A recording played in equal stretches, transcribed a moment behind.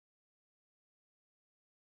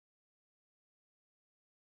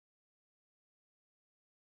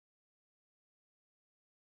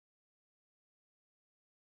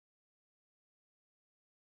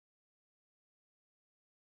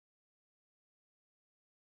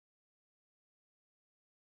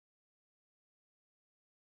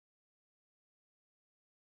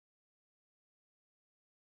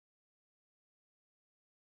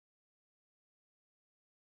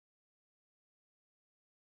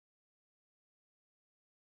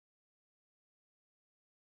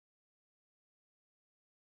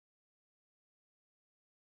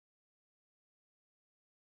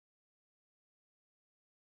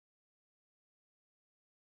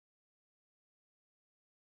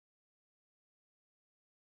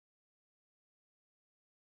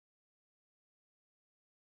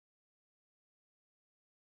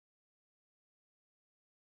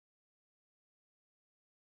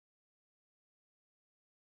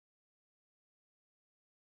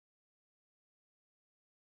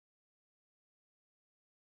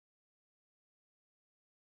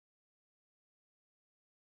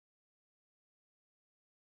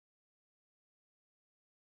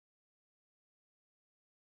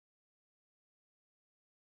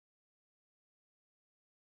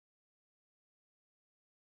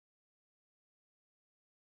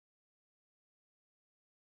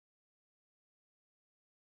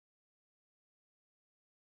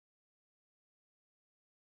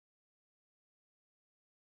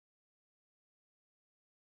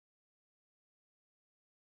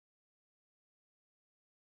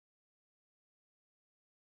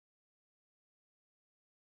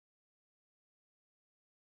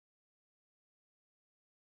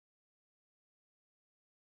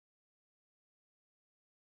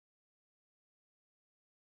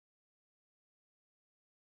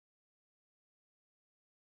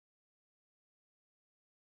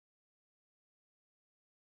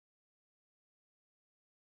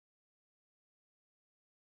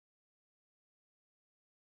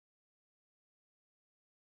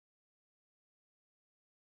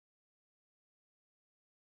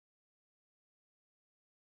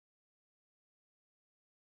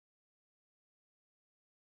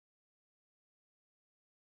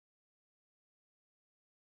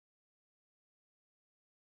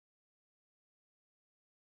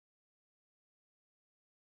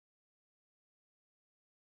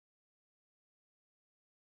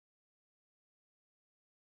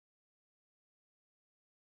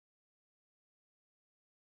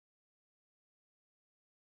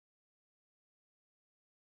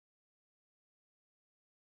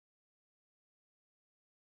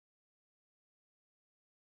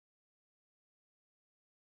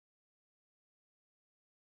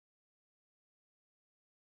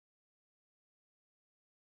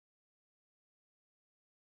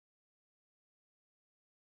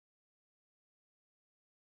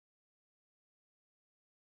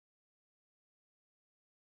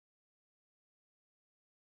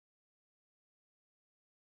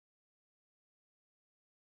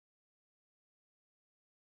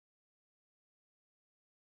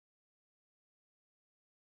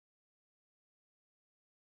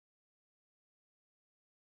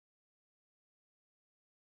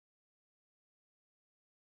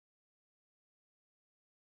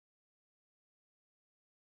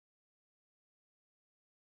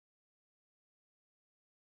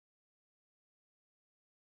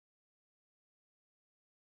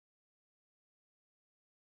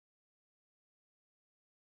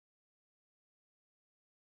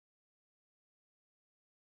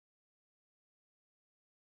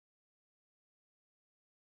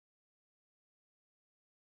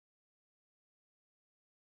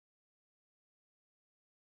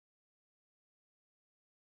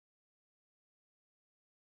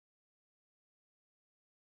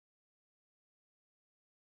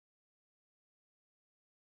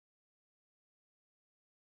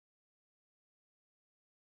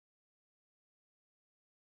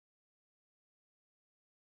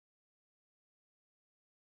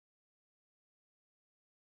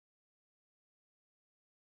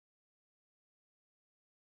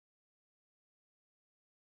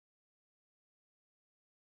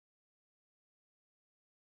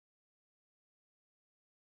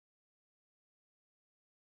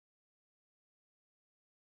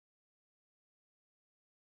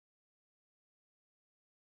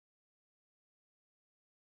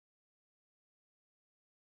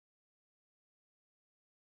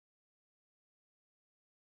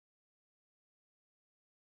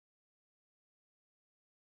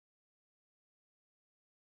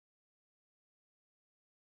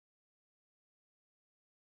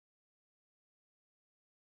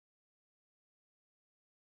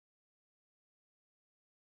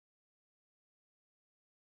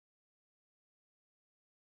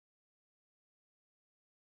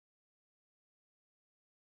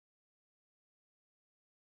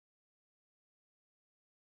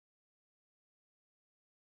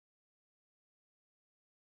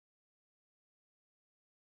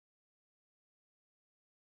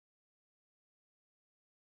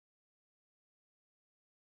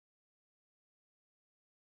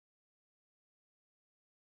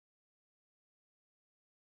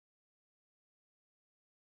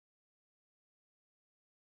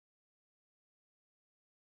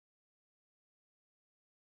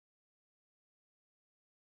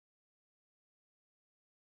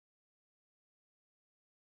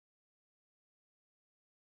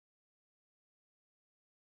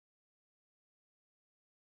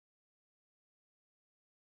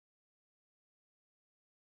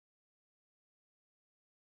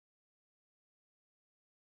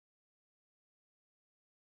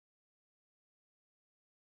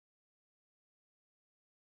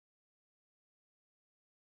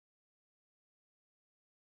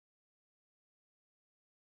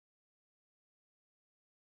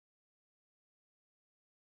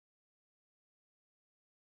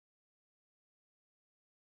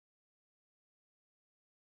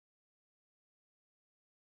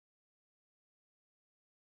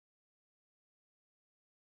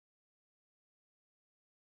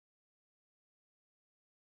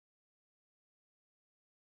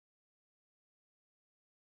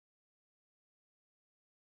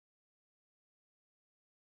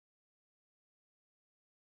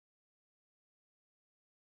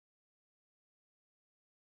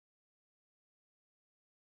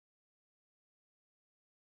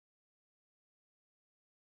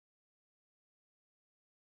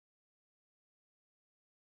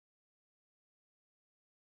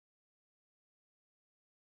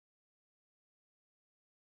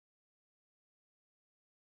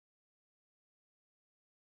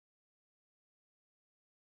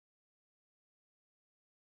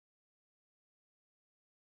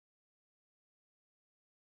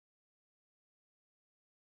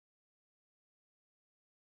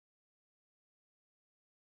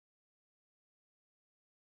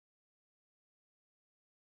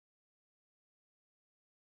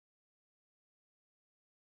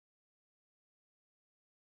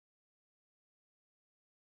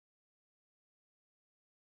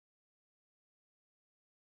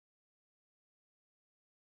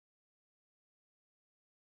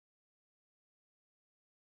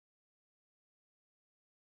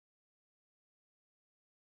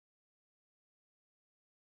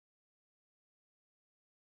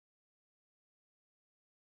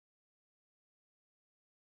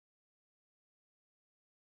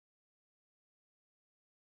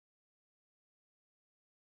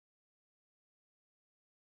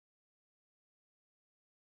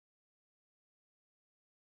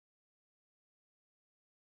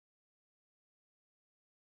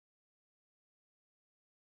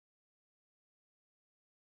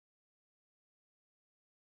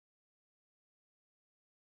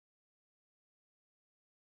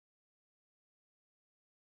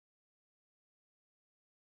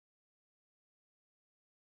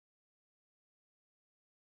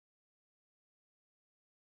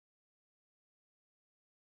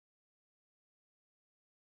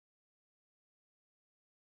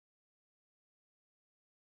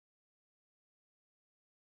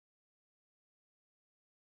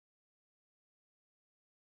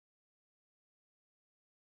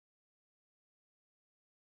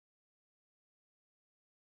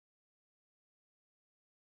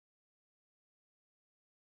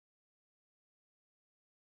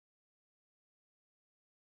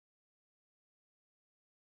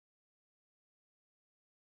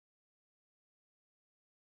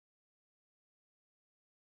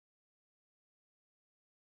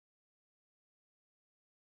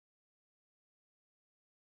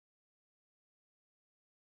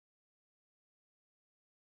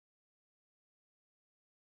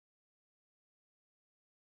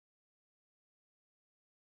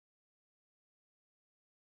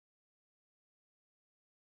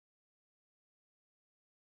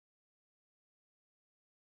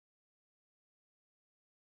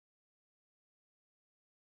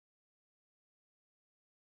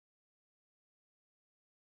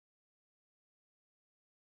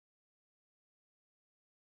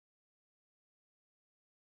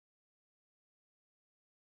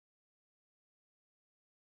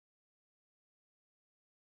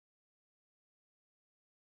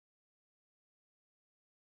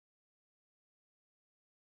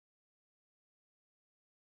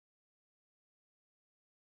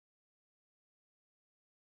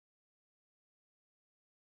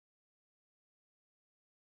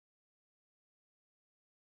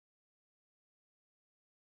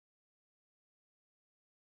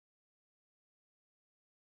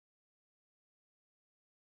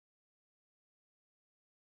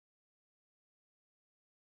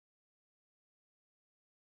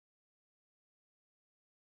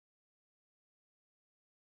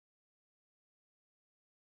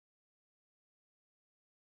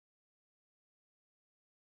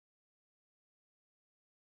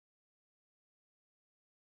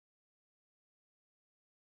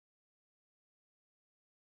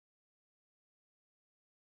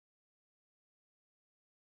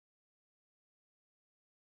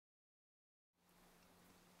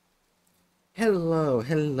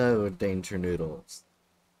Hello, Danger Noodles.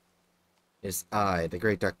 It's I, the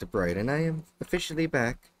Great Dr. Bright, and I am officially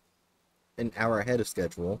back an hour ahead of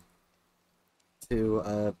schedule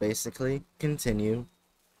to basically continue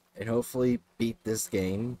and hopefully beat this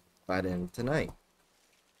game by the end of tonight.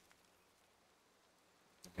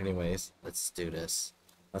 Anyways, let's do this.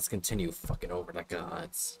 Let's continue fucking over the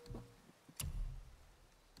gods.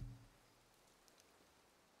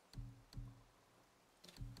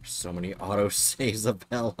 There's so many auto saves of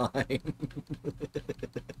Helheim.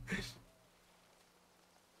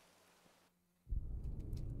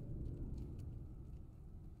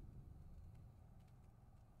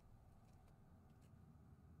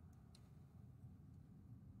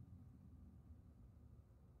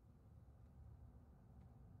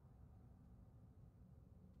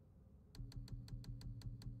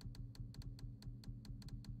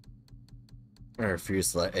 I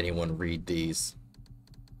refuse to let anyone read these.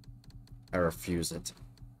 I refuse it.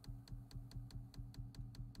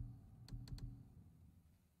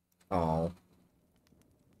 Oh.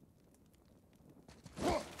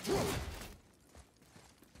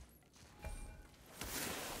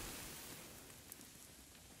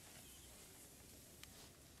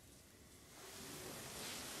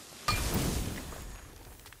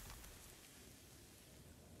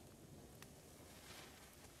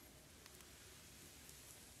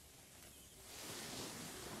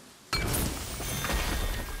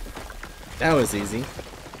 That was easy.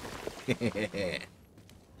 What is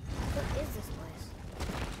this place?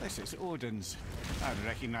 This is Odin's. I'd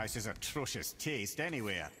recognize his atrocious taste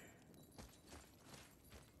anywhere.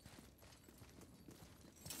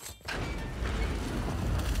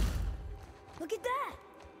 Look at that!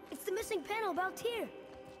 It's the missing panel about Tyr.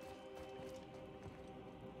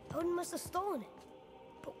 Odin must have stolen it.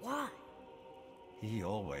 But why? He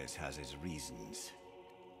always has his reasons.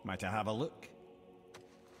 Might I have a look?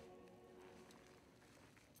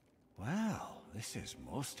 Well, this is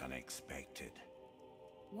most unexpected.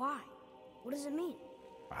 Why? What does it mean?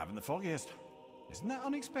 I haven't the foggiest. Isn't that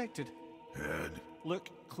unexpected? Head. Look,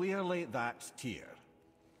 clearly that's Tyr.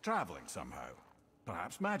 Traveling somehow.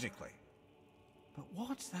 Perhaps magically. But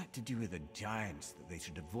what's that to do with the giants that they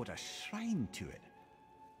should devote a shrine to it?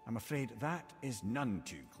 I'm afraid that is none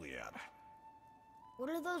too clear. What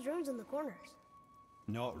are those runes in the corners?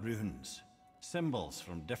 Not runes. Symbols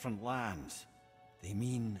from different lands. They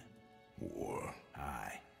mean... War.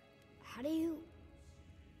 Aye. How do you...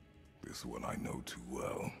 This one I know too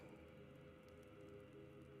well.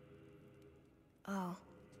 Oh.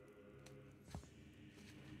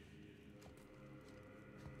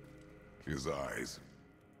 His eyes.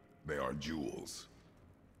 They are jewels.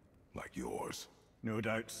 Like yours. No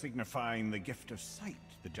doubt signifying the gift of sight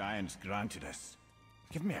the giants granted us.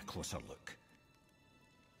 Give me a closer look.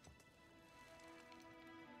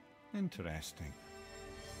 Interesting.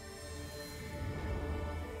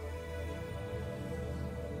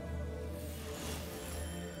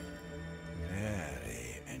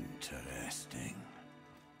 Very interesting.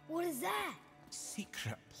 What is that?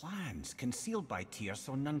 Secret plans concealed by Tyr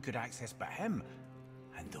so none could access but him,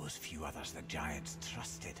 and those few others the giants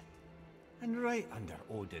trusted. And right under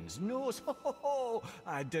Odin's nose, ho ho ho!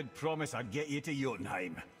 I did promise I'd get you to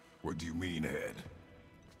Jotunheim. What do you mean, Head?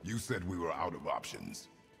 You said we were out of options.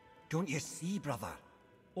 Don't you see, brother?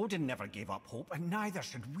 Odin never gave up hope, and neither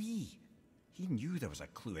should we. He knew there was a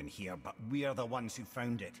clue in here, but we're the ones who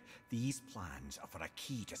found it. These plans are for a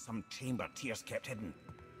key to some chamber Tyr's kept hidden.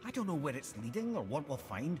 I don't know where it's leading or what we'll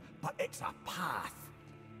find, but it's a path.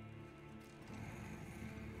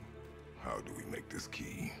 How do we make this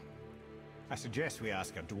key? I suggest we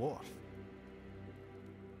ask a dwarf.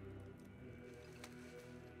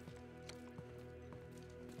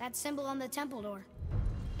 That symbol on the temple door.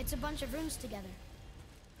 It's a bunch of runes together.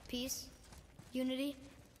 Peace, unity,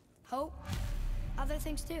 hope, other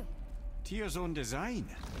things too. Tyr's own design.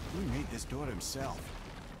 He made this door himself.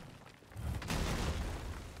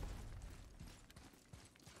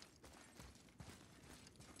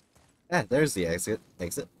 Ah, there's the exit.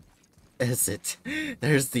 Exit.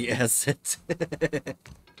 There's the exit.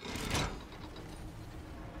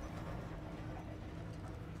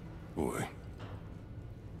 Boy.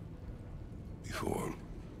 Before...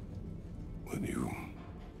 when you...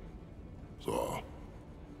 saw...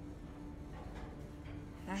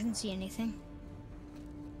 I didn't see anything.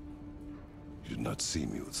 You did not see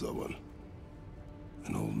me with someone.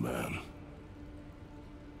 An old man.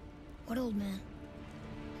 What old man?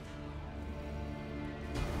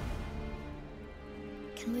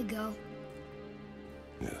 Can we go?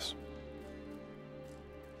 Yes.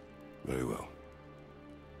 Very well.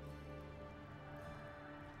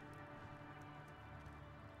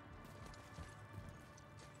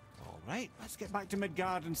 Right, let's get back to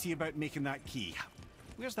Midgard and see about making that key.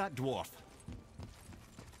 Where's that dwarf?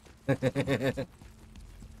 And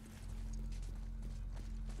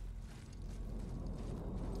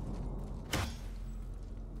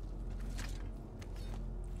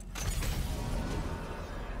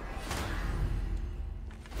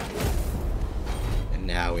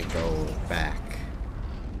now we go back.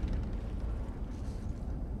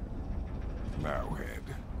 Marrowhead,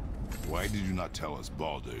 why did you not tell us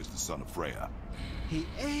Baldur is the son of Freya? He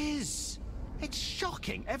is! It's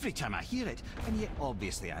shocking every time I hear it, and yet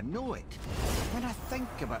obviously I know it. When I think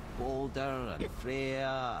about Baldur and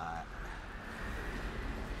Freya...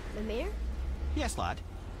 Mimir? Yes, lad.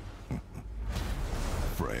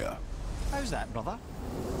 Freya. How's that, brother?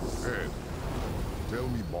 Head, tell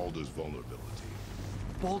me Baldur's vulnerability.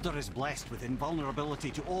 Baldur is blessed with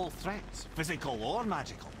invulnerability to all threats, physical or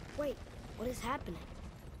magical. Wait, what is happening?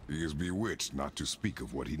 He is bewitched not to speak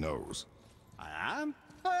of what he knows. I am?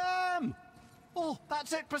 I am! Oh,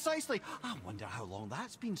 that's it precisely. I wonder how long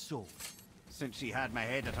that's been so. Since she had my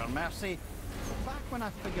head at her mercy, back when I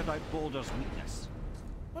figured out Baldur's weakness.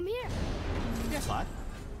 Mimir, Yes, lad?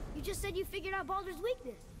 you just said you figured out Baldur's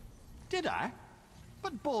weakness. Did I?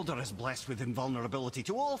 But Baldur is blessed with invulnerability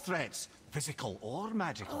to all threats, physical or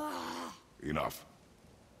magical. Enough.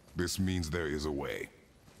 This means there is a way.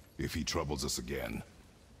 If he troubles us again,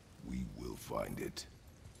 we will find it.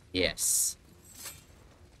 Yes.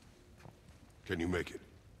 Can you make it?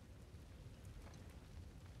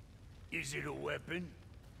 Is it a weapon?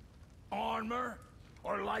 Armor?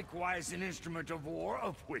 Or likewise an instrument of war,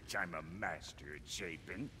 of which I'm a master at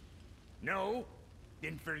shaping? No?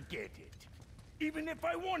 Then forget it. Even if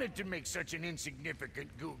I wanted to make such an insignificant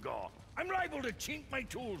gewgaw, I'm liable to chink my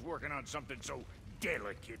tools working on something so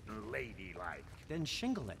delicate and ladylike. Then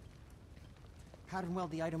shingle it. Pattern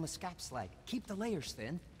weld the item with scap slag. Keep the layers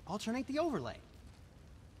thin. Alternate the overlay.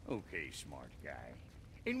 Okay, smart guy.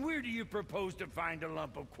 And where do you propose to find a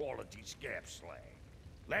lump of quality scap slag?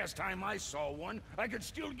 Last time I saw one, I could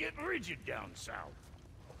still get rigid down south.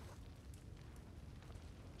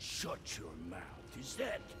 Shut your mouth, is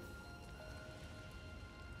that...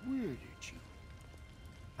 Where did you...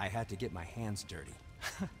 I had to get my hands dirty.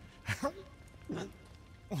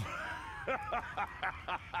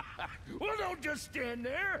 Well, don't just stand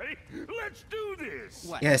there. Let's do this.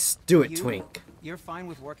 What? Yes, do it, You- Twink. You're fine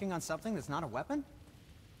with working on something that's not a weapon?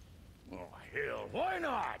 Oh, hell, why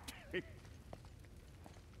not?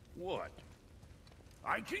 What?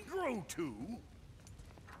 I can grow too.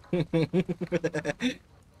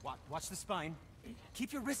 Watch the spine.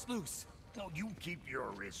 Keep your wrist loose. No, you keep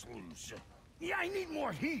your wrist loose. Yeah, I need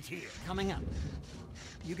more heat here. Coming up.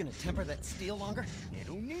 You gonna temper that steel longer? You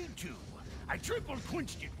don't need to. I triple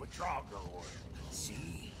quenched it with Drago oil.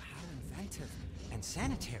 See? How inventive and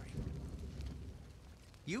sanitary.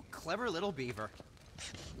 You clever little beaver.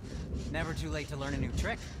 Never too late to learn a new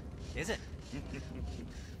trick, is it?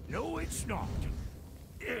 No, it's not.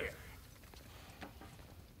 There.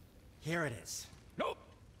 Here it is. Nope.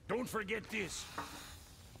 Don't forget this.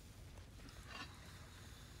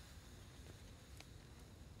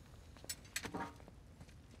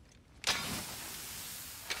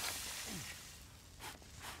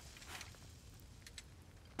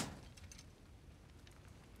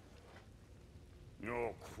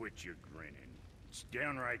 Oh, quit your grinning. It's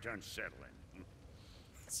downright unsettling.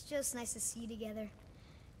 It's just nice to see you together.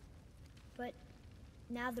 But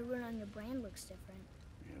now the rune on your brand looks different.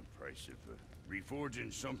 Yeah, price of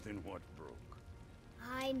reforging something what broke.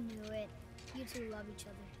 I knew it. You two love each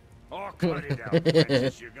other. Oh, cut it out,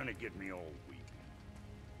 Francis. You're gonna get me all weak.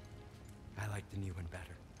 I like the new one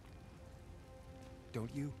better. Don't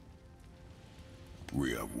you?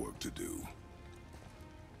 We have work to do.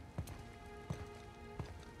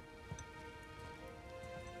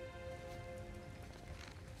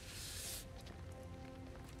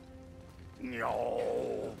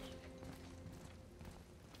 No.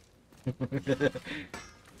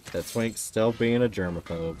 That Twink's still being a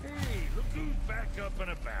germaphobe. Hey, look who's back up and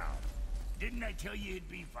about. Didn't I tell you it'd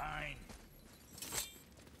be fine?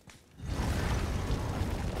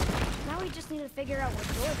 Now we just need to figure out what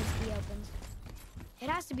door this key opens. It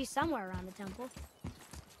has to be somewhere around the temple.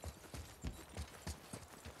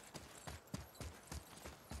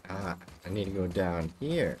 Ah, I need to go down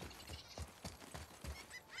here.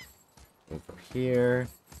 Over here.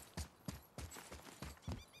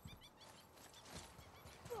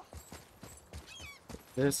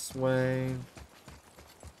 This way.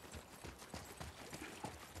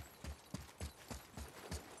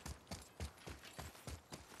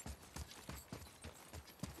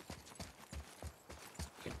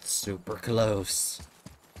 It's super close.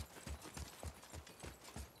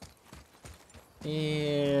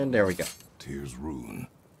 And there we go. Tears Rune.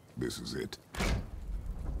 This is it.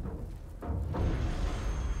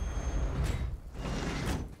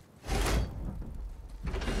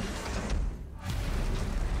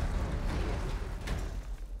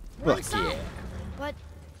 We're Fuck inside. yeah. But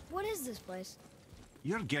what is this place?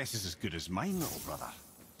 Your guess is as good as mine, little brother.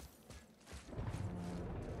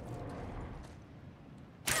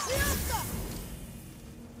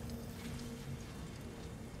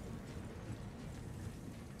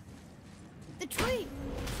 The tree!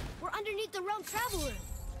 We're underneath the realm traveler.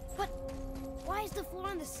 But why is the floor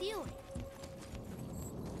on the ceiling?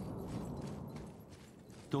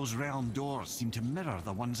 Those realm doors seem to mirror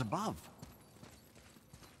the ones above.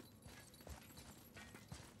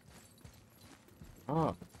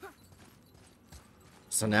 Oh.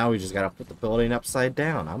 So now we just gotta put the building upside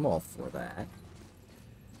down. I'm all for that.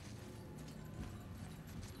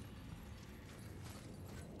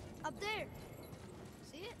 Up there.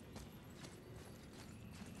 See it?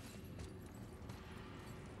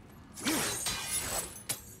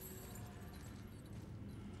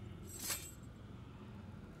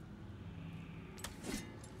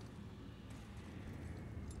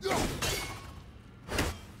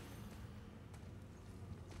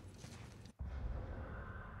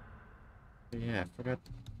 Yeah,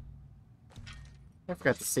 I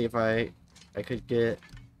forgot to see if I could get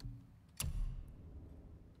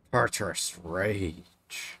Tartarus Rage.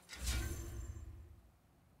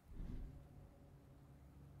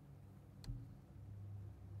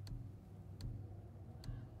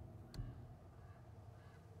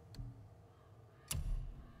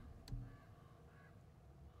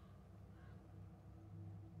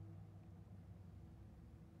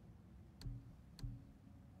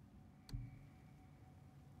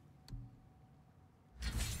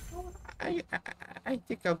 I, I I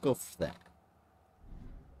think I'll go for that.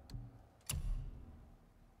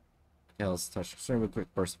 Yeah, let's touch extremely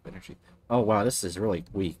quick burst of energy. Oh wow, this is really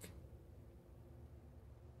weak.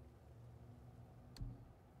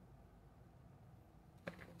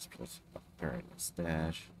 Let's put this up there in the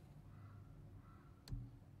stash.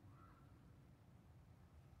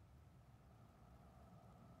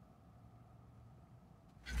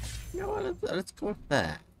 You know what? Let's go with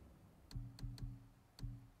that.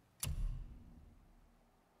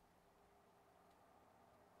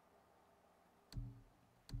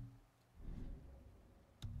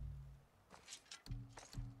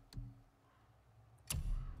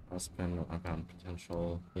 I'll spend on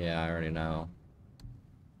potential. Yeah, I already know.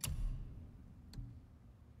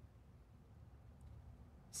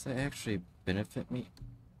 Does that actually benefit me?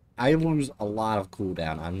 I lose a lot of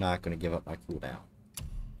cooldown. I'm not going to give up my cooldown.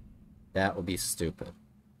 That would be stupid.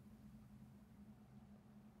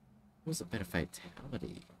 What was a bit of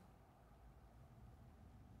vitality?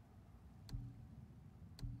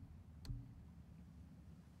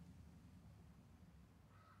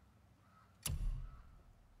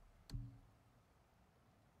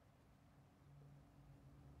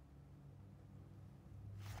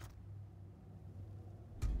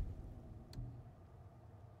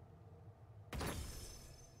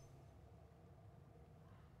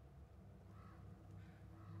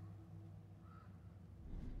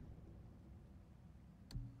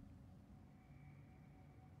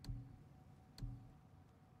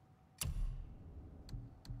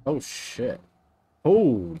 Oh shit.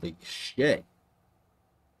 Holy shit.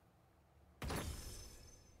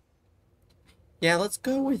 Yeah, let's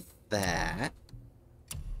go with that.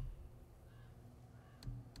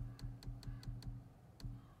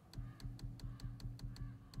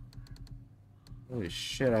 Holy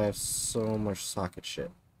shit, I have so much socket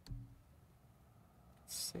shit.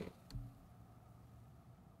 Let's see.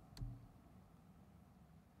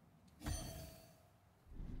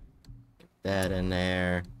 Get that in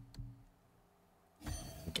there.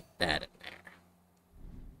 Get that in there.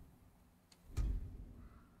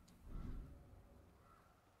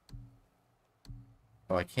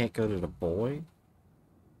 Oh, I can't go to the boy?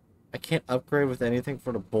 I can't upgrade with anything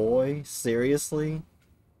for the boy? Seriously?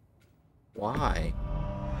 Why?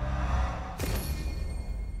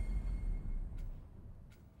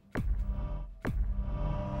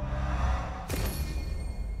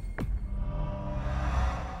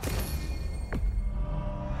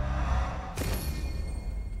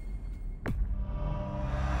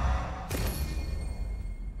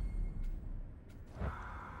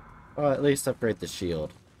 Well, at least upgrade the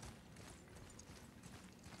shield.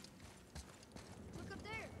 Look up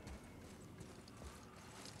there.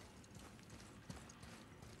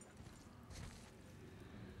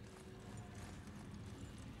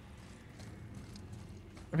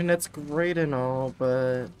 I mean, that's great and all,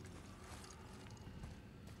 but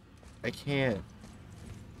I can't.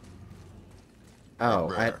 Oh,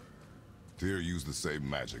 Bear. Tyr used the same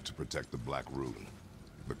magic to protect the Black Rune.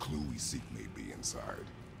 The clue we seek may be inside.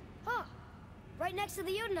 Huh. Right next to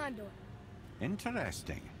the Jotunheim door.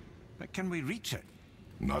 Interesting. But can we reach it?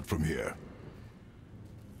 Not from here.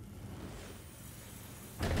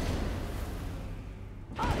 Oh,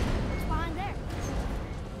 what's behind there?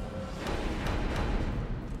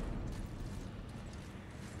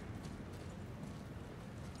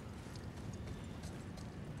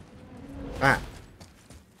 Ah.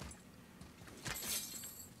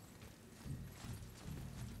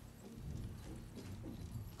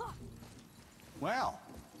 Well,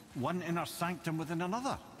 one inner sanctum within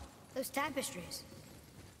another. Those tapestries.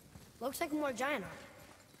 Looks like more giant art.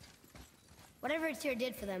 Whatever Tyr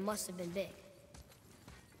did for them must have been big.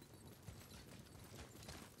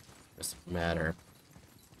 Doesn't matter.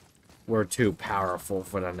 We're too powerful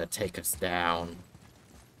for them to take us down.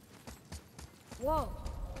 Whoa,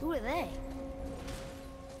 who are they?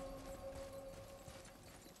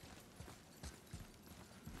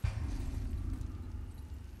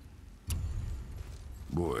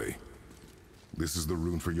 Boy, this is the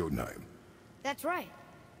rune for Jotunheim. That's right.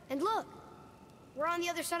 And look, we're on the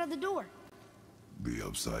other side of the door. The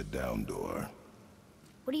upside-down door.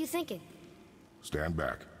 What are you thinking? Stand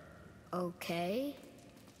back. Okay.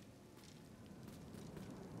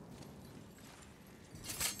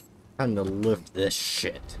 Time to lift this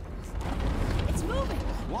shit. It's moving!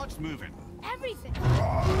 What's moving? Everything!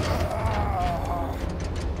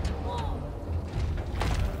 Whoa!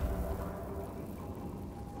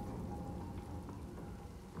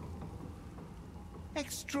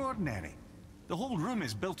 Extraordinary. The whole room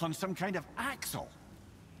is built on some kind of axle.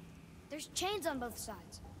 There's chains on both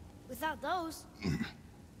sides. Without those...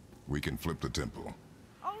 We can flip the temple.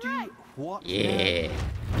 All right! What? Yeah.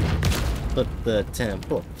 Flip the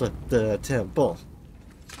temple. Flip the temple.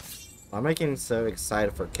 I'm making so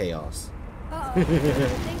excited for chaos. Uh-oh.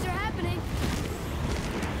 Things are happening.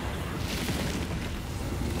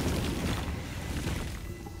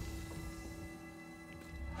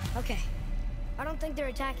 Okay. I don't think they're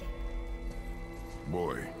attacking.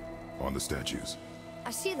 Boy, on the statues.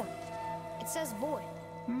 I see them. It says void.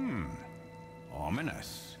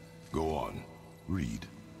 Ominous. Go on. Read.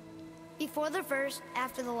 Before the first,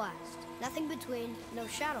 after the last. Nothing between, no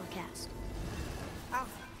shadow cast.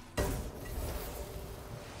 Alpha.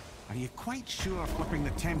 Are you quite sure flipping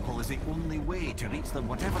the temple is the only way to reach them,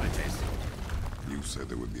 whatever it is? You said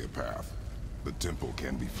there would be a path. The temple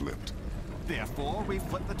can be flipped. Therefore, we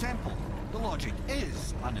flip the temple. The logic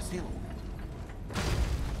is unassailable.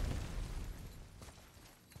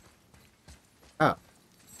 Oh,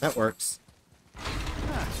 that works.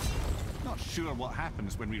 Not sure what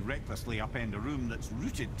happens when we recklessly upend a room that's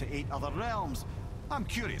rooted to 8 other realms. I'm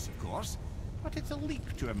curious, of course, but it's a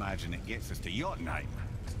leap to imagine it gets us to Jotunheim.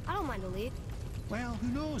 I don't mind a lead. Well, who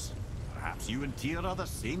knows? Perhaps you and Tyr are the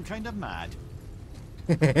same kind of mad.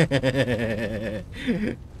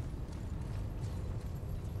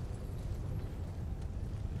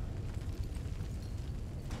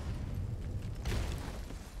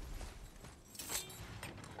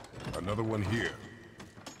 Another one here.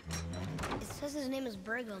 It says his name is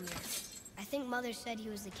Bergelmir. I think Mother said he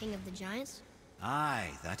was the king of the giants. Aye,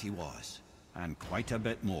 that he was. And quite a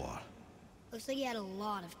bit more. Looks like he had a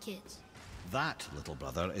lot of kids. That, little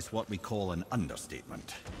brother, is what we call an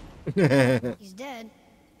understatement. He's dead,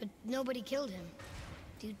 but nobody killed him.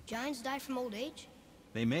 Do giants die from old age?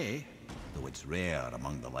 They may, though it's rare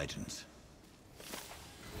among the legends.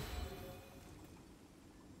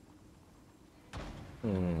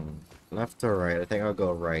 Left or right? I think I'll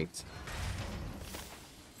go right.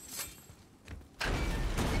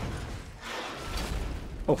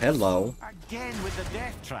 Oh, hello. Again with the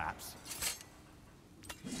death traps.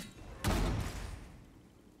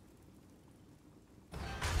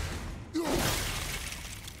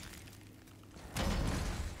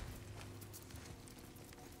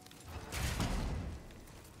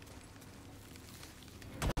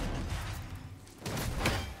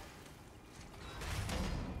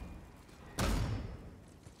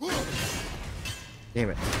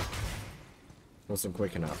 Damn it. Wasn't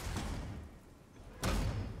quick enough.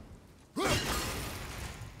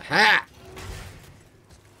 Ha!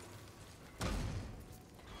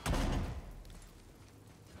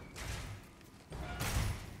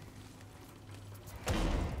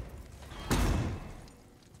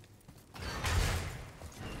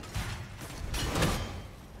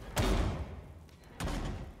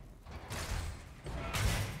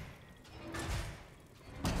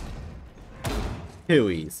 Too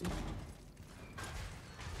easy.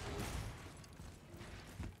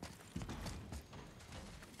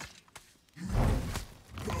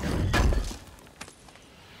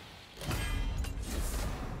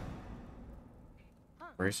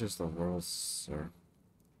 Braces the world, sir.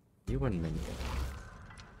 You and minion.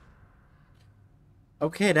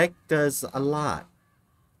 Okay, that does a lot.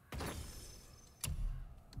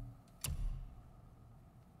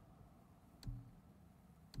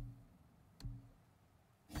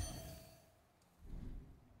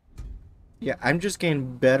 Yeah, I'm just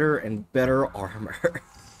getting better and better armor.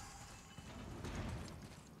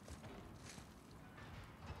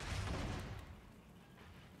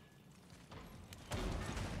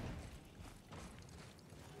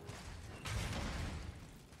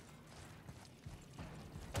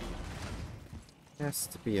 Has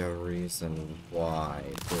to be a reason why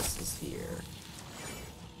this is here.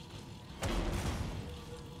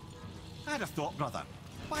 I'd have thought, brother.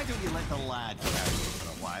 Why don't you let the lad carry you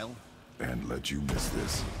for a while? And let you miss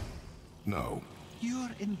this? No.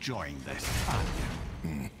 You're enjoying this, aren't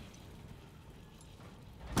you?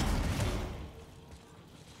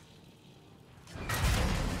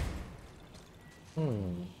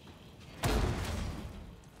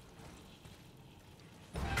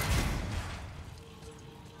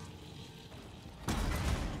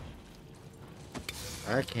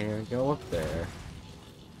 I can't go up there.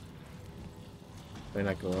 I mean,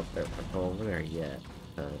 not go up there, but go over there yet.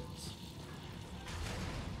 Because...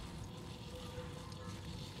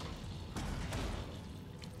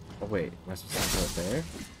 oh wait, am I supposed to go up there?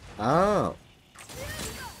 Oh!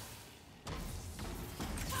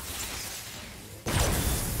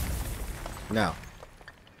 No.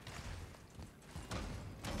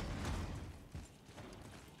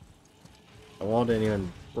 The wall didn't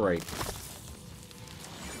even break.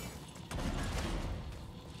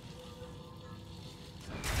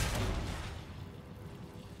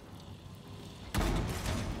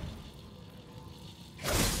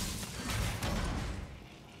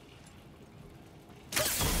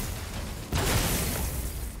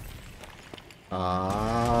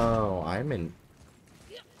 Oh, I'm in.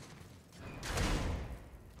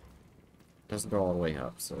 Doesn't go all the way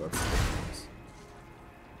up, so let's do this.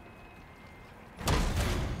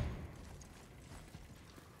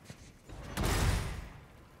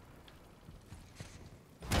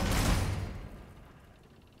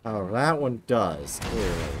 Oh, that one does,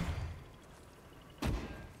 clearly.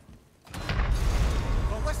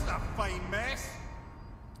 Well, this is a fine mess.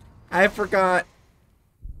 I forgot.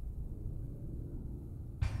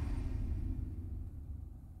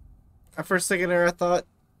 For a second there, I thought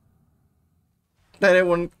that it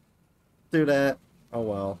wouldn't do that. Oh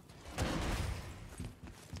well.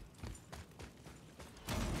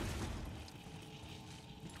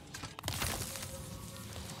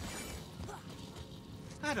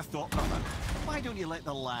 I'd have thought, brother. Why don't you let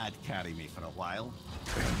the lad carry me for a while?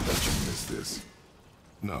 And let you miss this?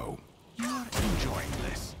 No. You're enjoying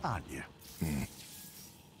this, aren't you?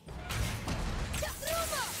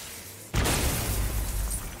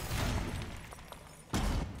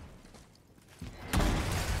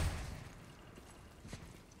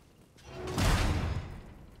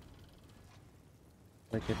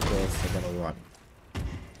 Look at this, I gotta run.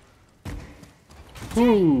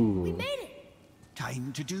 Ooh. We made it!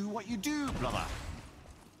 Time to do what you do, brother.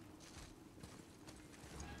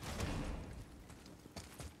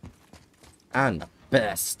 I'm the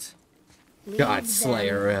best Leave God them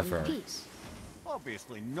Slayer in ever. peace.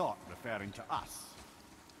 Obviously not referring to us.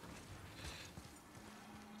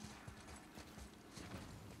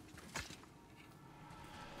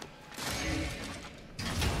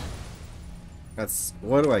 That's...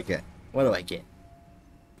 what do I get? What do I get?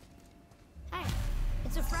 Hey,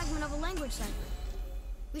 it's a fragment of a language cipher.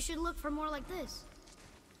 We should look for more like this.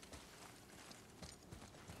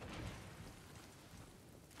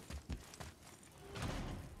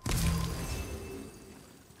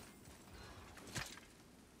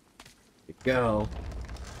 Go.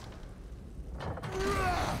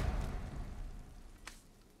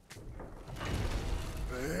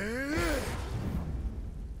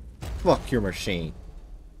 Fuck your machine.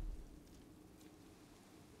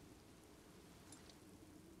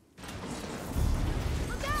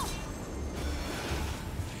 Look out!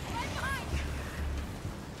 Right behind!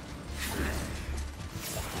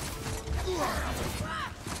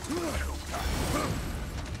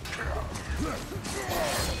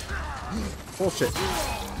 Bullshit.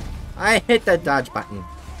 I hit the dodge button.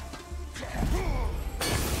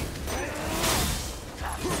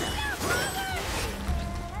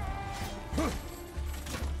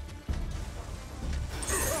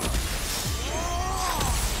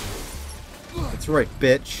 That's right,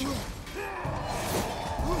 bitch.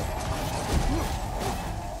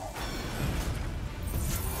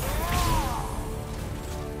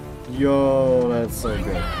 Yo, that's so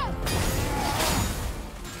good.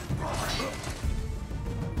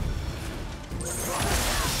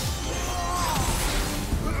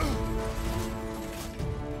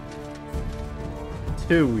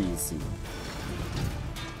 Too easy.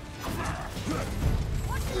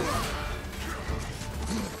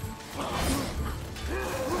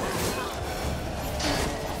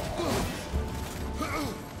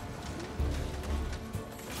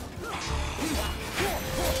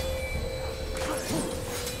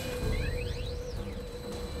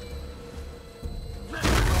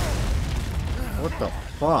 What the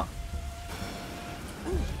fuck?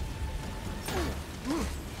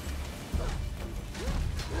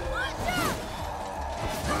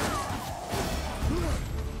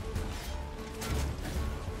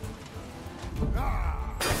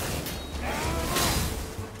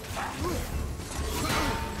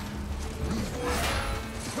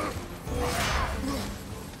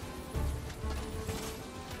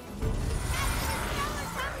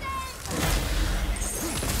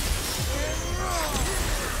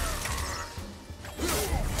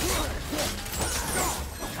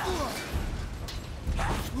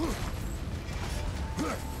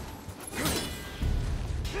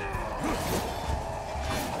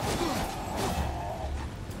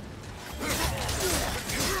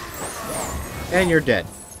 And you're dead.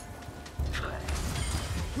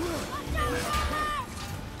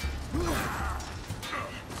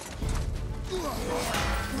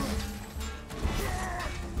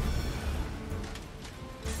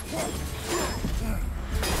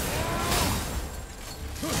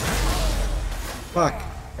 Fuck.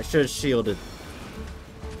 I should have shielded.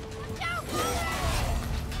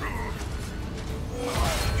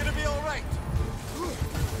 Gonna be all right.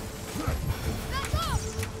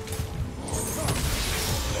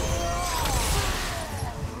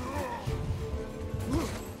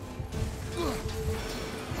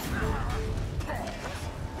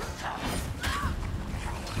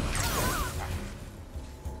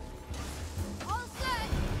 All set.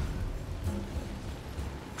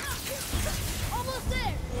 Almost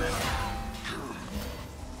there.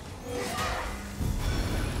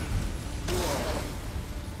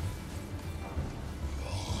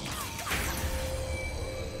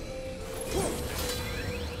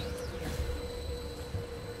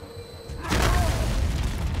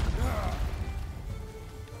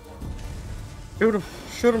 Shoot him!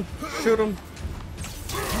 Shoot him! Shoot him!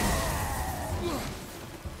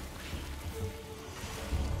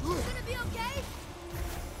 Gonna be okay?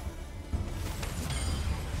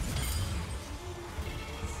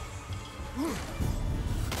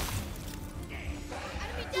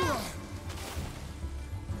 Enemy down.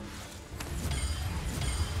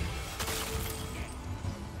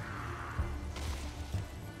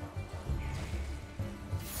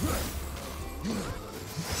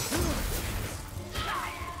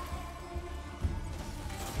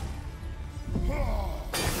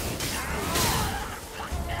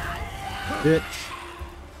 Bitch.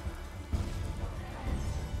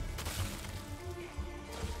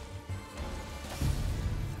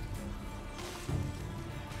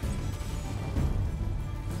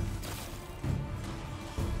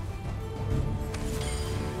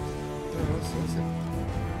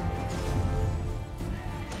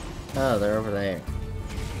 Oh, they're over there.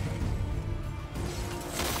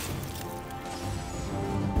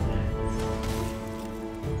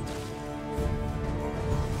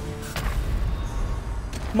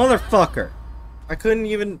 Motherfucker! I couldn't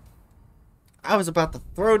even... I was about to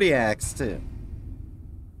throw the axe, too.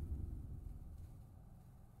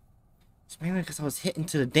 It's mainly because I was hit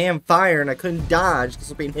into the damn fire and I couldn't dodge because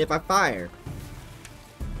I was being hit by fire.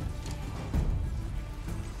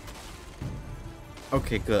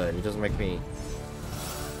 Okay, good. It doesn't make me...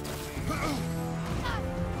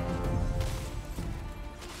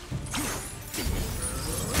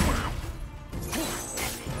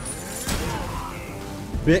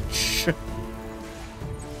 Bitch.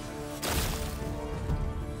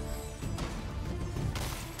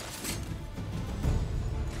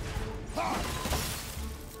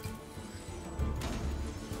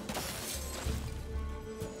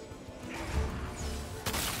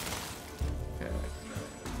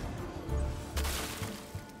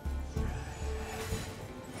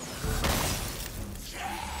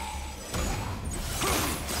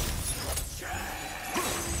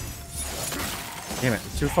 Damn it,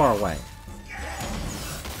 I'm too far away.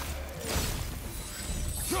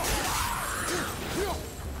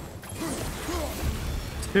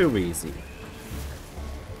 Too easy.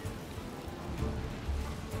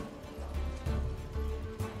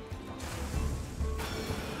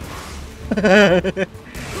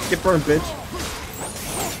 Get burned, bitch.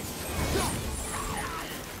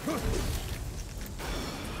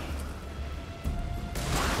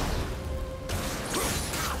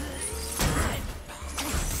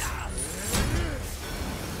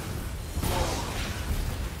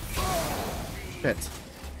 Shit.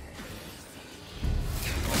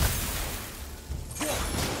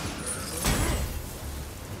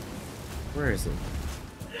 Where is he?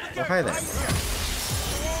 Oh, hi there.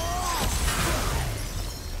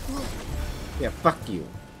 Yeah, fuck you.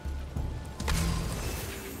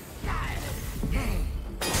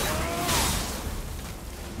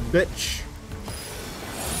 Bitch.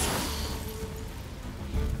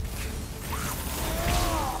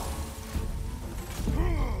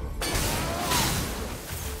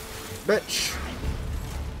 Bitch.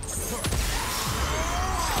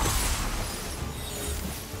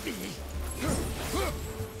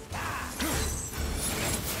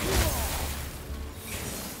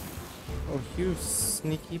 Oh, you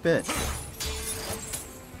sneaky bitch.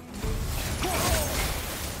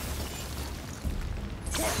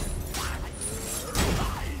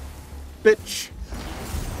 Bitch.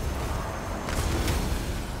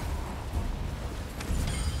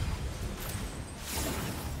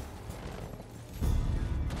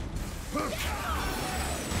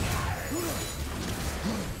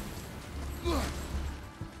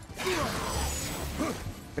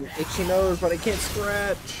 An itchy nose, but I can't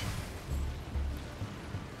scratch.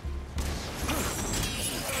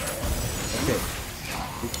 Okay.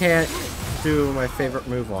 You can't do my favorite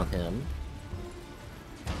move on him.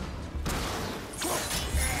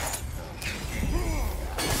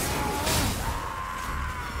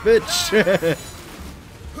 Bitch!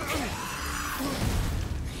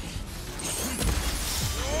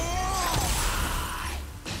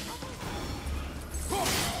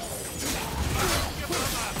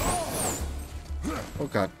 Oh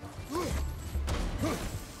god.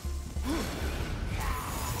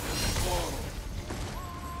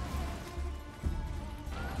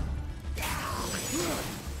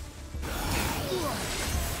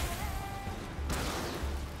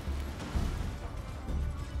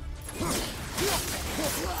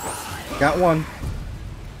 Got one.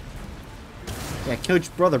 Yeah, killed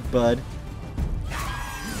your brother, bud.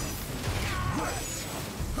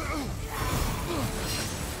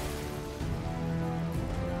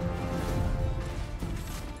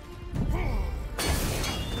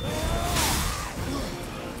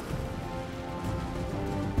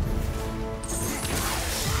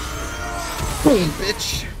 Boom,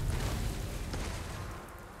 bitch.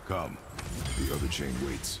 Come. The other chain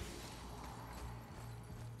waits.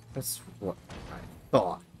 That's what I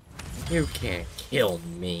thought. You can't kill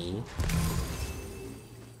me.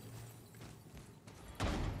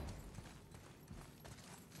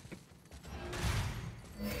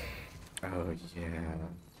 Oh, yeah.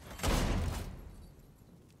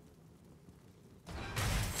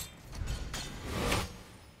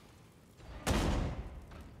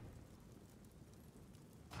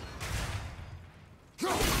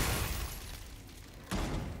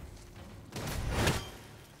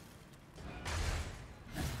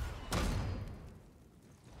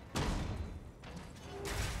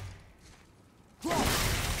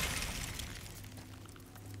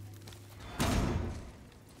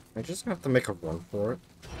 I just have to make a run for it.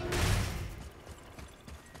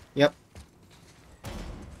 Yep.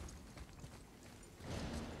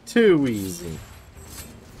 Too easy.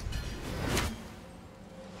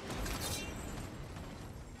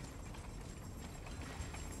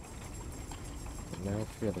 And now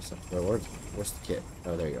for the other side. Where's the kid?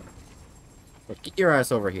 Oh, there you are. Look, get your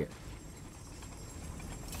ass over here.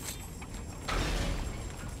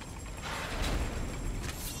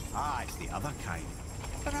 Ah, it's the other kind.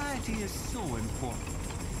 Variety is so important.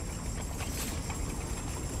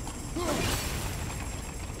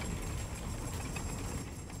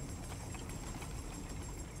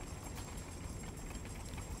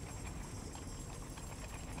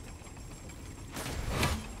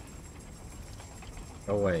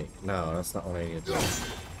 Oh wait, no, that's not what I need to do.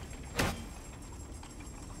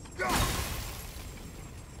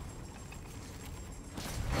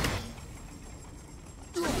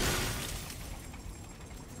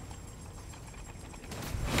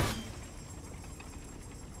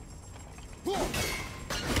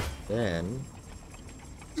 Then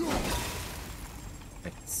I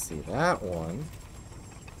can see that one.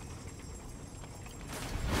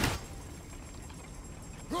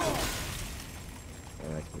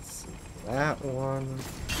 And I can see that one.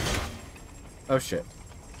 Oh shit.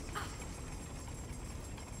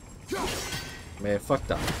 May have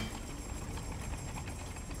fucked up.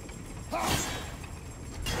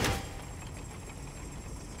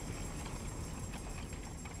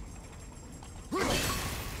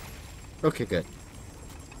 Okay, good.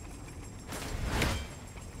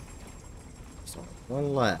 So,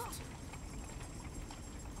 one left.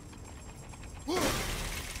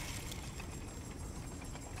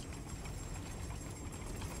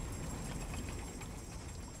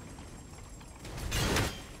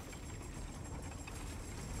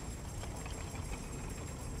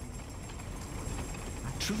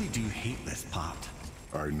 truly do hate this part.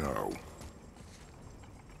 I know.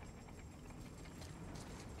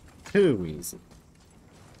 Too easy.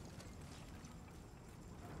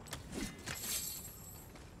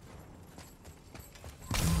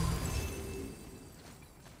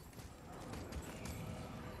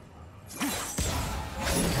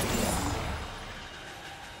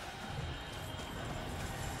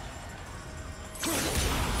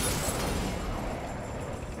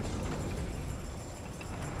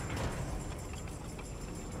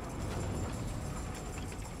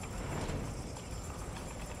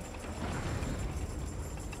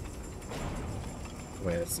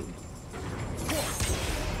 Wait, let's see.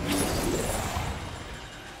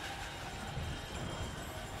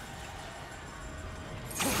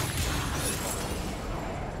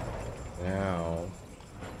 Now,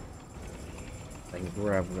 I can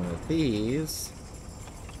grab one of these.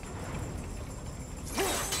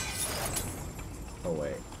 Oh,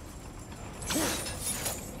 wait.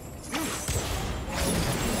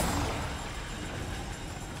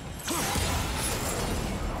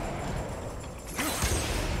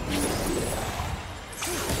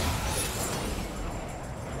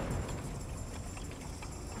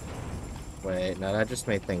 Wait, no, that just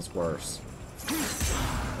made things worse.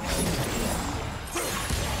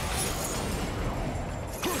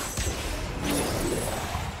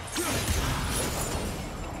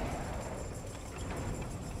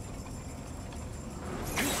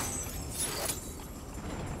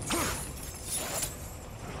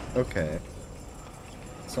 Okay.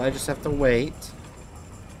 So I just have to wait.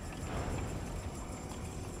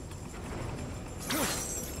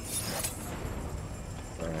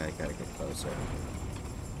 Alright, I gotta get closer.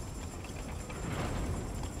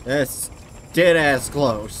 That's dead ass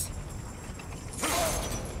close.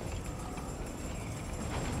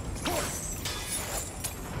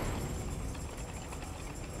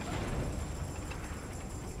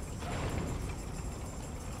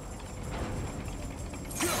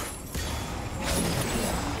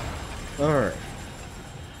 Alright.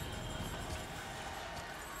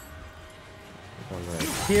 One right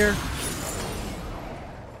here.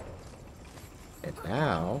 And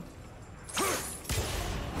now...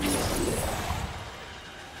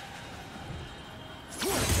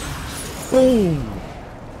 boom!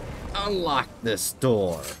 Unlock this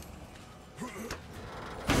door.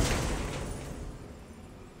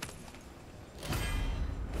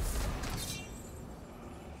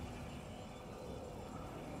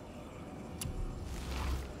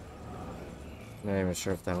 Not even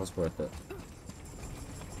sure if that was worth it.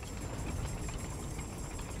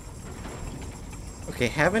 Okay,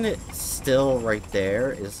 having it still right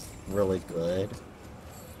there is really good.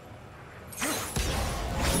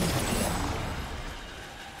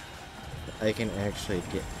 I can actually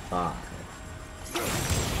get by.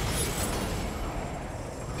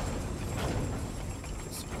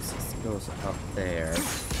 This goes up there.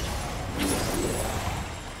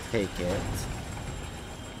 Take it.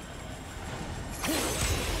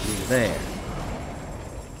 There.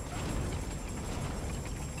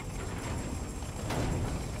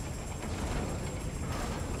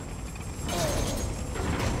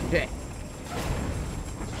 Okay.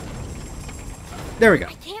 There we go.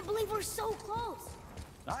 I can't believe we're so close.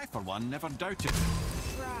 I, for one, never doubted.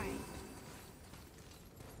 Right.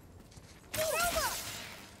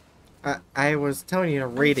 I was telling you to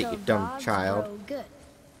read it, Until you dumb dogs child. grow good.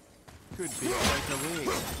 Could be quite a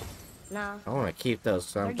way. Nah. I want to keep those,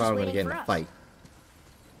 so They're I'm just probably going to waiting get in for a us. fight.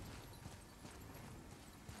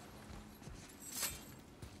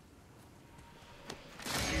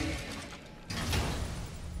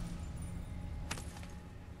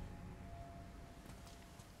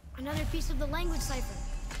 Another piece of the language cipher.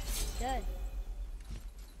 Good.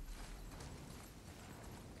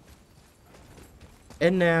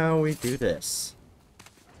 And now we do this.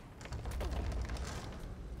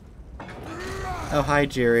 Oh, hi,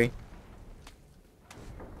 Jerry.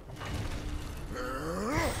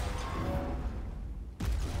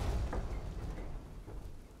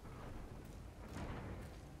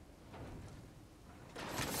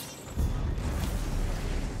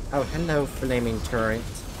 Oh, hello, flaming turret.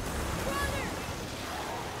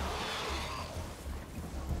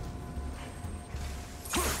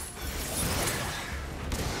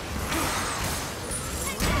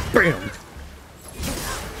 Bam!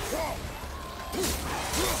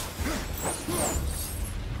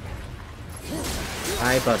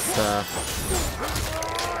 Hi, Busta.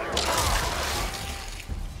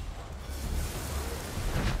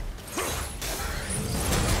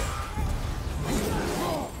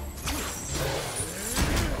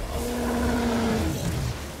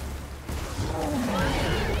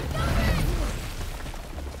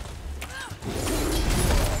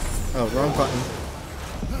 Oh, wrong button.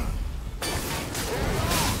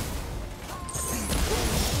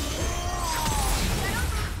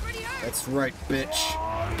 That's right, bitch.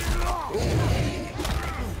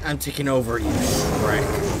 I'm taking over, you Shrek.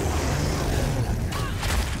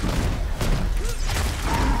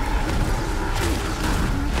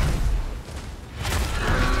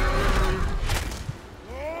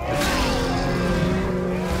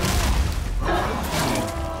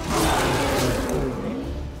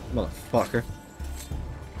 Motherfucker.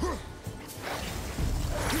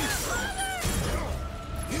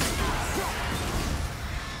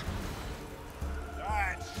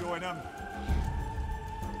 That's showing him.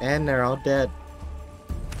 And they're all dead.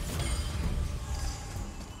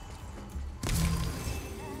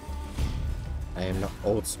 I am the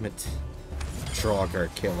ultimate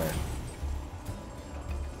Draugr killer.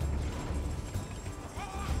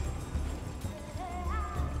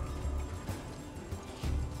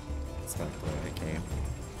 It's not the way I came.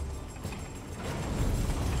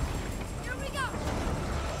 Here we go.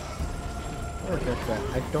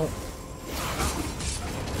 I don't.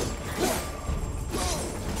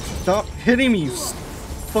 Stop hitting me, you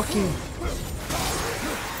fucking.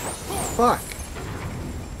 Fuck.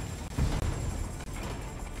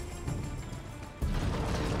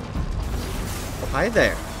 Oh, hi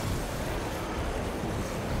there.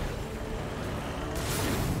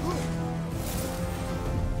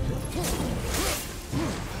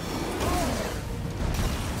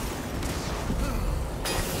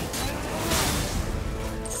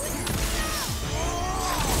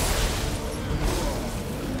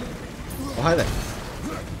 Oh, hi there.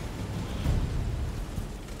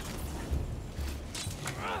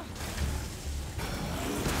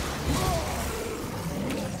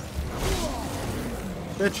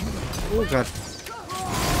 Bitch. Oh, God.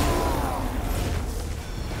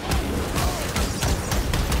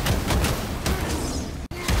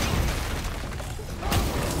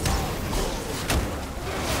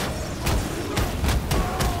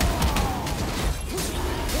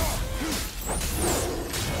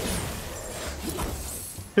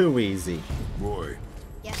 Too easy. Boy,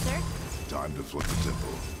 Yes, sir. time to flip the temple.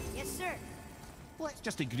 Yes, sir. Let's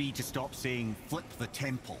just agree to stop saying flip the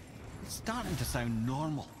temple. It's starting to sound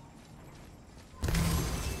normal.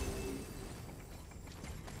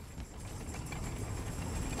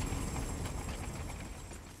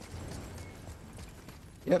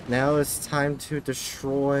 Yep, now it's time to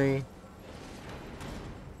destroy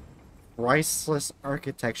priceless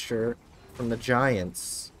architecture from the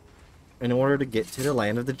giants in order to get to the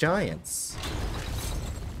land of the giants.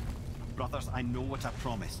 Brothers, I know what I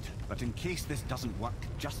promised, but in case this doesn't work,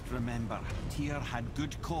 just remember, Tyr had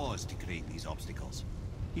good cause to create these obstacles.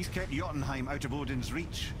 He's kept Jotunheim out of Odin's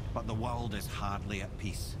reach, but the world is hardly at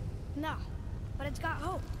peace. No, but it's got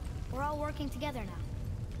hope. We're all working together now.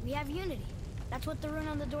 We have unity. That's what the rune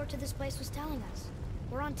on the door to this place was telling us.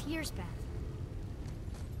 We're on Tyr's path.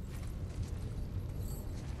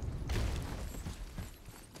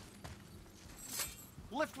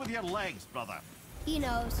 Lift with your legs, brother. He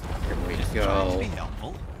knows. Here we Just try to be go.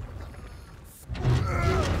 helpful.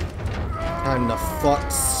 Time to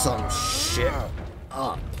fuck some shit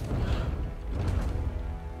up.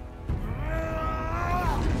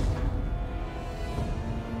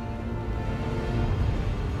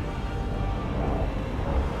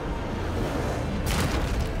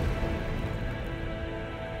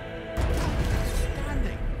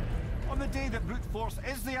 Standing. On the day that brute force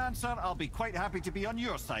is the answer, I'll be quite happy to be on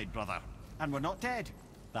your side, brother. And we're not dead.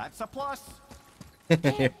 That's a plus.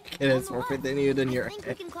 It is more fit than you than your I think we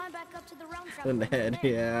head. can climb back up to the realm trap. Than the from head,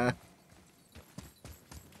 there. yeah.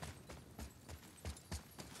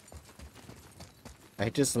 I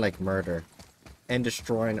just like murder. And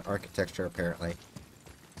destroying architecture, apparently.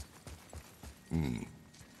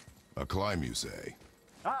 A climb, you say?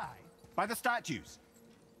 Aye, by the statues.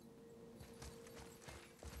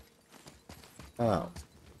 Oh.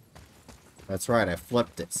 That's right, I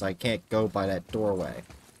flipped it, so I can't go by that doorway.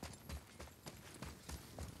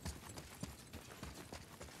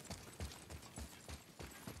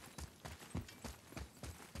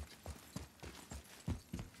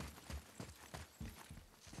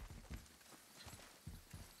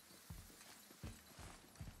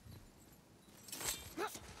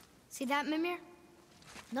 See that, Mimir?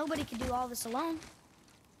 Nobody can do all this alone.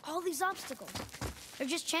 All these obstacles. They're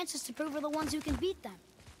just chances to prove we're the ones who can beat them.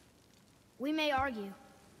 We may argue.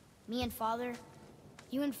 Me and Father,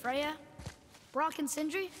 you and Freya, Brock and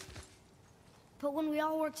Sindri. But when we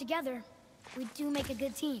all work together, we do make a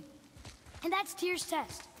good team. And that's Tyr's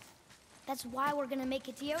test. That's why we're gonna make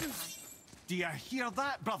it to Jotunheim. Do you hear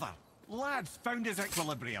that, brother? Lad's found his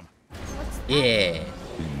equilibrium. What's that? Yeah.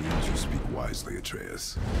 He means you speak wisely,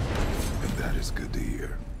 Atreus. And that is good to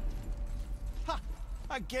hear. Ha!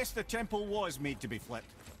 I guess the temple was made to be flipped.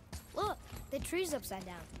 Look, the tree's upside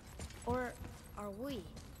down. Or are we?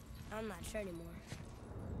 I'm not sure anymore.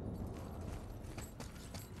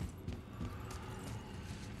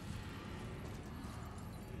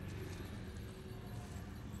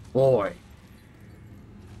 Boy.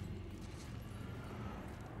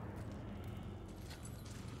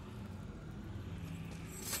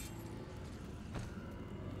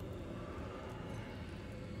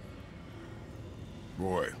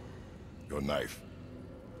 Boy, your knife.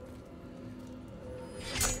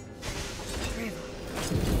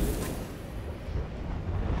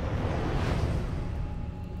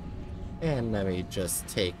 And let me just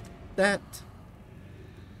take that.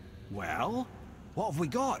 Well, what have we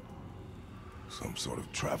got? Some sort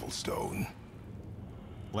of travel stone.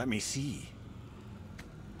 Let me see.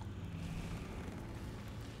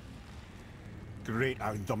 Great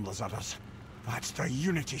Outdumblers. That's the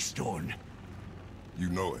Unity Stone. You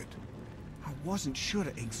know it. I wasn't sure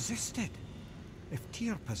it existed. If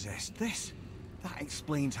Tyr possessed this, that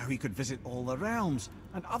explains how he could visit all the realms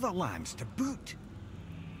and other lands to boot.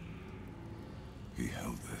 He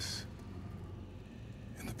held this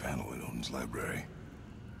in the panel in Odin's library.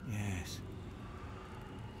 Yes.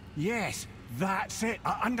 Yes, that's it.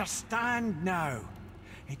 I understand now.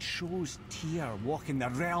 It shows Tyr walking the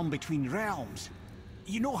realm between realms.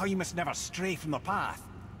 You know how you must never stray from the path?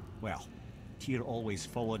 Well, Tyr always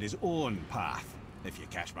followed his own path, if you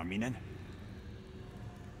catch my meaning.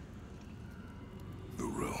 The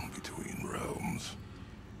realm between realms.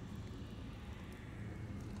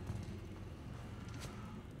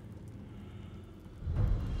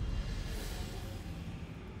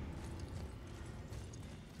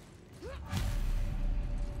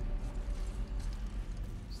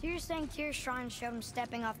 So you're saying Tyr's shrine showed him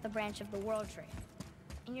stepping off the branch of the World Tree.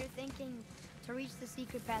 And you're thinking to reach the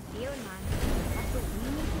secret path to Jotunheim, that's what we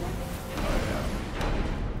need to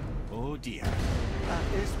do? Oh dear. That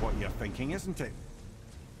is what you're thinking, isn't it?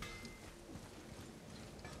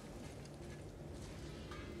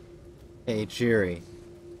 Hey, Jiri.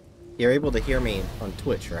 You're able to hear me on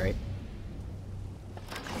Twitch, right?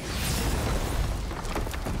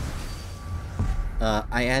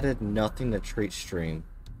 I added nothing to Treat Stream.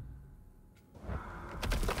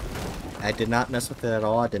 I did not mess with it at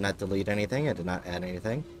all. I did not delete anything. I did not add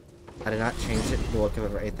anything. I did not change the look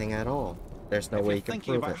of anything at all. There's no way you can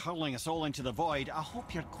thinking prove about it. hurling us all into the void, I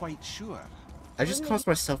hope you're quite sure. I just caused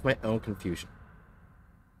myself my own confusion.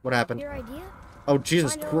 What happened? Your idea? Oh,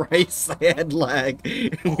 Jesus Christ, I had lag.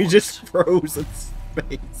 We just froze in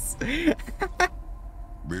space.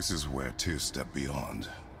 This is where Tyr stepped beyond,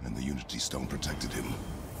 and the Unity Stone protected him.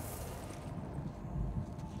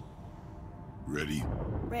 Ready?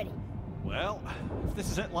 Ready. Well, if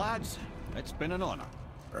this is it, lads, it's been an honor.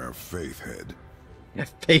 Our faith head.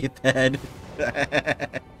 Faith head.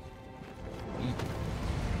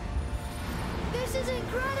 This is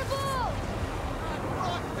incredible!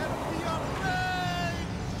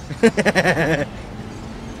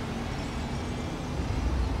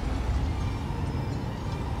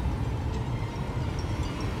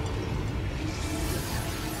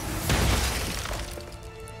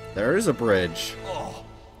 There is a bridge. Oh,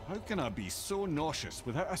 how can I be so nauseous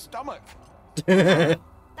without a stomach? That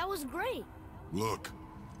was great. Look.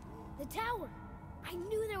 The tower. I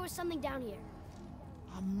knew there was something down here.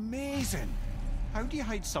 Amazing! How do you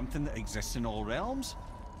hide something that exists in all realms?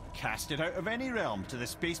 Cast it out of any realm to the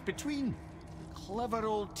space between. Clever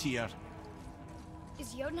old Tyr.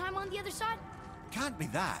 Is Jotunheim on the other side? Can't be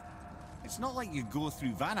that. It's not like you go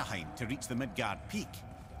through Vanaheim to reach the Midgard Peak.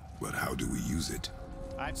 But how do we use it?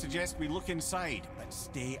 I'd suggest we look inside, but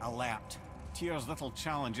stay alert. Tyr's little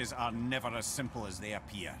challenges are never as simple as they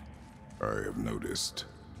appear. I have noticed.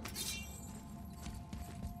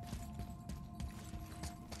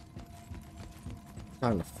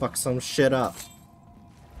 Time to fuck some shit up.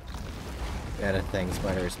 Edit things,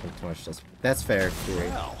 battery spent too much. That's fair, Fury.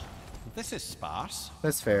 Well, this is sparse.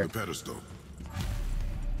 That's fair. The pedestal.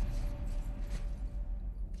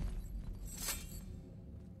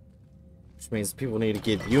 Which means people need to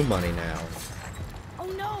give you money now. Oh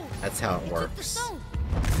no! That's how it They took the works. stone.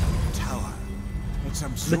 Tower. It's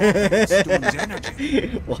absorbing the stone's energy.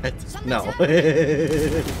 What? Something's No. happening.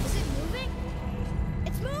 Is it moving?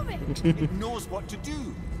 It's moving! It knows what to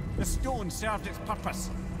do. The stone served its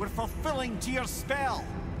purpose. We're fulfilling Tyr's spell.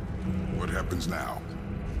 What happens now?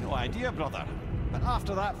 No idea, brother. But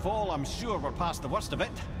after that fall, I'm sure we're past the worst of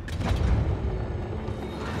it.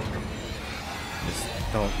 Just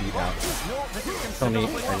don't eat out. Don't eat.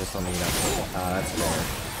 I just don't eat out. Ah, that's fair.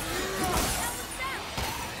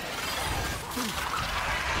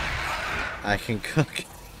 I can cook.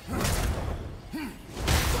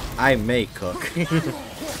 I may cook.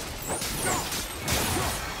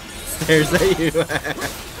 Stares at you.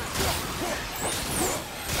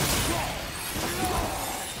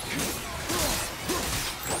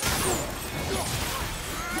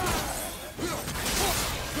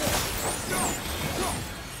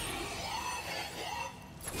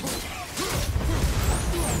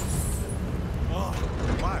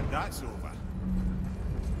 Glad that's over.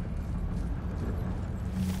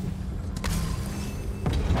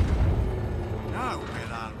 Now,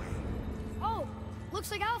 where are we? Oh,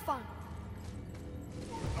 looks like Alphon.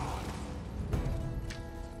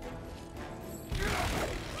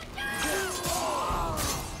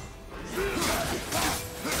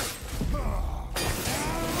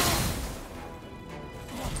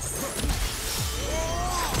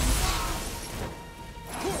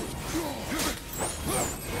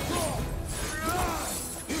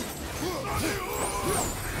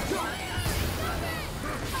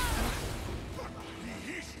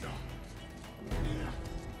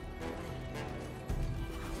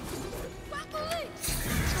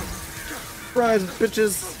 Surprise,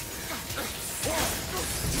 bitches!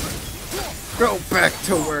 Go back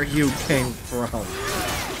to where you came from.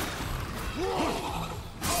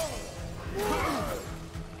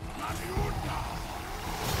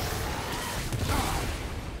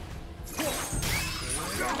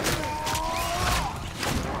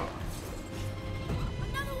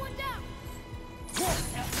 Another one down.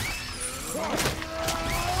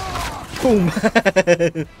 Boom!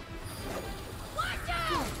 Watch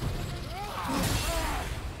out!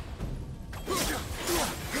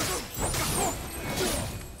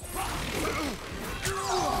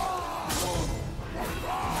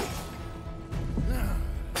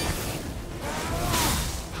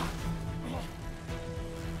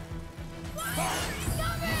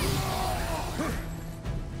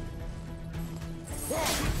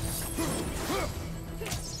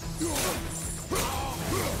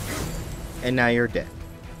 And now you're dead.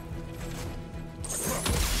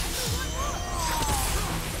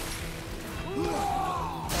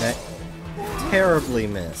 That terribly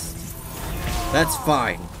missed. That's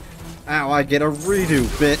fine. Ow, I get a redo,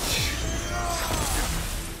 bitch.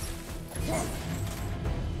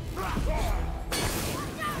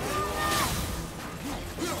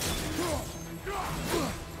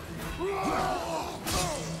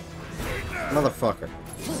 Motherfucker.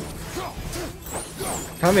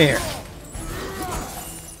 Come here.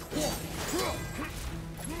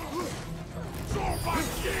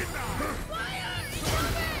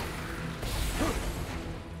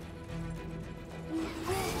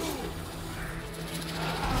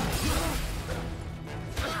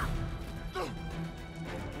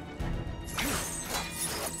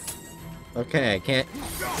 Okay, I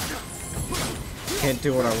can't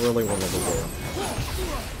do what I really wanted to do.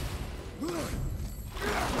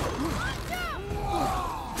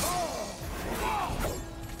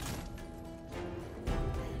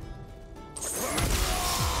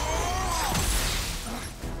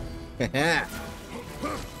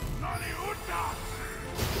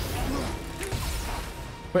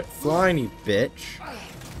 Quit flying, you bitch.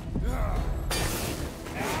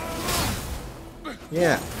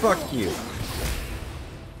 Yeah, fuck you.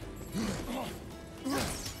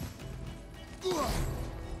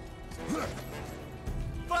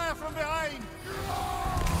 Fire from behind!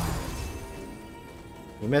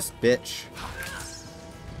 You missed, bitch.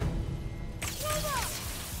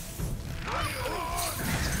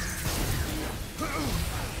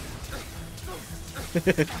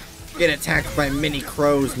 Get attacked by mini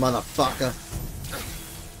crows, motherfucker.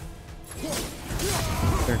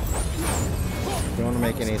 If you want to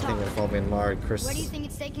make anything involving lard, Where do you think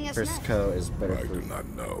it's taking us next? Crisco is better I for do not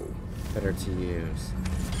know. better to use.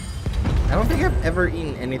 I don't think I've ever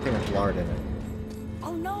eaten anything with lard in it.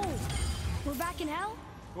 Oh no! We're back in hell?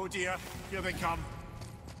 Oh dear, here they come.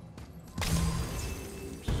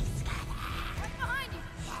 Right behind you!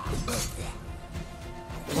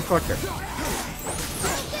 Motherfucker.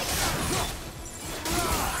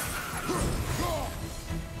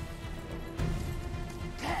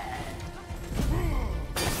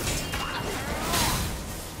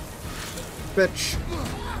 Bitch.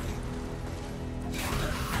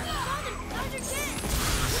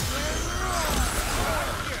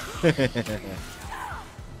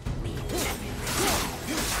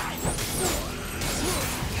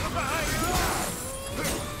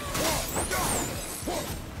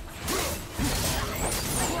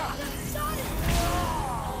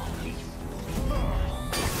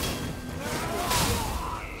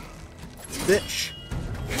 bitch.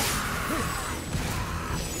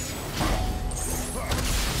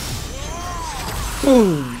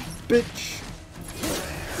 Boom, bitch.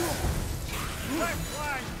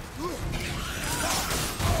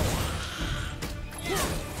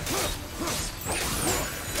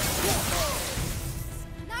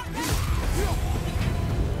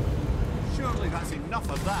 Surely that's enough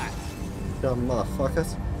of that. Dumb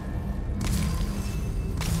motherfuckers.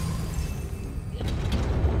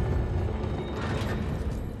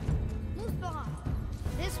 Move behind.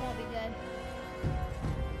 This won't be good.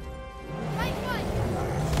 Right foot.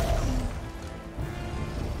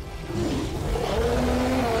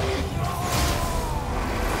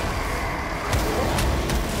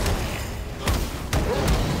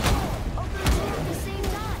 At the same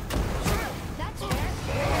time. That's fair.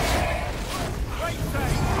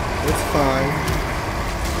 It's fine.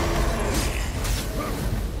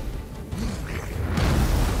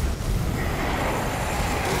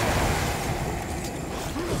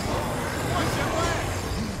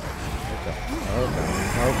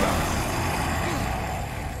 Okay.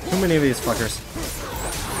 Too many of these fuckers.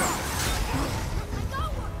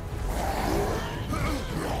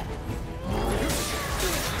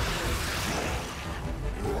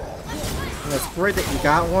 And it's great that you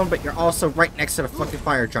got one, but you're also right next to the fucking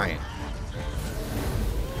fire giant.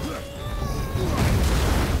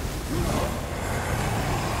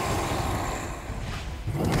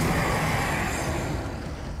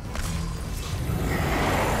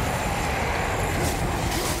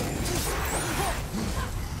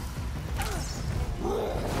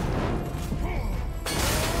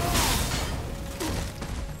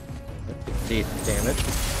 Damn it.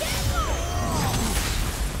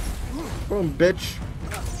 Boom, bitch.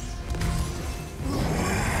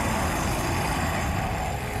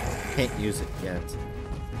 Can't use it yet.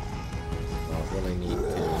 Don't really need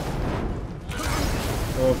to.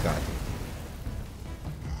 Oh god.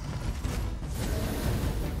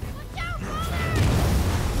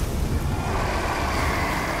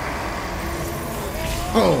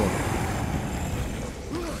 Oh!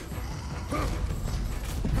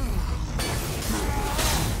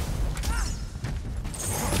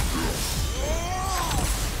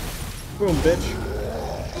 Boom, bitch.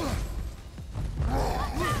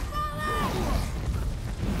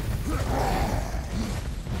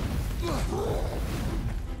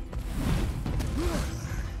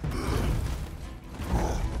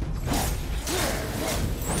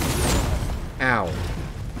 Ow.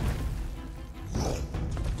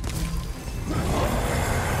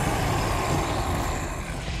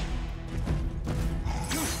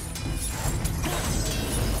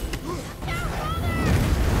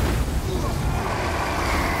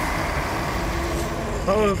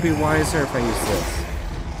 Probably would be wiser if I use this.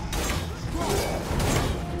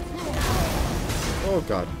 Oh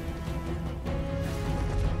god.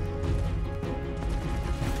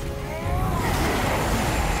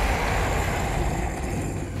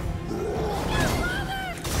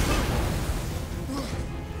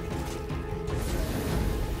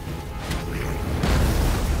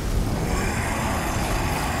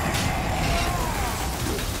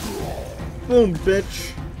 Boom, bitch.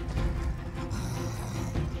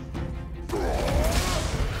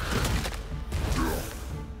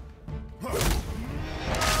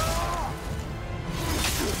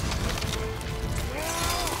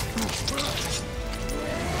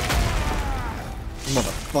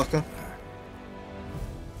 Motherfucker.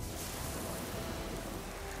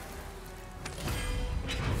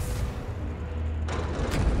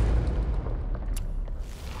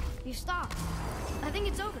 You stopped. I think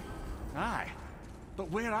it's over. Aye. But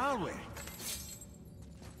where are we?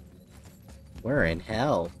 We're in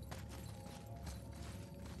hell.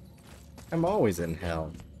 I'm always in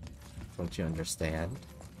hell. Don't you understand?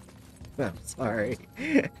 I'm sorry.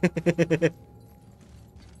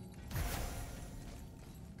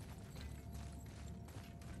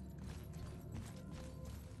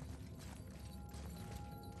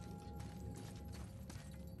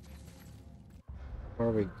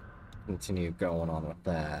 Before we continue going on with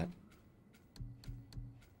that.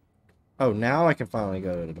 Oh, now I can finally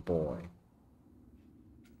go to the boy.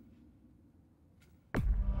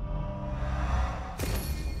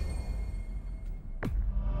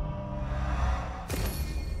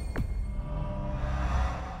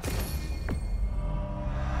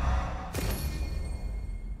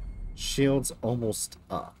 Shield's almost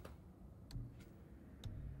up.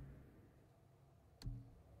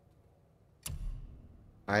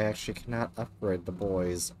 I actually cannot upgrade the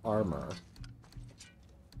boy's armor.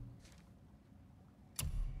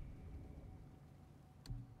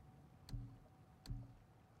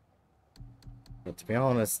 But to be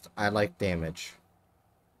honest, I like damage.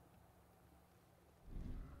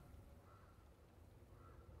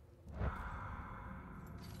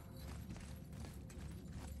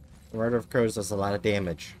 Rider of Crows does a lot of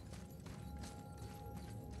damage.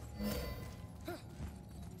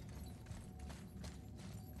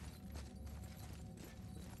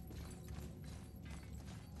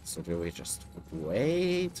 So do we just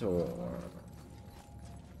wait, or...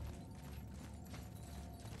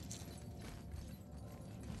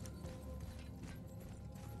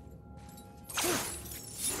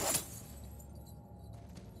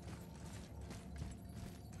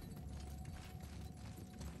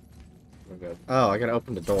 We're good. Oh, I gotta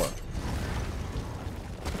open the door.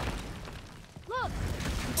 Look!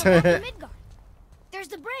 We're back in Midgard. There's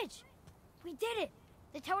the bridge. We did it.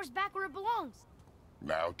 The tower's back where it belongs.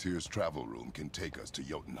 Now Tyr's travel room can take us to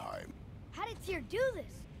Jotunheim. How did Tyr do this?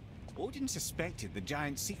 Odin suspected the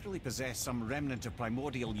giants secretly possessed some remnant of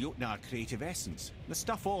primordial Jotnar creative essence, the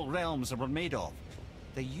stuff all realms were made of.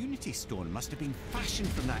 The Unity Stone must have been fashioned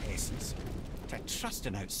from that essence. To trust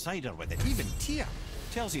an outsider with it, even Tyr,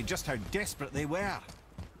 tells you just how desperate they were.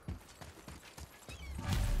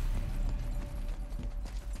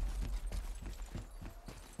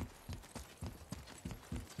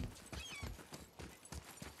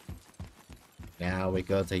 Now we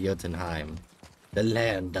go to Jotunheim, the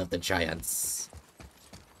land of the giants.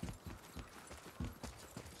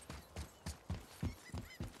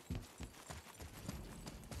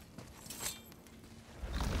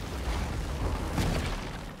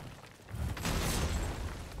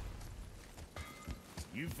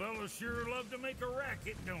 You fellas sure love to make a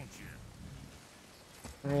racket, don't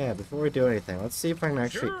you? Oh, yeah, before we do anything, let's see if I can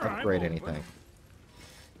actually Sure, I'm upgrade open. anything.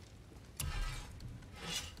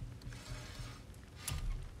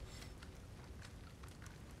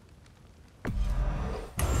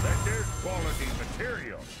 That there's quality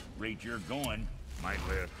material. Rate you're going. Might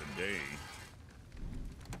last a day.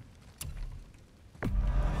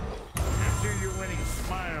 I'm sure your winning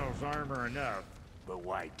smiles armor enough, but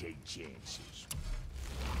why take chances?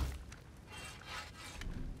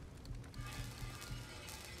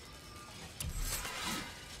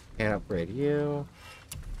 Can't upgrade you.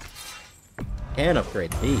 Can't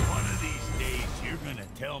upgrade me. One of these days, you're gonna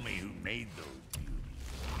tell me who made those beauties.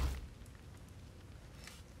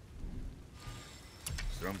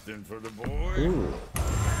 Something for the boy? Ooh.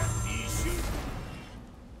 Happy shooting.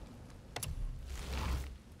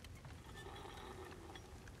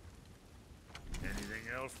 Anything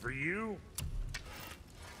else for you?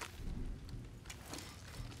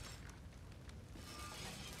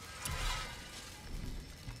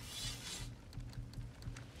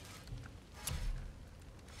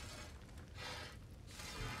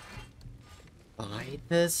 Buy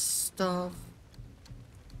this stuff?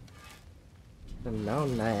 Should've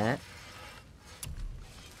known that.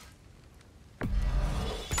 I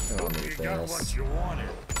don't need You got what this. you wanted.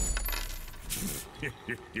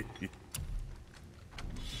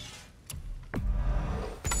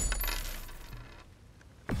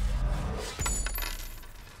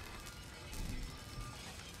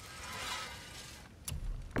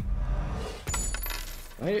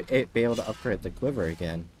 Might it be able to upgrade the quiver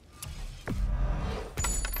again?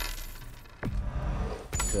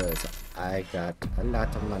 Because I got a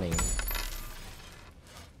lot of money.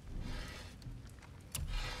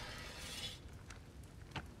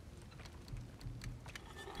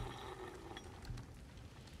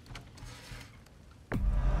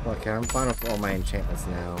 Okay, I'm fine with all my enchantments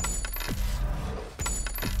now.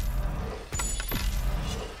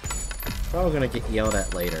 Probably gonna get yelled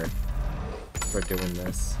at later for doing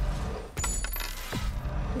this.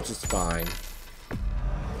 Which is fine.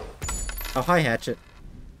 Oh, hi, Hatchet.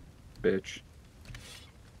 Bitch.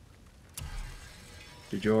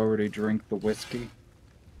 Did you already drink the whiskey?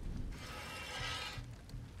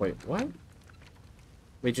 Wait, what?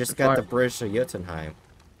 We just The got the fire- bridge to Jotunheim.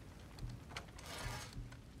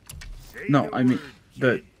 Say No, the I mean,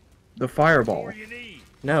 word, the kid. fireball. More you need.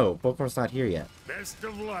 No, Bookworm's not here yet. Best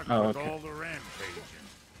of luck Oh, with okay. all the rampaging.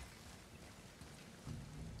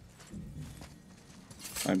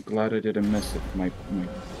 I'm glad I didn't miss it.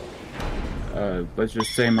 Let's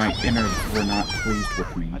just say my innards were not pleased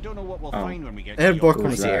with me. I don't know what we'll Oh. find when we get And to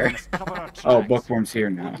Bookworm's Who's that? here. Let's cover our Oh, tracks. Bookworm's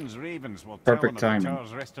here now. Odin's ravens will Perfect tell him of the timing.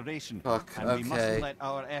 tower's restoration. Fuck, And we okay. mustn't let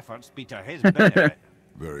our efforts be to his benefit.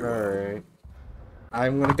 Very well. Alright.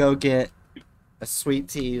 I'm gonna go get a sweet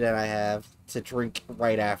tea that I have to drink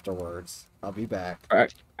right afterwards. I'll be back.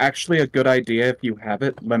 Actually, a good idea if you have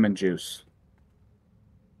it, lemon juice.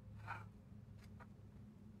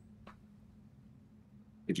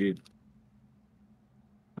 Did you?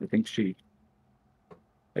 I think she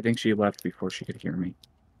I think she left before she could hear me.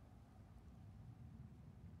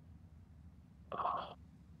 Oh.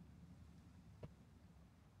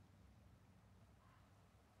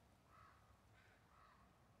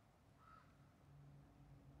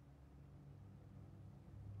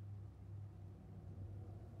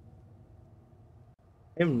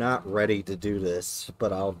 I'm not ready to do this,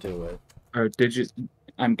 but I'll do it. Or did you...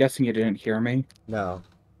 I'm guessing you didn't hear me. No.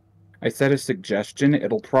 I said a suggestion.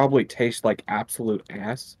 It'll probably taste like absolute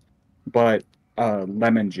ass, but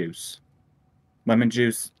lemon juice. Lemon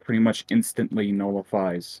juice pretty much instantly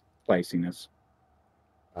nullifies spiciness.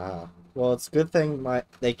 Well, it's a good thing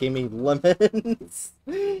they gave me lemons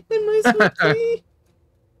in my sweet tea.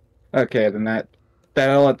 Okay, then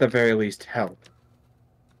that'll at the very least help.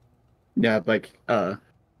 Yeah, like I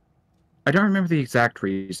don't remember the exact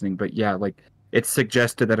reasoning, but yeah, like it's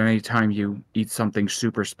suggested that anytime you eat something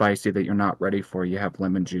super spicy that you're not ready for, you have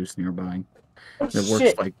lemon juice nearby. Oh, It works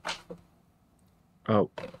shit. like... Oh.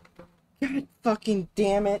 God fucking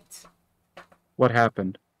damn it. What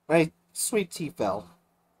happened? My sweet tea fell.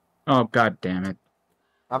 Oh, god damn it.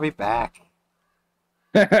 I'll be back.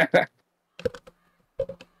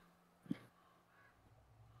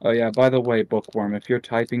 Oh yeah, by the way, Bookworm, if you're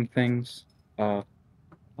typing things, I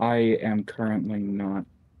am currently not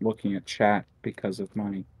looking at chat because of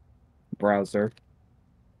my browser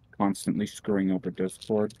constantly screwing over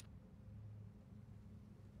Discord.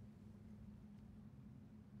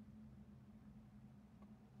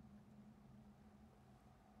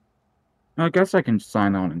 I guess I can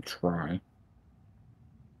sign on and try.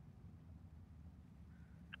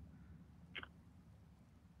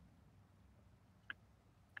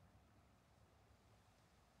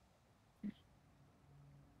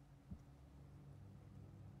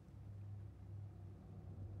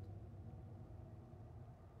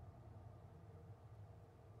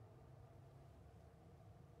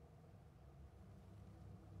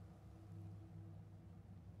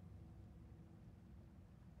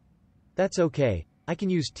 That's okay, I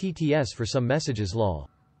can use TTS for some messages lol.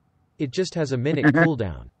 It just has a minute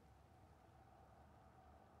cooldown.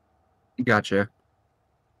 Gotcha.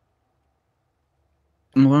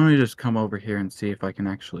 Let me just come over here and see if I can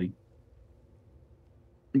actually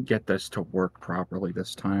get this to work properly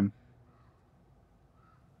this time.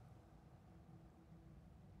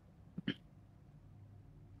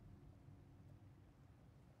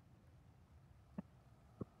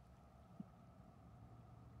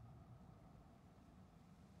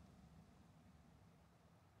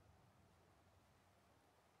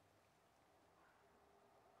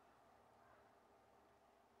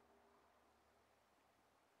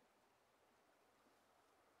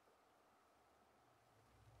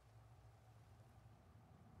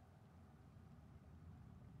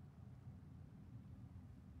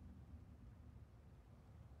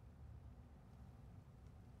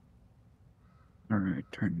 Alright,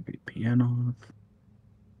 turn VPN off.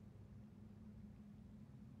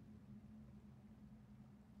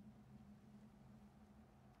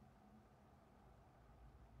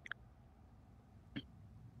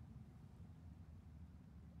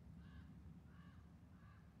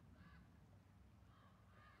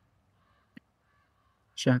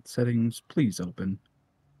 Chat settings, please open.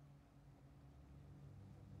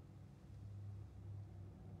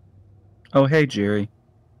 Oh, hey, Jerry.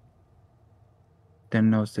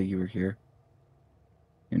 Didn't notice that you were here.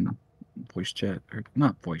 In voice chat, or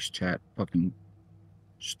not voice chat, fucking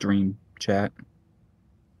stream chat.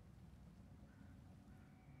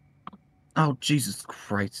 Oh, Jesus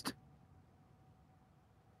Christ.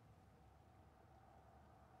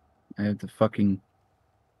 I have the fucking...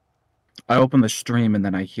 I open the stream and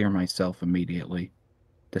then I hear myself immediately.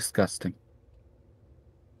 Disgusting.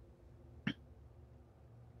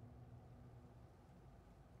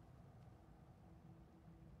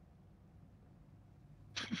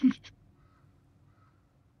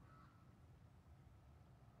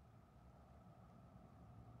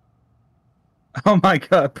 Oh my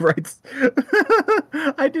god, Bright's...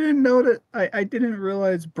 I didn't know that... I didn't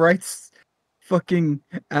realize Bright's fucking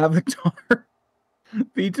avatar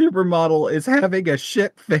VTuber model is having a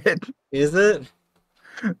shit fit. Is it?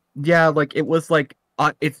 Yeah, like, it was like...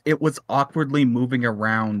 it was awkwardly moving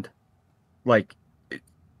around. Like...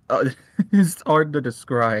 it's hard to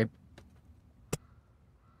describe.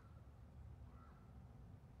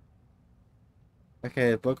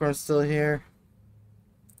 Okay, Bookworm's still here.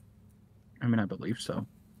 I mean, I believe so.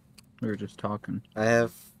 We were just talking. I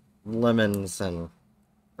have lemons and...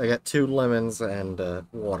 I got 2 lemons and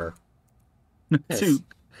water. Two.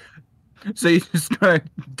 So you just gonna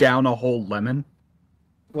down a whole lemon?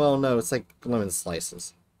 Well, no, it's like lemon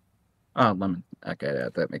slices. Oh, lemon. Okay,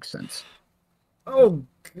 that makes sense. Oh,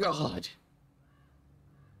 God.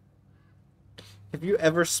 Have you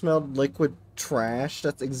ever smelled liquid trash?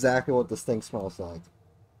 That's exactly what this thing smells like.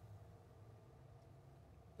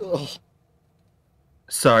 Ugh.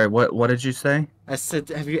 Sorry, what did you say? I said,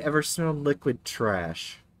 have you ever smelled liquid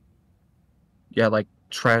trash? Yeah, like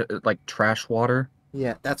trash water.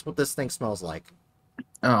 Yeah, that's what this thing smells like.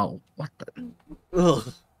 Oh, what the?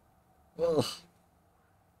 Ugh. Ugh.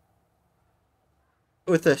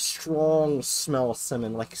 With a strong smell of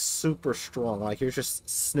cinnamon, like super strong, like you're just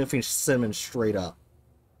sniffing cinnamon straight up.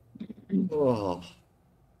 Oh,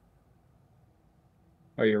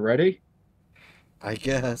 Are you ready? I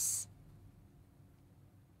guess.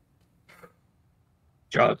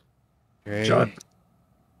 Chug, chug, Three,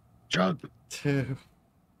 chug, 2,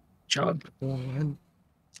 chug, 1.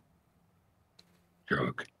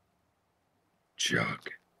 chug, chug.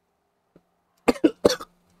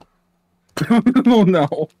 Oh no.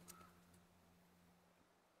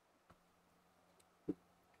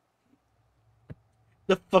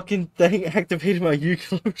 The fucking thing activated my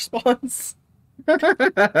nuclear response.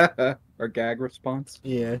 Or gag response.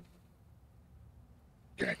 Yeah.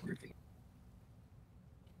 Gag reveal.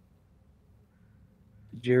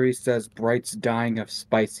 Jerry says Bright's dying of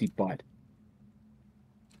spicy butt.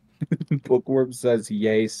 Bookworm says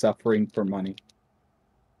yay, suffering for money.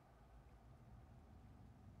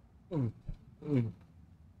 Mm. Mm.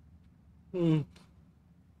 Mm.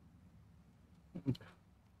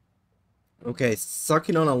 Okay,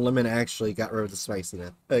 sucking on a lemon actually got rid of the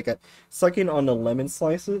spiciness. Okay, sucking on the lemon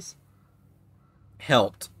slices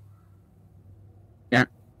helped. Yeah,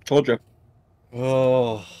 told you.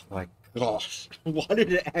 Oh my gosh! Why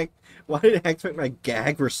did it act? Why did it activate my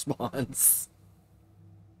gag response?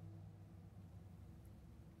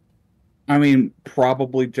 I mean,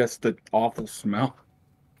 probably just the awful smell.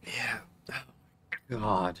 Yeah. Oh,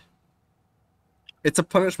 God. It's a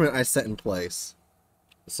punishment I set in place,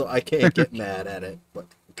 so I can't get mad at it. But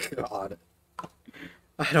God,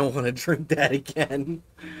 I don't want to drink that again.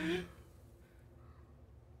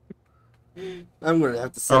 I'm gonna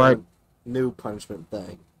have to set All right. a new punishment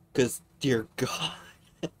thing, because dear God.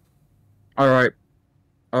 All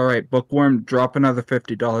right, Bookworm, drop another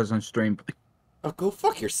 $50 on stream. Oh, go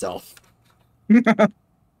fuck yourself. I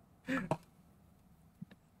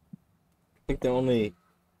think the only...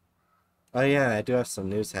 Oh yeah, I do have some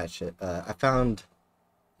news, Hatchet. I found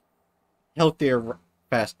healthier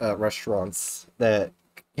fast restaurants that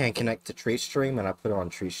can connect to TreeStream, and I put it on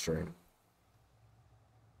TreeStream.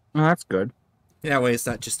 Oh, that's good. That way it's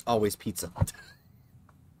not just always pizza.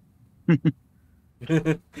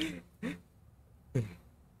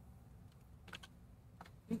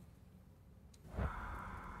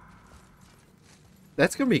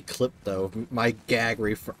 That's gonna be clipped though. My gag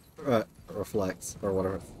reflex or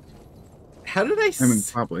whatever. How did I? I mean,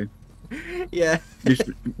 probably. Yeah.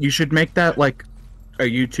 You should make that like a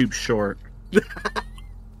YouTube short.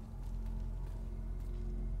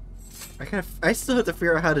 I still have to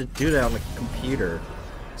figure out how to do that on the computer,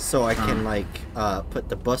 so I can like put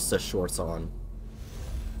the Busta shorts on.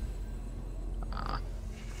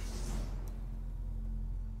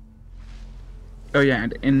 Oh yeah,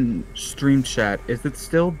 and in stream chat, is it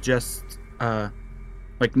still just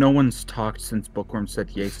like no one's talked since Bookworm said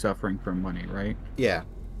yay suffering for money, right? Yeah.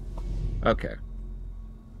 Okay.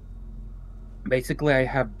 Basically, I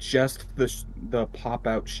have just the pop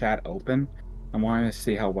out chat open. I'm wanting to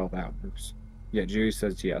see how well that works. Yeah, Jerry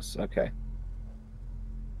says yes. Okay.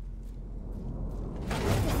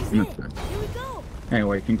 Here we go.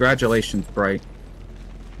 Anyway, congratulations, Bright.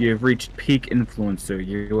 You have reached peak influencer.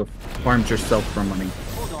 You have farmed yourself for money.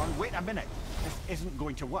 Hold on, wait a minute. This isn't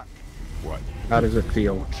going to work. What? How does it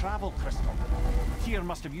feel? Travel crystal. Tyr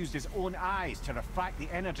must have used his own eyes to refract the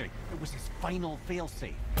energy. It was his final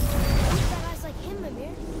failsafe. We've got eyes like him, Mimir.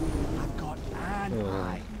 I've got an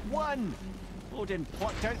eye. One! Odin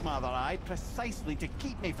plucked out my other eye precisely to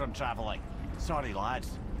keep me from traveling. Sorry, lads.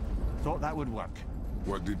 Thought that would work.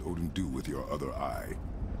 What did Odin do with your other eye?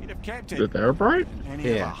 He'd have kept Is it it there, Bright? in any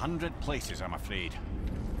of Yeah. 100 places, I'm afraid.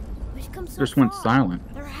 We've come so Just went far.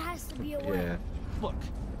 silent. There has to be a way. Yeah. Look,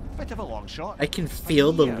 bit of a long shot. I can but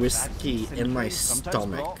feel the years, whiskey that in my sometimes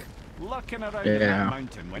stomach. brought lurking around Yeah. in that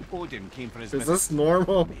mountain when Odin came for his Is visit. this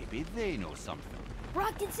normal? Maybe they know something.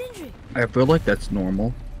 Brock and Sindri. I feel like that's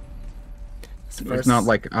normal. It's not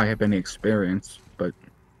like I have any experience, but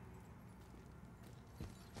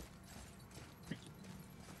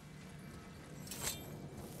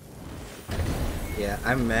Yeah,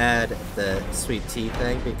 I'm mad at the sweet tea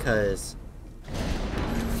thing because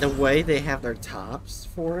the way they have their tops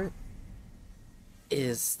for it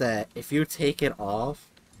is that if you take it off,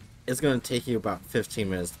 it's gonna take you about 15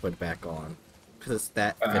 minutes to put it back on, because it's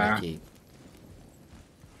that finicky.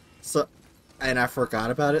 So, and I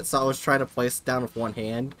forgot about it, so I was trying to place it down with one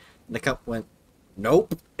hand, and the cup went,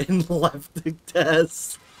 nope, and left the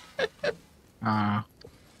desk.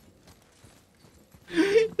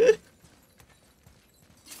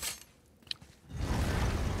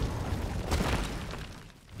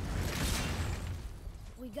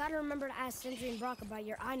 We gotta remember to ask Sindri and Brock about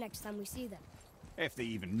your eye next time we see them. If they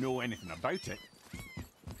even know anything about it.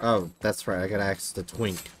 Oh, that's right, I gotta ask the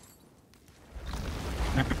twink.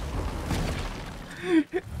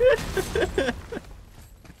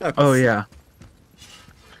 Oh yeah.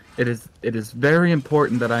 It is very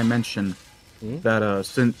important that I mention that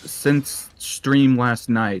since stream last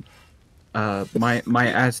night,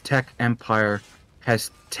 my Aztec Empire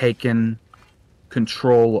has taken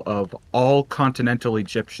control of all continental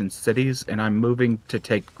Egyptian cities, and I'm moving to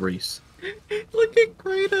take Greece. Look at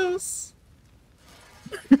Kratos!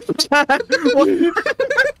 What?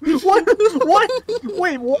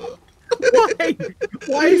 Wait, what? Why?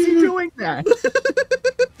 Why is he doing that?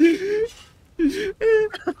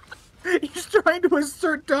 He's trying to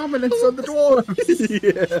assert dominance on the dwarves.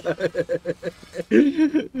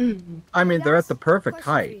 Yeah. I mean, they're at the perfect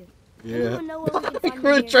height. Yeah.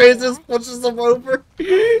 Chris Kratos pushes him over.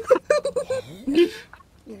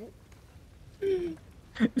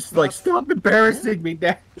 It's like, stop embarrassing me,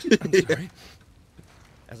 Dad. I'm sorry.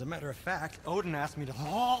 As a matter of fact, Odin asked me to.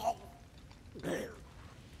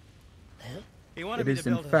 He wanted It me is to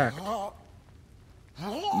in build fact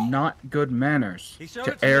not good manners He showed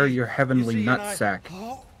to it to air me. your heavenly You see, and nutsack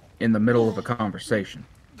in the middle of a conversation.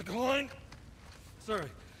 Decline. Sorry.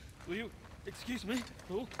 Will you excuse me?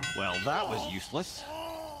 Oh. Well, that was useless.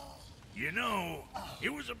 You know,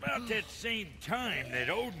 it was about that same time that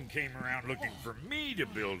Odin came around looking for me to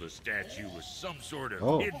build a statue with some sort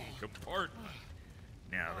of hidden compartment.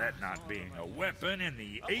 Now, that not being a weapon and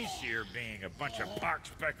the Aesir being a bunch of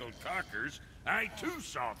pock-speckled cockers, I too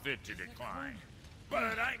saw fit to decline.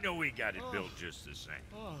 But I know we got it built just the same.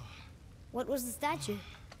 What was the statue?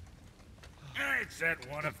 It's that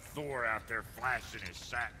one of Thor out there flashing his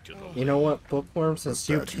sack to the You know what, Bookworm, since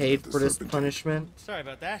you statue paid of the for this serpent. punishment, Sorry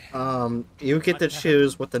about that. you get to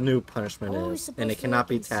choose what the new punishment What are we is, and supposed it to cannot look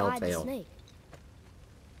be inside the Tattletale. snake?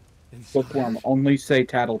 Bookworm, only say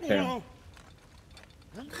Tattletale.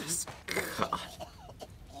 God.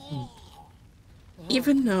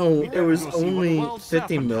 Even though it was only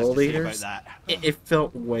 50 milliliters, it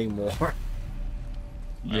felt way more.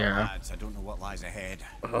 Yeah. Lads, I don't know what lies ahead.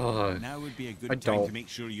 Now would be a good I time don't. to make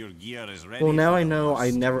sure your gear is ready. Well, now for I the know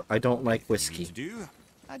worst. I don't like What you whiskey. need to do,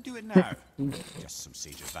 I'd do it now. Just some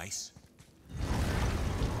sage advice.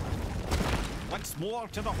 Once more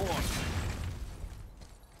to the horn.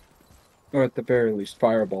 Or at the very least,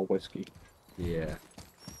 Fireball whiskey. Yeah.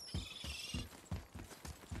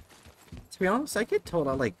 To be honest, I get told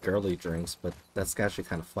I like girly drinks, but that's actually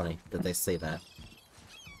kind of funny that they say that.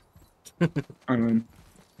 I mean,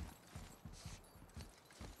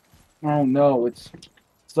 oh no, it's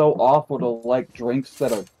so awful to like drinks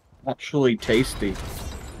that are actually tasty.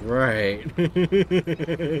 Right.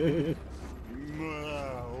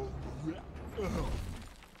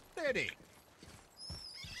 Steady.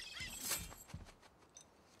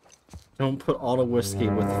 Don't put all the whiskey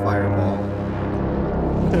with Fireball.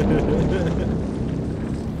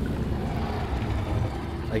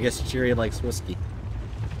 I guess Jerry likes whiskey.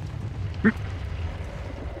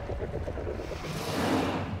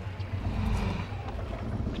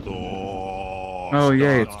 Oh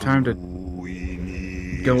yay, it's time to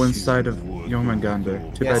go inside of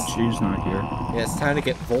Jormungandr. Too bad she's not here. Yeah, it's time to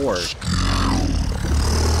get bored.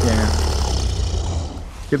 Yeah.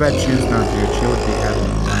 Too bad she's not here. She would be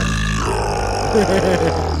having fun.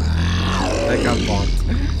 I got bonked.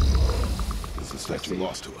 Is the statue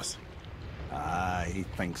lost to us? He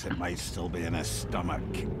thinks it might still be in his stomach.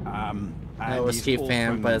 I'm a and whiskey he's fan,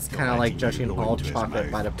 open but it's to kind of like letting judging you go all into his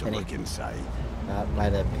chocolate by the mouth to penny. look inside. By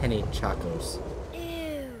the penny chocos.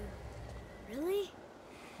 Ew. Really?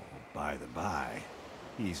 By the by,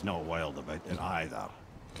 he's not wild about it either.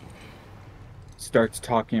 Starts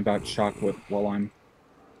talking about chocolate while I'm,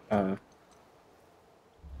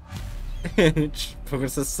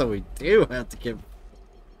 Focus says, so we do have to get...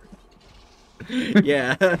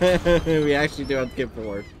 Yeah, we actually do have to get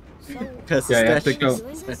bored. So, Because Yeah, you have to especially... go.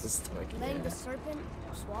 doing this? Letting the serpent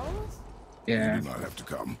swallow us? yeah. You do not have to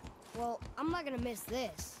come. Well, I'm not gonna miss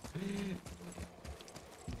this.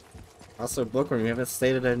 Also, Bookworm, you haven't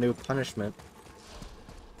stated a new punishment.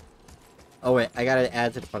 Oh wait, I gotta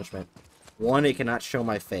add to the punishment. One, it cannot show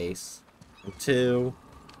my face. And 2,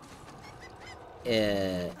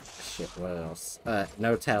 shit, what else?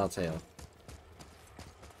 No Tattletale.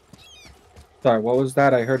 Sorry, what was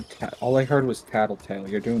that? I heard all I heard was Tattletale.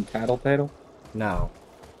 You're doing Tattletale? No.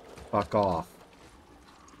 Fuck off.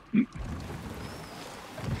 You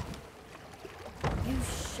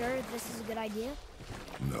sure this is a good idea?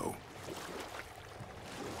 No.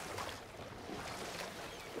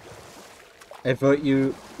 I thought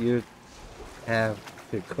you have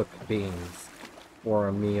to cook beans for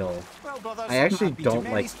a meal. Well, brothers, I actually I've been to don't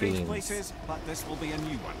many like strange beans. places, but this will be a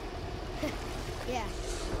new one. Yeah.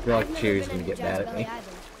 I feel like I've never Cheer's been gonna into get mad Judge's at me. Belly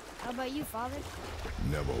either. How about you, Father?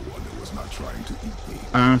 Never one that was not trying to eat me.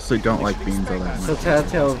 I honestly don't like beans all that So much.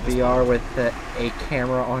 Tattletale VR with a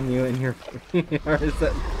camera on you in your VR, is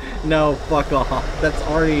that... No, fuck off. That's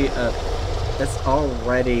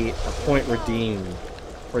already a point redeemed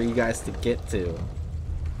for you guys to get to.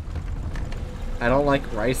 I don't like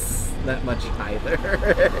rice that much either.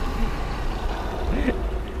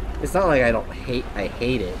 It's not like I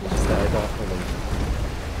hate it, it's just that I don't really...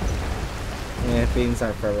 Yeah, beans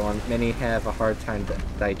aren't for everyone. Many have a hard time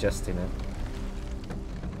digesting it.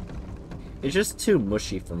 It's just too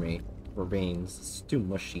mushy for me, for beans. It's too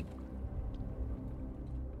mushy.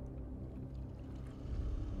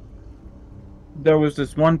 There was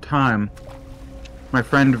this one time, my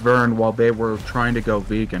friend Vern, while they were trying to go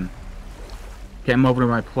vegan, came over to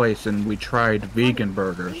my place and we tried vegan I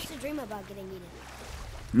burgers. used to dream about getting eaten.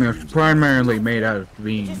 They're primarily made out of It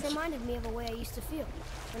beans. just reminded me of a way I used to feel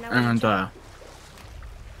when I was a And, child.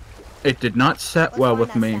 it did not set Let's well find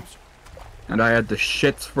with that me, statue. and I had the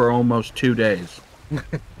shits for almost 2 days.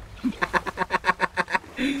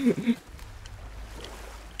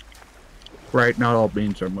 Right, not all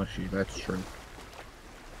beans are mushy, that's true.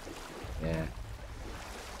 Yeah.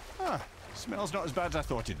 Ah, smells not as bad as I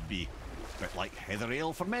thought it'd be. Bit like heather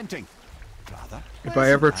ale fermenting. Rather. If I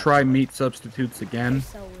ever try meat substitutes again,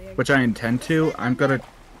 So weird. which I intend to, I'm gonna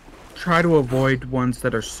try to avoid ones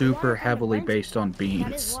that are super Water kind of heavily burns based on That is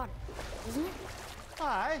beans. water, isn't it?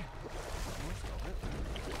 Aye.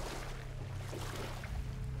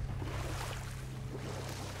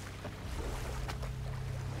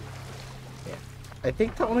 I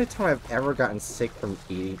think the only time I've ever gotten sick from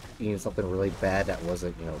eating something really bad that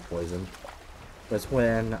wasn't, you know, poison was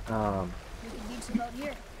when, We could beat some out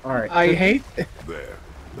here. alright. I hate... There.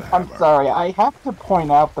 The I'm hammer. sorry, I have to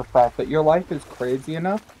point out the fact that your life is crazy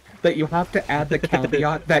enough that you have to add the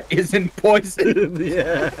caveat that isn't poison.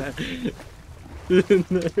 Yeah.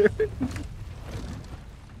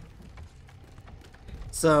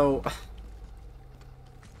 So,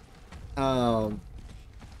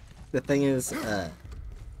 the thing is,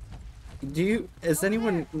 does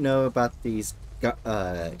anyone know about these,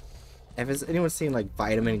 has anyone seen, like,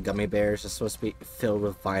 vitamin gummy bears? They're supposed to be filled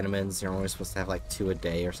with vitamins. You're only supposed to have, like, 2 a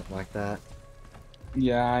day or something like that.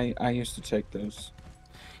 Yeah, I used to take those.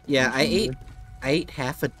 Yeah, I ate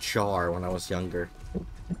half a jar when I was younger.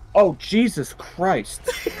 Oh, Jesus Christ.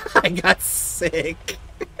 I got sick.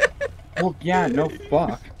 Well, yeah, no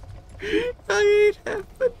fuck. I ate half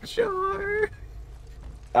a jar.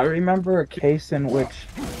 I remember a case in which,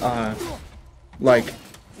 like,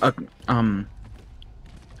 an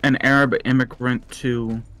Arab immigrant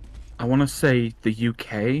to, I want to say, the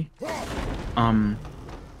UK,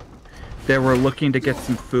 they were looking to get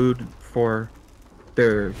some food for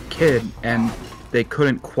their kid, and they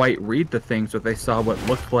couldn't quite read the things, but they saw what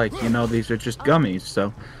looked like, you know, these are just gummies,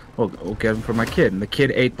 so we'll get them for my kid. And the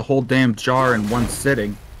kid ate the whole damn jar in one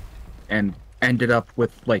sitting, and ended up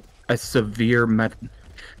with, like, a severe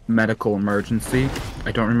medical emergency.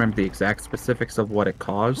 I don't remember the exact specifics of what it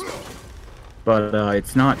caused, but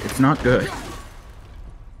it's not good.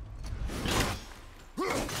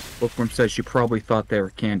 Bookworm says you probably thought they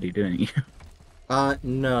were candy, didn't you?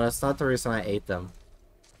 No, that's not the reason I ate them.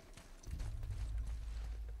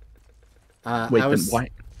 Wait, then why?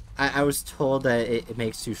 I was told that it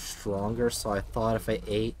makes you stronger, so I thought if I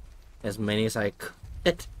ate as many as I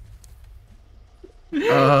could,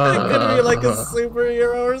 I could be like a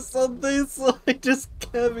superhero or something, so I just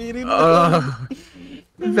kept eating them.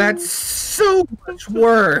 That's so much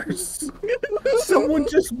worse. Someone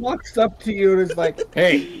just walks up to you and is like,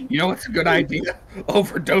 "Hey, you know what's a good idea?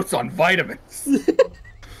 Overdose on vitamins."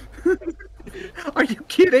 Are you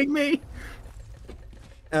kidding me?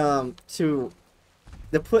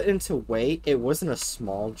 To put into weight, it wasn't a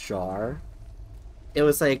small jar. It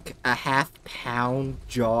was like a half-pound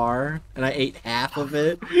jar, and I ate half of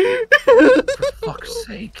it. For fuck's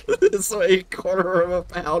sake. So I ate a quarter of a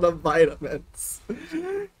pound of vitamins.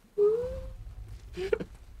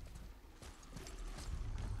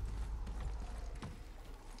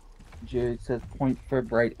 Jerry says point for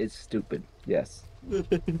bright is stupid. Yes.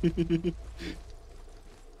 Yeah,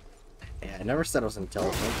 I never said I was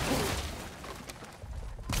intelligent.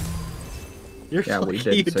 You're Yeah, we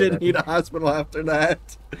lucky you did say didn't that. need a hospital after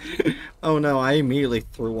that. Oh no, I immediately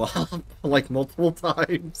threw up like multiple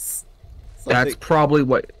times. It's That's like- probably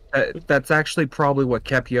what. That's actually probably what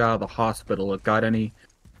kept you out of the hospital. It got any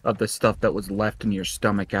of the stuff that was left in your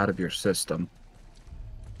stomach out of your system.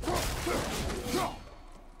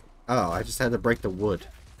 Oh, I just had to break the wood.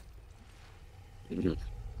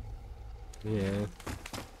 Yeah.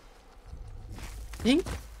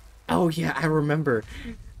 Oh yeah, I remember.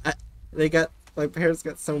 My parents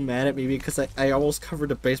got so mad at me because I almost covered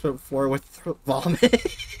the basement floor with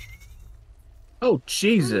vomit. Oh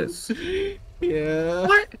Jesus! Yeah.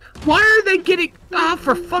 What? Why are they getting? Ah,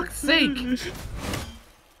 for fuck's sake!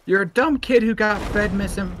 You're a dumb kid who got fed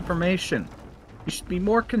misinformation. You should be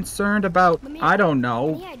more concerned about, I don't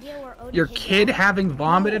know, Any idea where Odin your hid kid that? having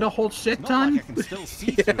vomited a whole shit Not ton. like I can still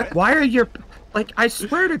see through it. Why are your, like, I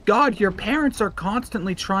swear to God, your parents are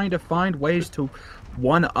constantly trying to find ways to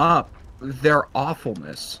one-up their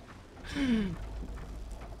awfulness.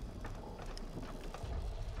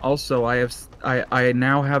 Also, I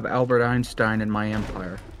now have Albert Einstein in my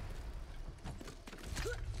empire.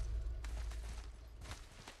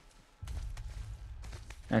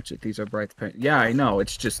 Actually, these are Bright's parents. Yeah, I know.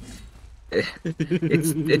 It's just,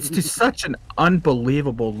 it's to such an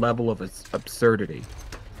unbelievable level of absurdity.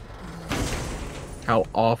 How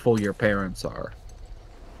awful your parents are.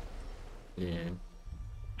 Yeah.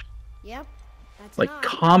 Yep, that's Like not.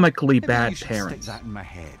 comically Maybe bad you should parents. Stick that in my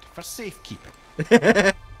head for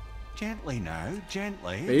safekeeping. Gently now,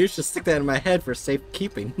 gently. Maybe you should stick that in my head for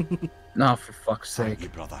safekeeping. No, for fuck's Thank sake. you,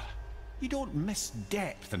 brother. You don't miss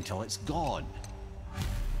depth until it's gone.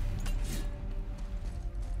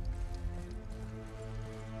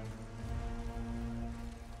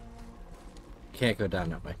 Can't go down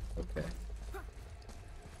that way. Okay.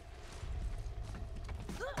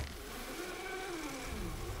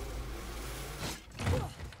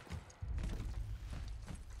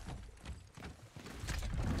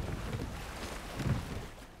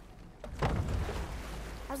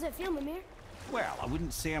 How's it feel, Mimir? Well, I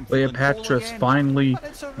wouldn't say I'm feeling whole Cleopatra's again, finally but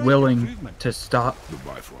it's a right willing improvement. to stop The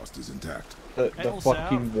Bifrost is intact. the It'll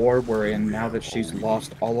fucking serve. war we're in now that she's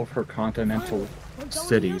lost all of her continental We're going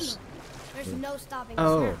cities. yonder. There's no stopping us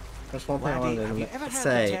Oh, now. there's one thing I Laddie, have you wanted ever to heard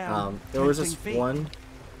say. the term There was this tempting fate? one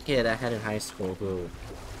kid I had in high school who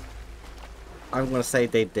I'm gonna say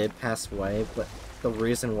they did pass away, but the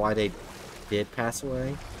reason why they did pass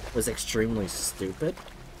away was extremely stupid.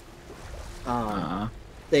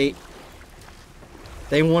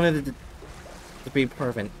 They wanted to be part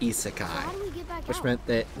of an So how isekai, do we get back which out? meant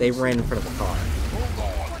that they ran in front of the car.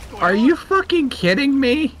 Are you fucking kidding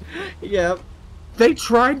me? Yep. They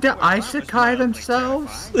tried to isekai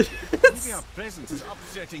themselves? Maybe our presence is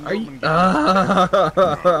upsetting Are you?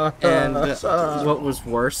 Roman And what was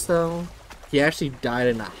worse though, he actually died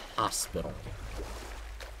in a hospital.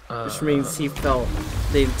 Which means he felt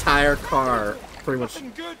the entire car pretty much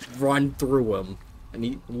run through him, and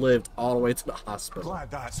he lived all the way to the hospital.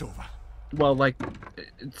 Glad that's over. Well, like,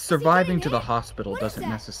 surviving to the hospital What is doesn't that?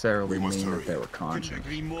 necessarily We must mean hurry. that they were Couldn't conscious.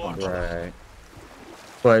 agree more. Right.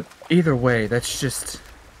 But either way, that's just.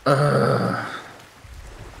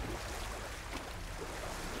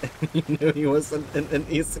 You knew he was an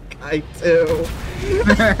isekai too.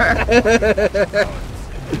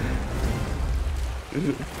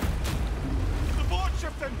 The board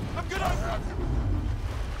shifting! I'm gonna...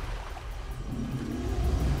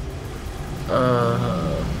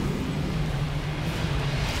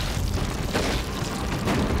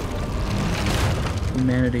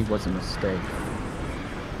 Humanity was a mistake.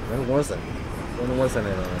 When wasn't? When wasn't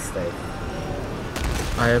it a mistake?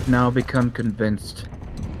 I have now become convinced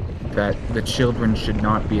that the children should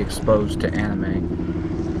not be exposed to anime.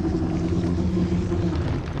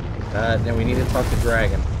 Then we need to talk to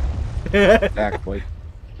Dragon. Exactly.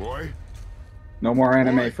 Boy, No more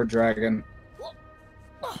anime for Dragon.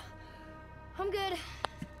 I'm good. I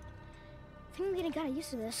think I'm getting kind of used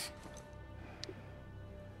to this.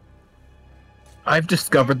 I've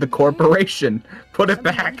discovered the corporation. Put it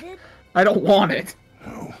Something back. you did? I don't want it.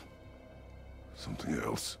 no. Something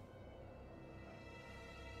else.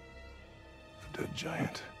 A dead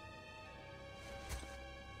giant.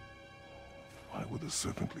 Why would the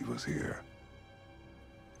serpent leave us here?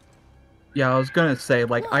 Yeah, I was gonna say,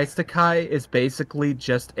 like, isekai is basically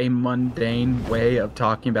just a mundane way of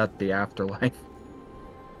talking about the afterlife.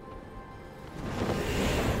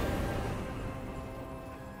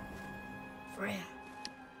 Freya,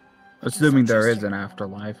 Assuming so there is trusting. an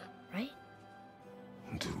afterlife. right?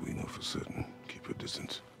 for certain. Keep your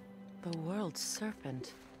distance. The world's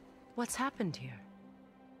serpent. What's happened here?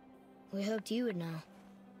 We hoped you would know.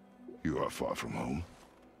 You are far from home.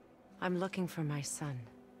 I'm looking for my son.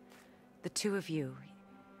 The two of you.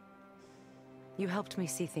 You helped me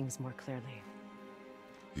see things more clearly.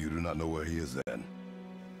 You do not know where he is then?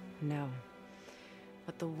 No.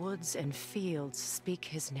 But the woods and fields speak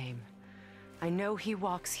his name. I know he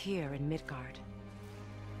walks here in Midgard.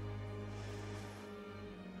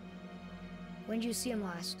 When did you see him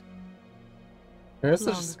last? You're Long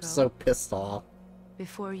just ago. so pissed off.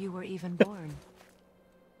 Before you were even born.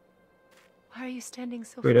 Why are you standing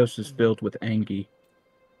so far Kratos is from me? filled with anger.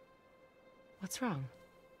 What's wrong?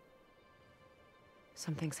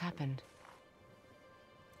 Something's happened.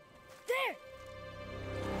 There!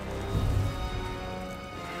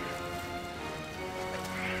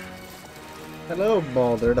 Hello,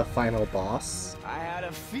 Baldur, the final boss. I had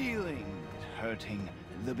a feeling that hurting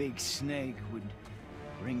the big snake would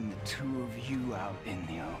bring the two of you out in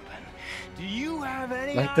the open. Do you have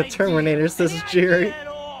any Like the idea, Terminator, says any Jerry. idea at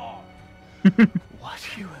all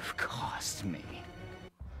what you have cost me?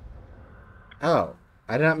 Oh,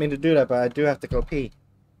 I did not mean to do that, but I do have to go pee.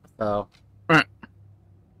 So,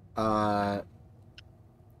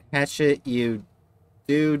 Hatchet, you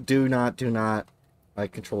do not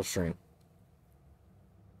control stream.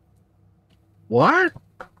 What?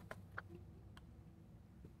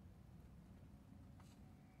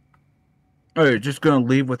 Oh, you're just gonna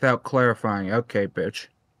leave without clarifying. Okay, bitch.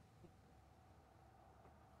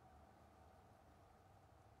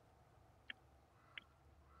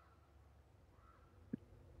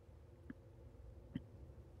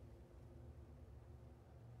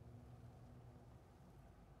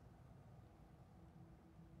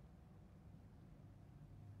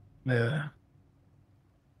 Yeah.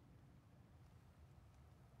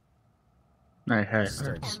 I had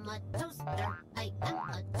her.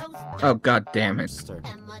 Oh, god damn it. Start.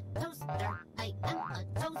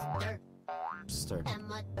 Start.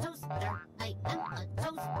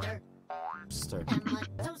 Start.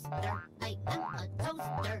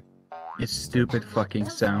 It's stupid fucking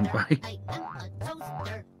soundbite.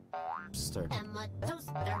 Start.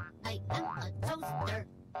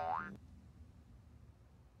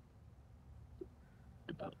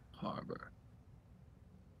 About harbor.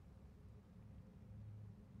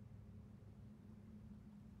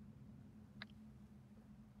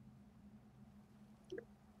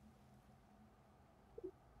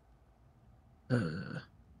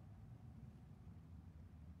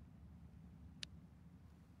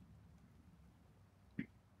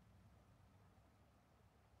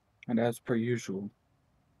 And as per usual,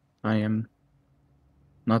 I am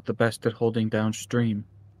not the best at holding down stream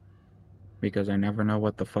because I never know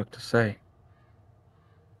what the fuck to say.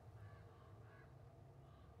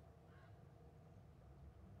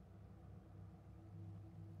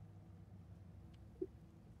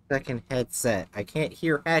 Second headset. I can't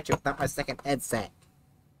hear Hatchet without my second headset.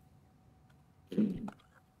 Bitch.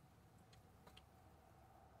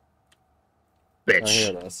 I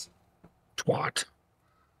hear this. Twat.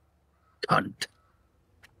 Cunt.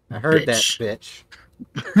 I heard Bitch. that,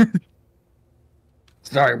 bitch.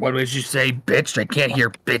 Sorry, what did you say, bitch? I can't hear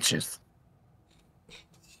bitches.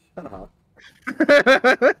 Shut up.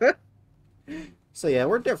 So yeah,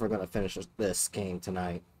 we're definitely gonna finish this game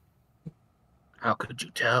tonight. How could you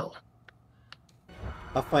tell?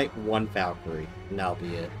 I'll fight one Valkyrie, and that'll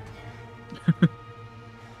be it.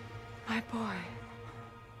 My boy.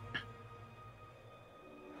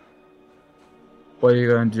 What are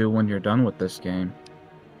you gonna do when you're done with this game?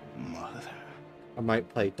 Mother. I might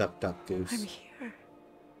play Duck Duck I'm Goose. here.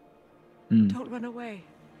 Hmm. Don't run away.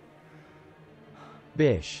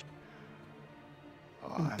 Bish.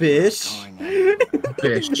 Oh, I'm not Bish? going anywhere.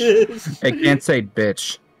 Bitch. I can't say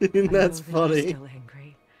bitch. That's I know that funny. You're still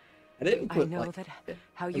angry. I didn't I put know like that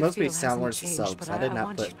how it you must feel be sound hasn't words to changed, subs. but I did not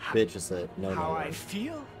want put you. bitch as a no How I word.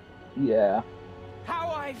 feel? Yeah. How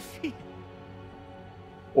I feel?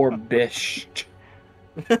 Or bish.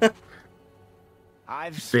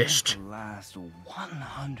 I've spent Bished. the last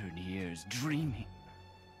 100 years dreaming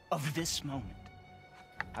of this moment.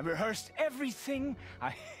 I rehearsed everything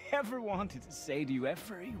I ever wanted to say to you,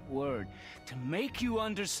 every word, to make you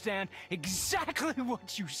understand exactly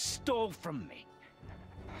what you stole from me.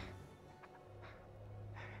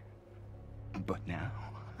 But now,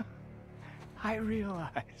 I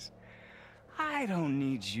realize I don't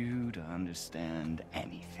need you to understand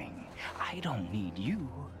anything. I don't need you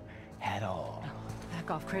at all.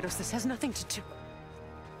 Back off, Kratos. This has nothing to do.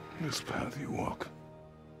 This path you walk.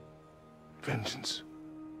 Vengeance.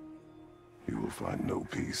 You will find no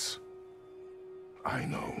peace. I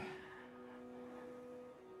know.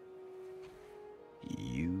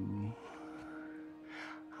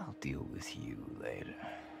 deal with you later.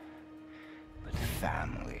 But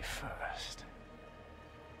family first.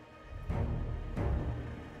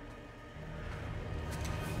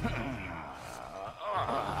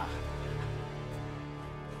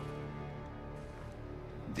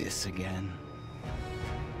 This again?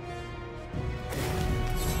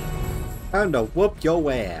 I'm gonna whoop your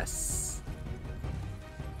ass.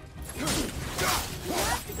 You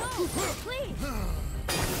have to go, please.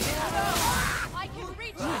 I can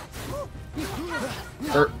reach it.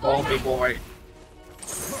 Hurt Baldy boy.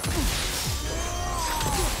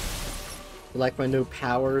 You like my new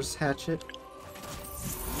powers, Hatchet?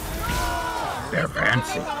 They're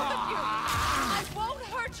fancy. I won't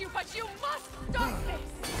hurt you, but you must stop this!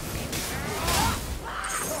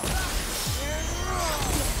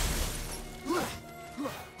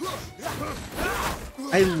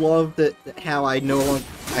 I love that how I no longer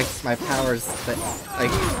my powers that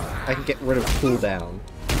I can get rid of cooldown.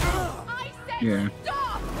 Yeah.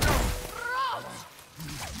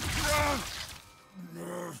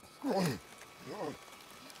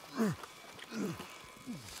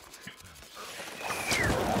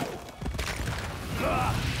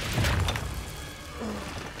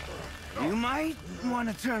 You might want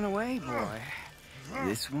to turn away, boy.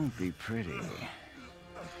 This won't be pretty.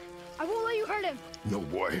 I won't let you hurt him. No,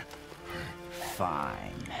 boy.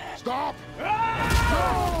 Fine. Stop!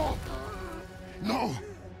 No! No!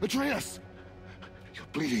 Atreus! You're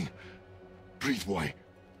bleeding. Breathe, boy.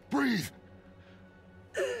 Breathe!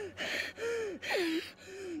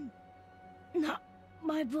 Not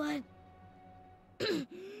my blood.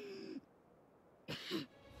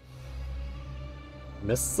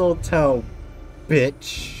 Mistletoe,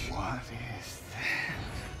 bitch. What is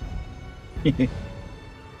this?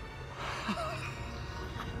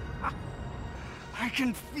 I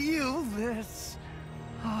can feel this.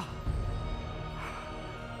 I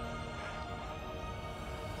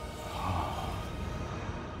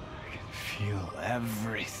can feel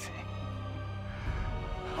everything.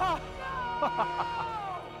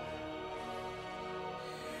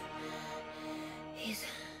 He's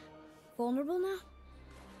vulnerable now?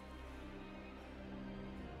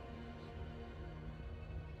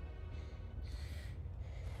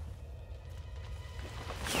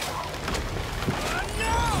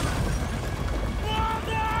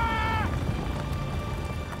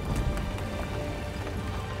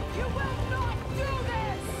 You will not do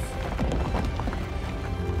this!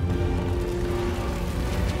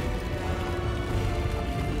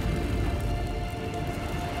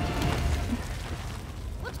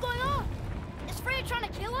 What's going on? Is Freya trying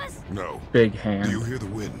to kill us? No. Big Do hand. you hear the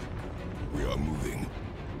wind? We are moving.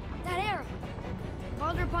 That arrow.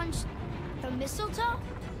 Baldur punched the mistletoe?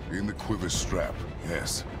 In the quiver strap,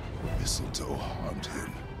 yes. Mistletoe harmed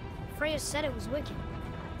him. Freya said it was wicked.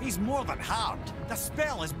 He's more than harmed. The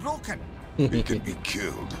spell is broken. He can be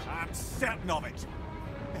killed. I'm certain of it.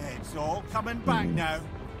 It's all coming back now.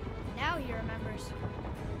 Now he remembers.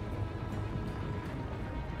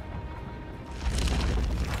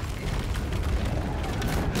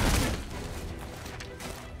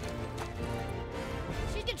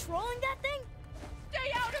 She's controlling that thing?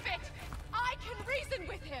 Stay out of it! I can reason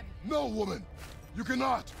with him! No, woman! You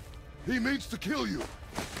cannot! He means to kill you!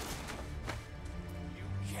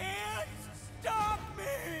 Can't stop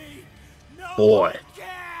me! No Boy. one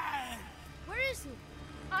can! Where is he?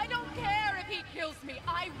 I don't care if he kills me.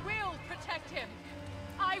 I will protect him.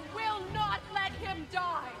 I will not let him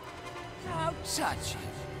die. Now touch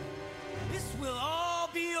it. This will all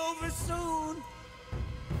be over soon.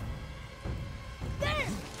 There!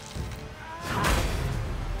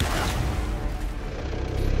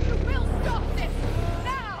 You will stop this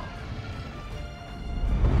now.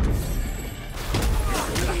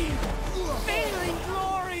 Feeling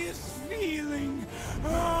glorious feeling.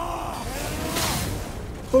 Ah,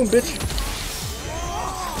 Boom, bitch.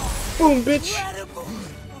 Boom, bitch. incredible.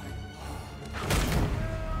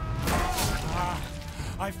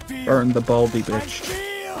 I feel. Burn the Baldy I bitch.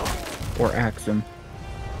 feel. Or axe him.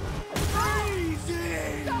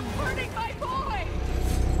 Freezing. Stop hurting my boy.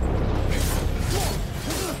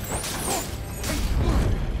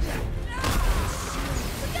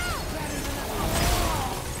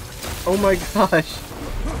 Oh my gosh.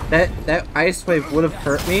 That ice wave would have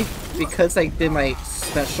hurt me because I did my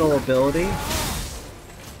special ability.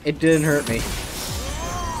 It didn't hurt me.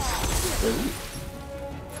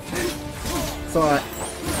 So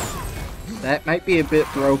that might be a bit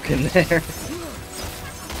broken there.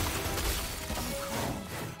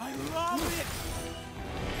 I love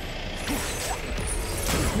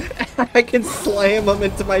it. I can slam them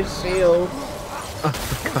into my shield. Oh,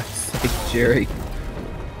 for God's sake, Jerry.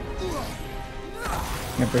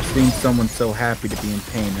 Never seen someone so happy to be in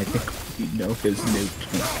pain. I think you know his new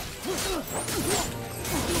king.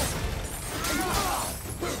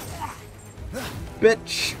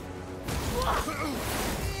 Bitch!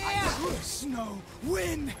 Snow,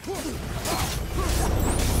 wind.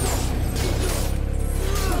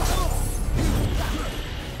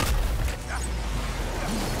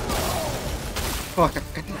 Fuck,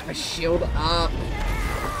 I got my shield up.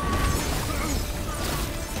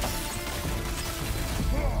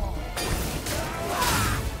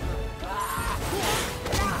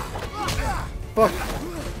 Fuck.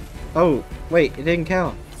 Oh, wait, it didn't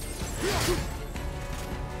count.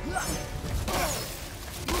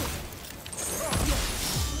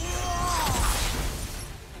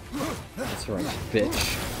 That's right,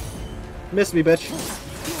 bitch. Miss me, bitch.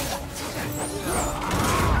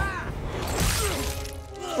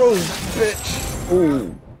 Oh, bitch.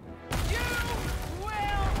 Ooh.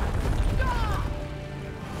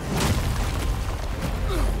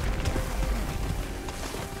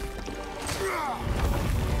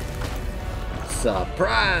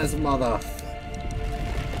 Surprise, mother.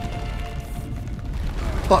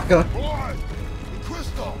 Fucker. Boy,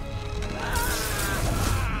 Crystal.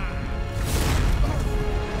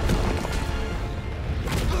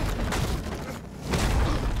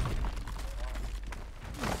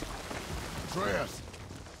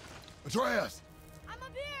 Atreus! I'm up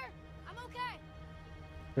here. I'm okay.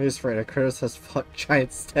 I'm just afraid Curtis has fought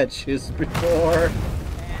giant statues before. And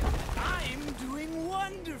I'm doing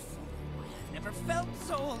wonderful. I've never felt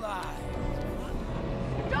so alive.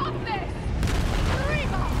 Stop this!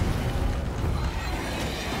 Rima!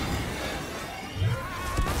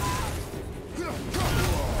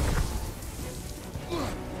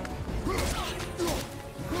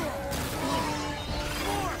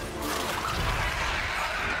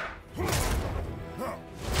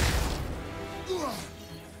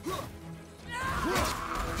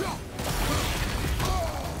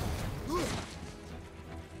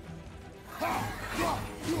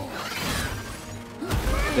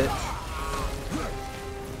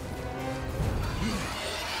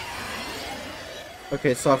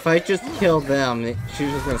 Okay, so if I just kill them, she's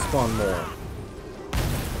just gonna spawn more.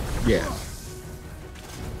 Yeah.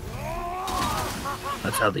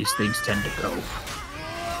 That's how these things tend to go.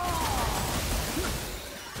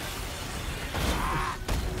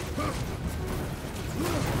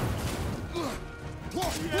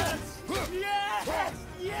 Yes!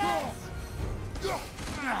 Yes!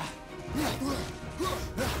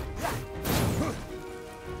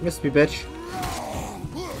 Miss me, bitch.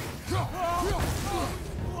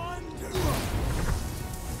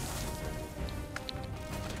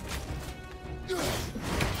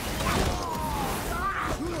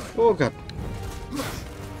 Oh god.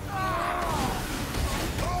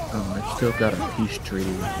 Oh, I've still got a peace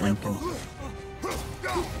treaty with Lincoln.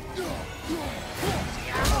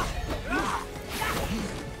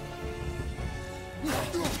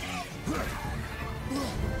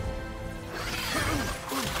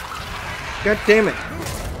 God damn it!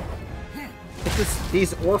 Get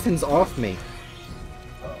these orphans off me.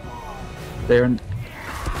 They're...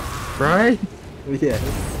 Right? Yes.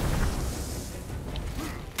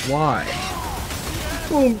 Why?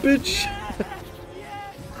 Boom, bitch!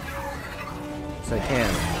 Yes, I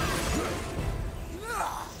can.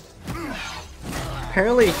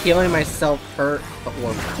 Apparently healing myself hurt the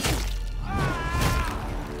orphans.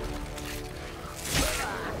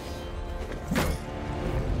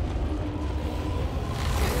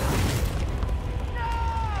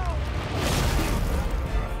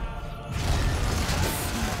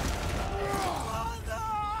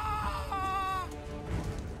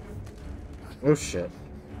 Oh shit.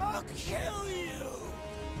 I'll kill you!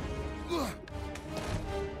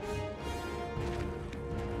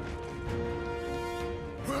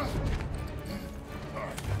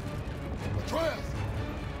 Atreus!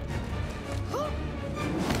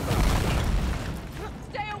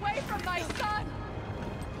 Stay away from my son!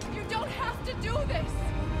 You don't have to do this!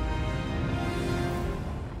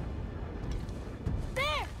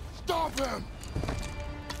 There! Stop him!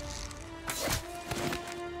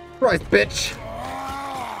 Right, bitch!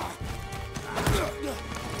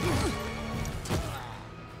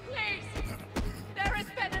 Please! There has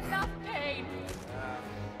been enough pain!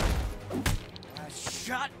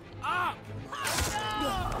 Shut up!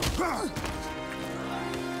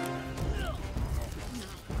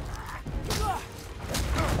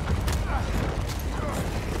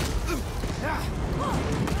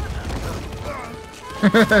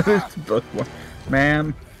 Both one.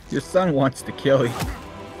 Ma'am, your son wants to kill you.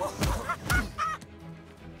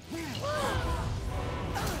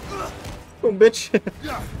 Oh Boom, bitch.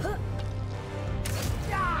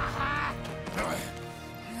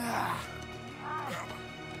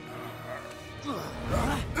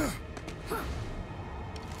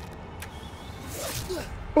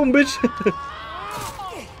 Boom, bitch.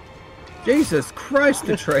 Jesus Christ,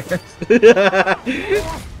 Atreus.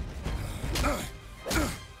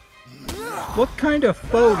 What kind of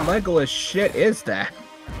faux Legolas shit is that?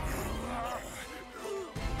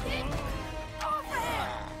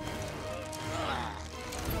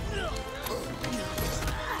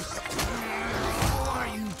 Are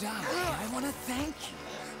you done? I want to thank you.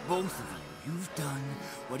 Both of you. You've done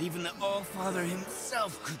what even the All-Father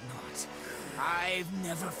himself could not. I've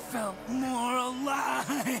never felt more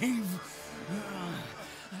alive.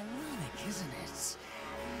 Ironic, isn't it?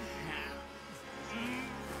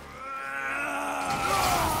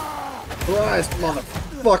 Christ,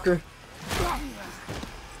 motherfucker.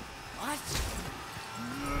 What?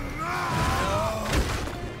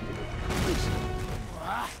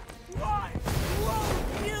 Why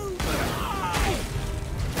won't you die?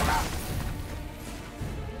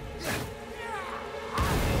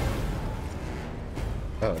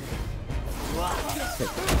 Oh.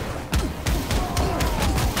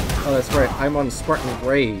 Oh, that's right. I'm on Spartan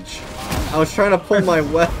Rage. I was trying to pull my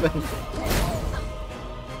weapon.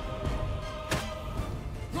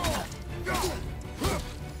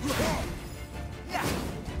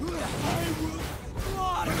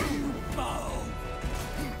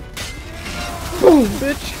 Boom,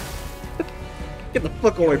 bitch! Get the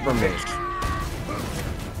fuck away from me.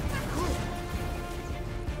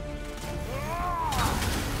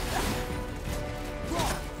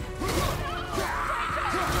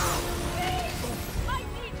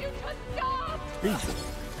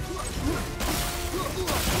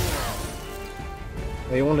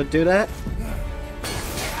 Oh, you want to do that?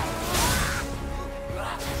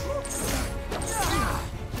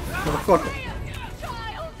 Motherfucker.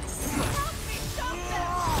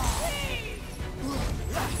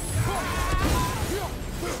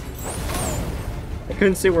 I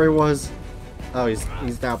couldn't see where he was. Oh, he's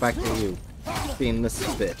now back to you, being this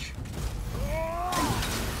bitch.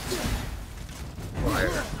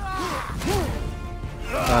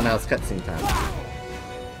 Oh, now it's cutscene time.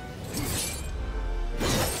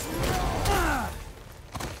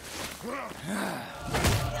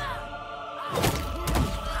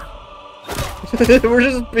 We're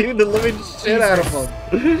just beating the living shit out of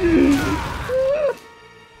him.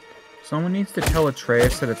 Someone needs to tell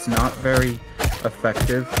Atreus that it's not very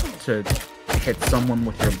effective to hit someone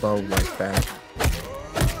with your bow like that.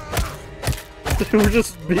 We're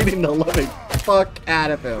just beating the living fuck out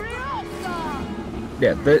of him.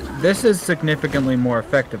 Yeah, this is significantly more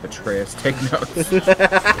effective, Atreus. Take notes.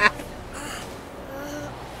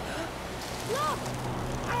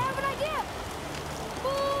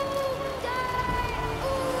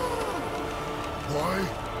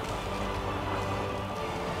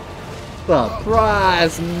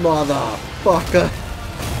 Surprise, motherfucker!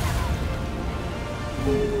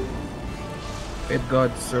 It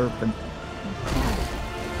God serpent.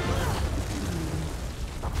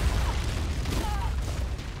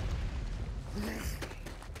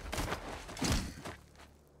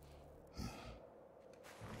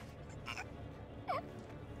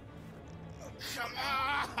 Come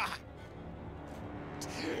on!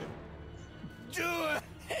 Do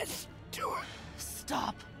it! Do it!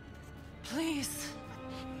 Stop. Please.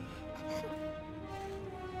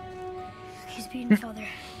 He's beaten Father.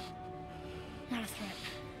 Not a threat.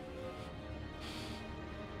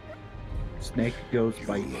 Snake goes You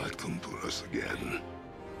bite. will not come for us again.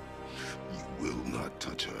 You will not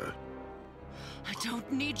touch her. I don't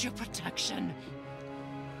need your protection.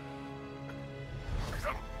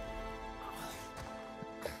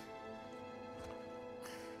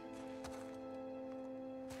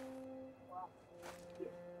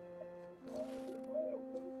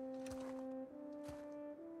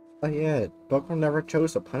 Oh yeah, Buckle never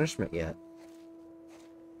chose a punishment yet.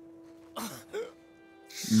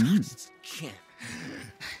 Can't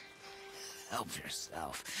help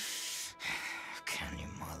yourself, can you,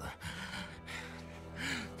 Mother?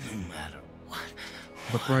 No matter what.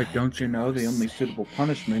 But right, don't you know the only suitable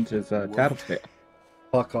punishment is tattletale?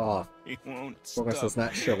 Fuck off. He won't Focus is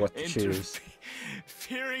not sure what to choose.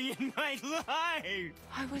 Interfering in my life.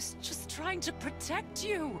 I was just trying to protect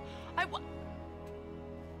you.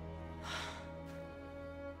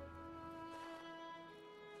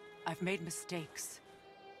 I've made mistakes.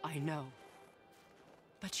 I know.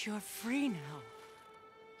 But you're free now.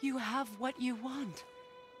 You have what you want.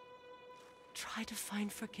 Try to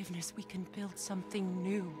find forgiveness. We can build something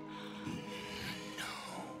new.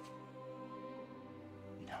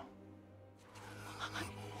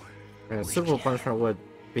 And a simple punishment would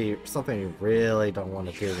be something you really don't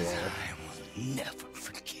want to do. I will never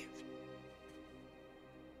forgive.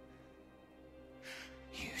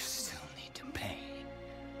 You still need to pay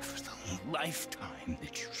for the lifetime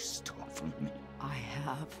that you stole from me. I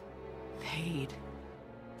have paid.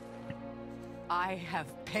 I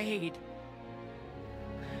have paid.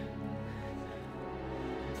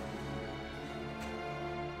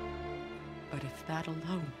 But if that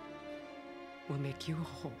alone will make you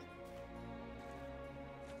whole,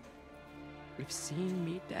 if seeing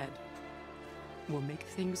me dead will make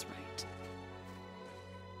things right,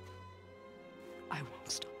 I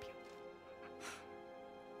won't stop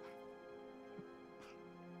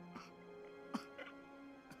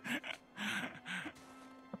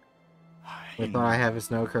you. The thought I have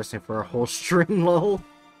is no cursing for a whole stream, lol.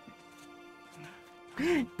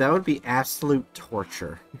 That would be absolute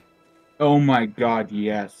torture. Oh my god,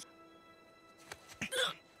 yes.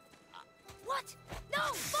 What? No,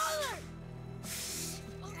 father!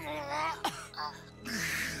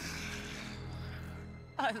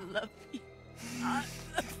 I love you.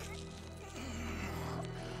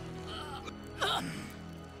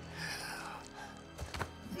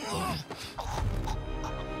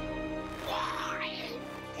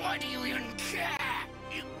 Why do you even care?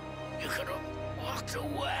 You could have walked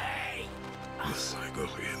away. The cycle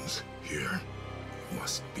ends here.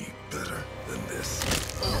 Must be better than this.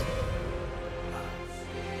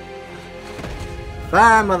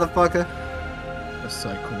 Bye, motherfucker. The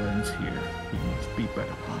cycle ends here. You must be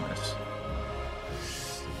better than this.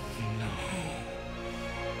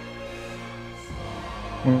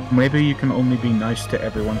 Well, maybe you can only be nice to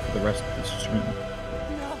everyone for the rest of the stream.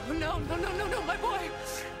 No, my boy!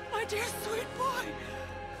 My dear sweet boy!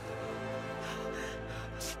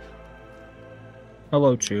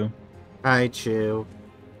 Hello, Chew. Hi, Chew.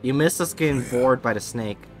 You missed us getting bored by the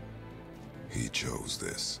snake. He chose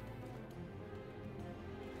this.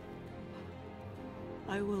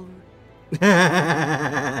 I will...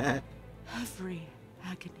 every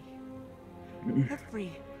agony,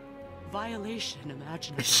 every violation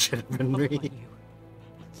imaginable Should have been me.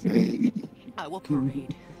 you. I will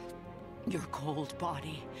parade your cold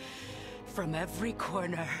body from every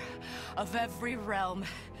corner of every realm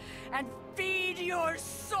and feed your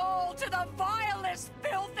soul to the vilest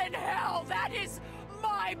filth in hell. That is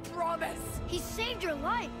my promise. He saved your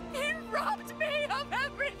life. He robbed me of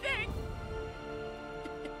everything.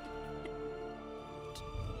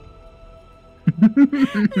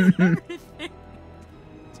 Everything.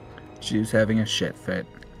 She's having a shit fit.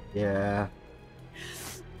 Yeah.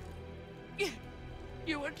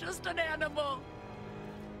 You were just an animal.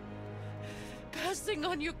 Passing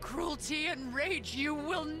on your cruelty and rage, you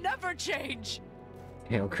will never change.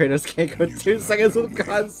 Damn, Kratos can't go 2 seconds with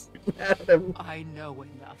God's at him. I know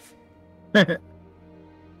enough.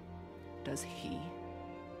 Does he?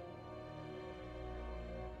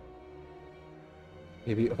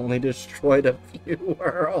 Maybe only destroyed a few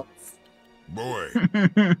worlds. Boy.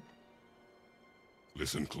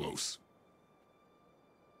 Listen close.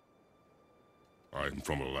 I'm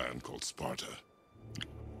from a land called Sparta.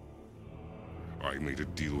 I made a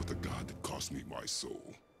deal with a god that cost me my soul.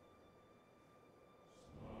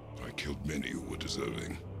 I killed many who were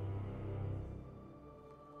deserving.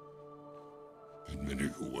 And many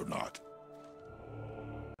who were not.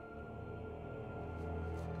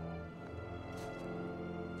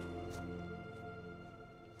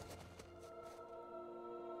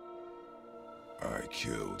 I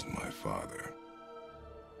killed my father.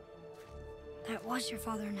 That was your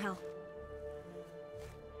father in hell.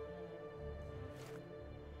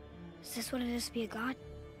 Is this what it is to be a god?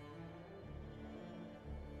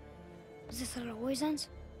 Is this how it always ends?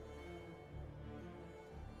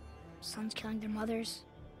 Sons killing their mothers?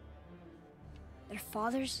 Their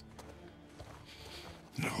fathers?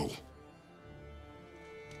 No.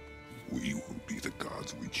 We will be the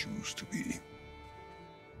gods we choose to be.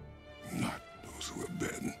 Not those who have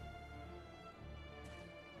been.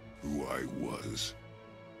 Who I was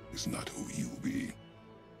is not who you'll be.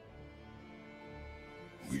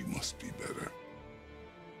 We must be better.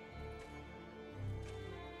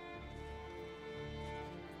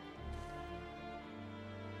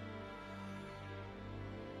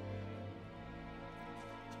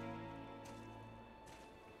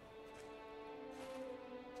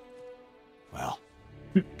 Well,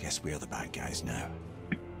 guess we're the bad guys now.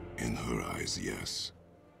 In her eyes, yes.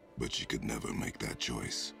 But she could never make that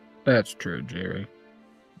choice. That's true, Jerry.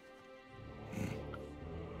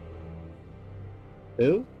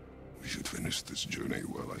 Who? We should finish this journey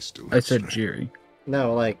while I still have I said strength. Jerry.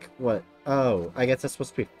 No, like, what? Oh, I guess that's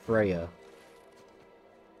supposed to be Freya.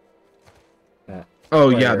 Oh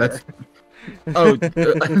yeah, Freyr. that's. Oh,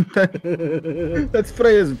 that's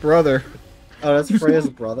Freya's brother. Oh, that's Freya's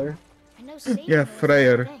brother? I know Saber Yeah, knows the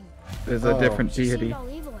Freyr thing. is a different She seemed deity. all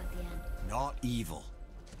evil at the end. Not evil.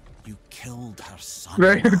 You killed her son.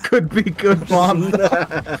 Freya could be good mom.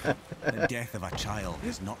 The death of a child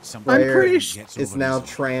is not something I'm Freyr pretty is now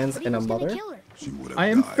trans and a mother? I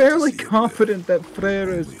am fairly confident that Freyr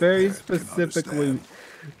is very specifically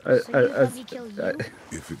If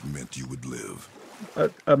it meant you would live.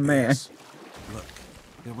 a man. Look,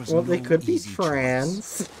 there was Well, no they could be easy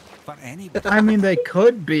trans. choice for anybody. I mean, they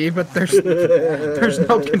could be, but there's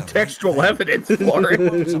no contextual evidence for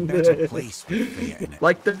It's a better it. place with Freya in it.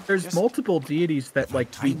 Like, there's multiple deities that, like,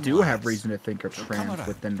 we do have reason to think are trans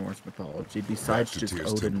within Norse mythology, besides just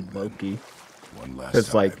Odin and Loki. One last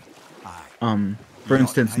Because, like, for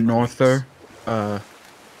instance, Norther,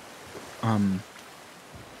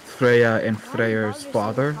 Freya and Freyr's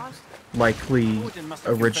father likely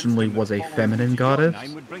originally was a feminine goddess,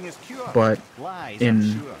 but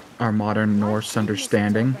in our modern Norse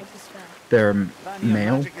understanding, they're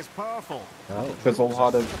male. There's a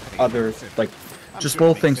lot of other, like, just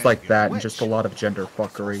little things like that, and just a lot of gender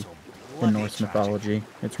fuckery in Norse mythology.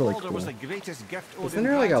 It's really cool. Isn't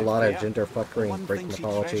there like a lot of gender fuckery in Greek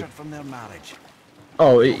mythology?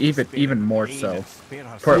 Oh, even more so.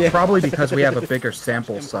 Probably because we have a bigger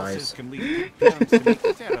sample size.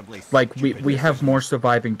 Like, we have more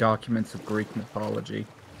surviving documents of Greek mythology.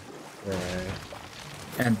 Right.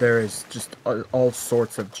 And there is just all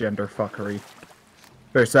sorts of gender fuckery.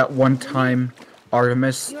 There's that one time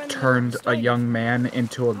Artemis turned a young man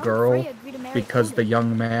into a girl because the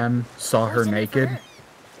young man saw her naked.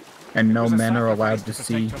 And no men are allowed to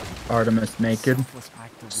see Artemis naked,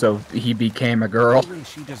 so he became a girl.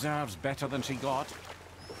 She deserves better than she got.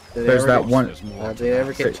 There's that one. Did they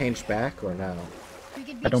ever get changed back or no?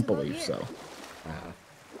 I don't believe so.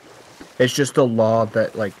 It's just a law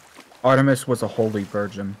that, like, Artemis was a holy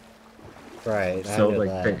virgin. Right. So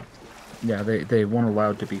like they weren't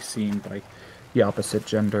allowed to be seen by the opposite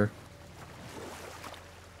gender.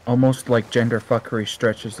 Almost like gender fuckery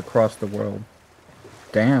stretches across the world.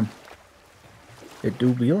 Damn. It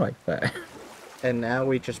do be like that. And now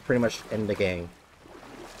we just pretty much end the game.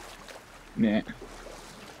 Yeah.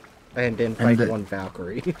 And then fight one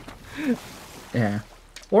Valkyrie. Yeah.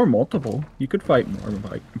 Or multiple. You could fight more,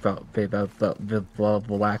 like, the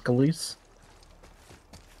Valacalis.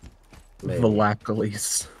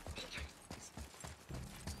 Valacalis.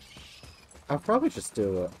 I'll probably just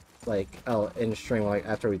do in stream, like,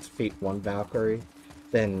 after we defeat one Valkyrie,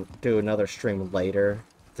 then do another stream later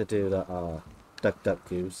to do the, Duck Duck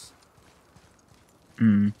Goose.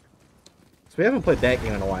 So we haven't played that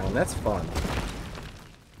game in a while, and that's fun.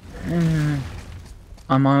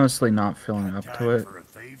 I'm honestly not feeling up to it.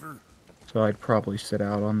 So I'd probably sit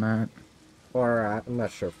out on that. Or, I'm not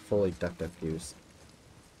sure, fully Duck Duck Goose.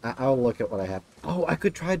 I'll look at what I have. Oh, I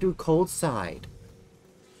could try to do Cold Side.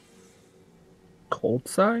 Cold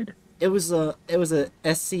Side? It was a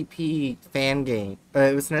SCP fan game.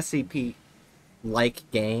 It was an SCP-like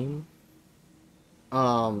game.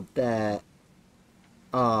 That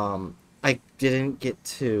I didn't get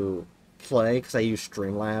to play because I used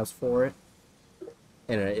Streamlabs for it,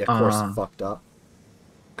 and it, of course, fucked up.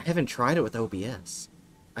 I haven't tried it with OBS.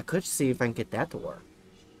 I could see if I can get that to work.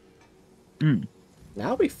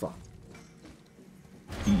 That'll be fun.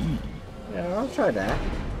 Yeah, I'll try that.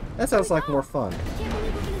 That sounds like more fun.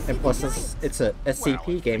 And plus, it's a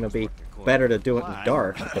SCP game. It'd be better to do it in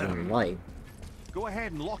dark than in light. Go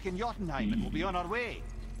ahead and lock in Jotunheim and we'll be on our way.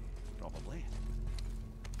 Probably.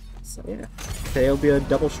 So yeah, today'll be a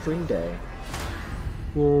double stream day.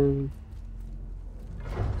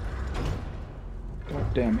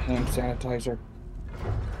 Goddamn hand sanitizer.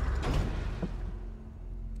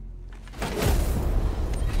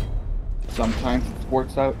 Sometimes it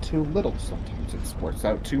works out too little, sometimes it works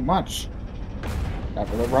out too much.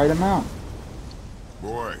 Never the right amount.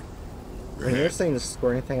 Boy. When you were saying the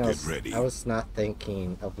squirting thing, ready. I was not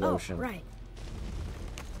thinking of lotion. Oh, right.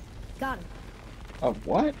 Got him. Of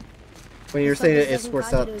what? When you were saying it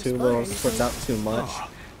squirts out too little, squirts out too much,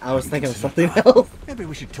 I was thinking of something else. Maybe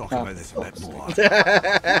we should talk about this a bit more.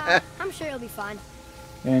 Nah, I'm sure you'll be fine.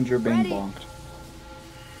 And you're being Ready? bonked.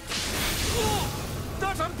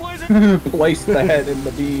 That's unpleasant! Place the head in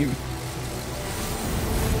the beam.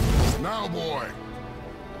 Now, boy.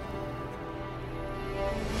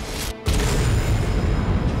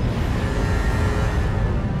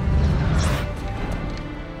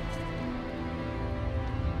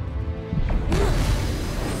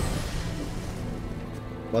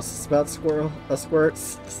 What's this about squirrel?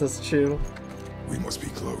 Squirts? Says Chew. We must be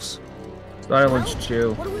close. Silence,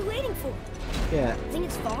 Chew. What are we waiting for? Yeah. Think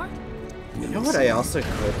it's far? You know what I also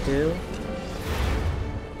could do?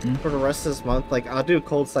 For the rest of this month, like, I'll do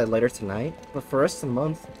Cold Side later tonight, but for the rest of the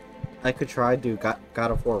month, I could try to do God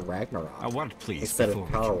of War Ragnarok. A word, please, instead before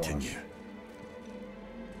of Power we continue. Wash.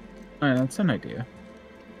 Alright, that's an idea.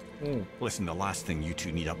 Listen, the last thing you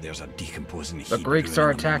two need up there's a decomposing The heat Greeks brewing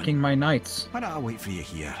are in the attacking moment. my knights. Why not I wait for you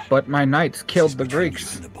here? But my knights killed This is the between you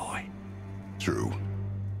Greeks. and the boy. True.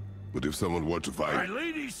 But if someone were to fight...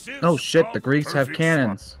 Oh shit, the Greeks have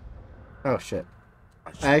cannons. Oh shit.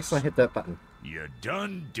 I accidentally hit that button. You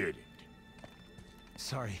done did it.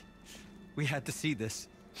 Sorry. We had to see this.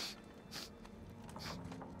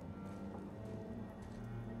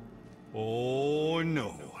 Oh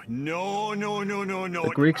no. No, no, no, no, no. The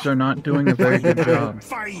Greeks are not doing a very good job.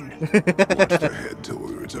 Fine. Watch their head till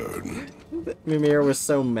we return. Mimir was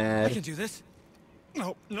so I mad. can do this.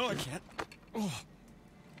 No, no, I can't. Oh.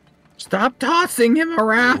 Stop tossing him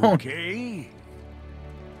around! Okay.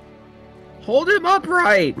 Hold him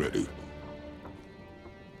upright! Ready.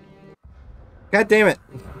 God damn it.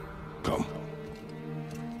 Come.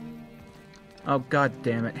 Oh god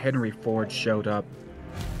damn it, Henry Ford showed up.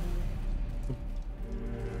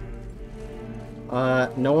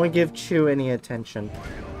 No one give Chew any attention.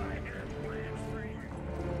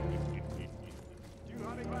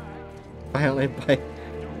 Finally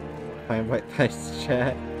bites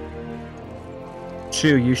chat.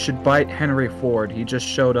 Chew, you should bite Henry Ford. He just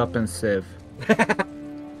showed up in Civ.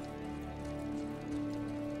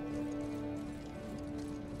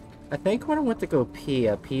 I think when I went to go pee,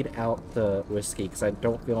 I peed out the whiskey because I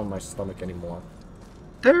don't feel in my stomach anymore.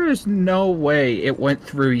 There is no way it went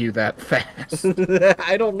through you that fast.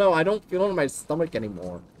 I don't know. I don't feel in my stomach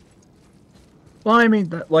anymore. Well, I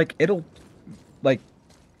mean, like, it'll, like,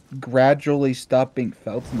 gradually stop being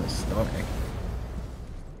felt in the stomach.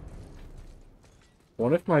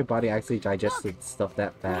 What if my body actually digested stuff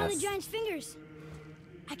that One of the fast? giant's fingers.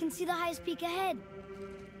 I can see the highest peak ahead.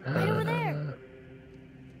 Right over there.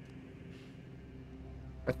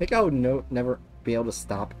 I think I would never be able to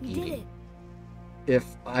stop We did eating it. if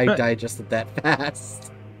I digested that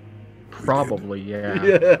fast. Probably, yeah.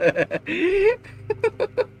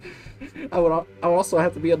 I would also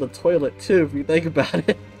have to be on the toilet too if you think about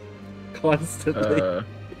it. Constantly.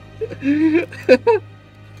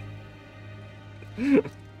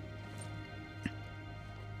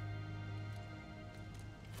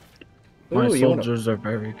 My Ooh, soldiers are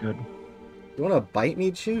very good. You wanna bite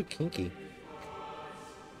me, Chew? Kinky.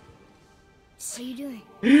 What are you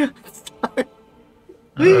doing?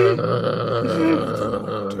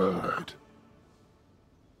 Died.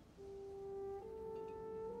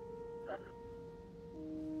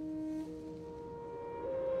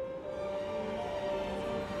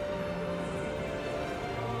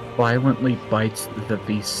 Violently bites the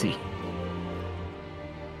VC.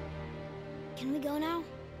 Can we go now?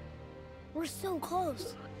 We're so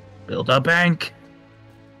close. Build a bank.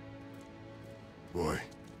 Boy.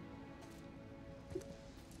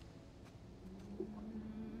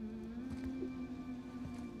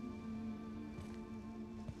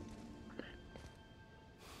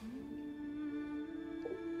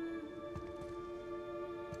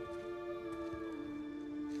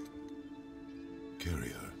 Carry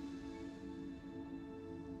her.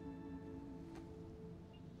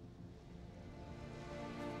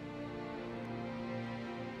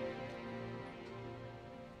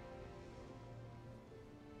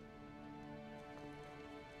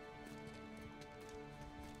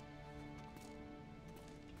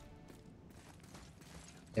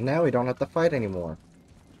 And now we don't have to fight anymore.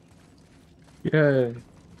 Yay.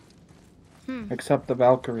 Except the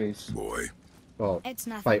Valkyries. Boy. Well, It's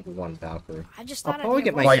nothing. fight one Valkyrie. I just I'll thought probably I'd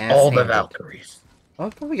get my Fight ass all the handed. Valkyries.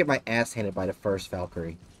 I'll probably get my ass handed by the first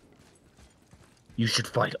Valkyrie. You should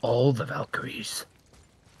fight all the Valkyries.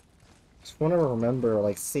 Just want to remember,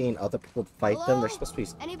 like, seeing other people fight them. They're Hello? supposed to be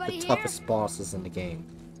Anybody the here? toughest bosses in the game.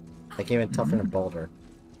 Like, even tougher than Boulder.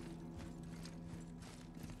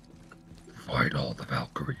 Fight all the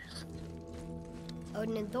Valkyries.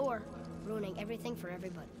 Odin and Thor, ruining everything for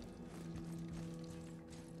everybody.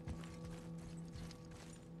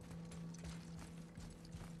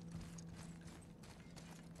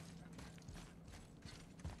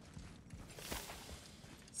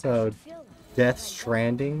 So, I feel that. Death Like,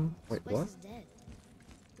 Stranding. this Wait, place what? is dead.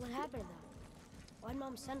 What happened to them? Why'd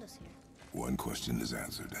Mom send us here? One question is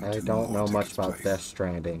answered, and I two don't more know take much its about place. Death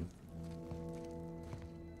Stranding.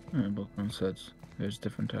 Bookman says there's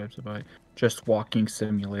different types of bike. Just walking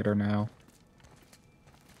simulator now.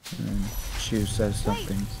 And Chew says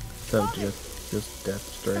something so just just Death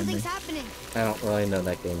Stranding. Something's happening. I don't really know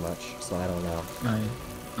that game much, so I don't know.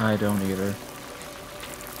 I don't either.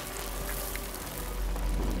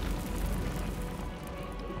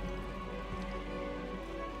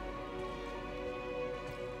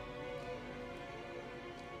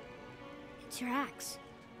 It's your axe.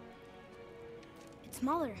 It's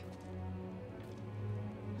smaller.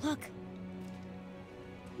 Look.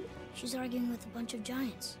 She's arguing with a bunch of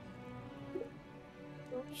giants.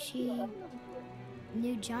 She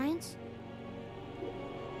knew giants?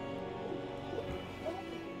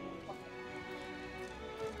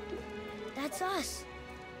 That's us.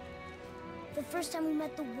 The first time we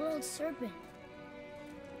met the world serpent.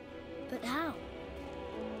 But how?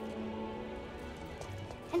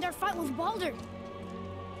 And our fight with Baldur.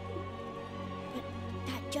 But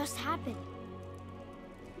that just happened.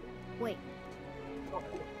 Wait.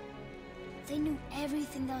 They knew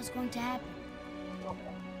everything that was going to happen.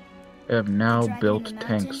 They have now The dragon built in the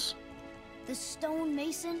mountain, tanks. The stone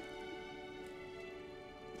mason.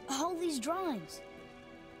 All these drawings.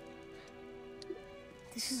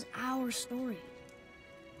 This is our story.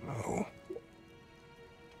 No.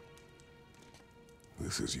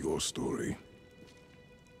 This is your story.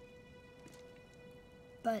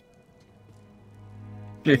 But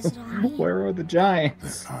what does it all mean? Where were the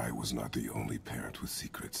giants? That I was not the only parent with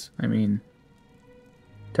secrets. I mean,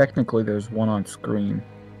 technically there's one on screen.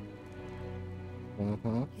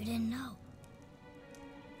 Mm-hmm. You didn't know.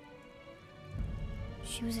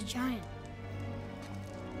 She was a giant.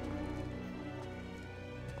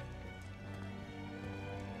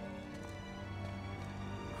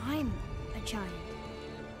 I'm a giant.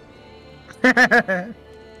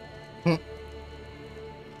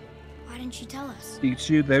 Why didn't she tell us?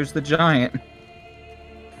 Pichu, there's the giant.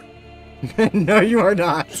 No, you are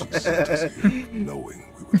not. Knowing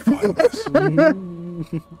we would find this.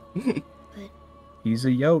 But He's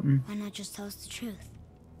a Jotun. why not just tell us the truth?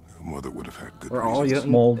 Your mother would have had good We're all reasons. Jotun.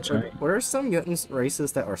 Small giant. What are some Jotun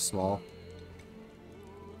races that are small?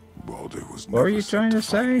 Baldur was What were never you sent trying to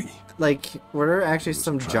find say? me, Like, were there actually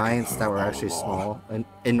some tracking giants her that were all actually along, small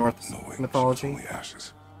in Norse knowing she was mythology? only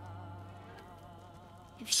ashes.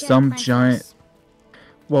 If she had a Some plan for giant. us,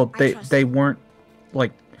 Well, I they trust they her. weren't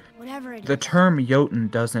like whatever it the is, term Jotun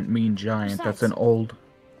doesn't mean giant. That's an Besides, old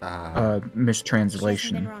she hasn't been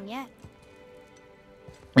mistranslation. wrong yet.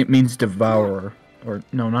 It means devourer, or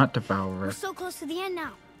no, not We're devourer. so close to the end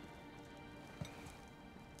now.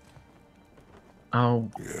 Oh,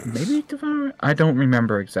 Yes. maybe devourer. I don't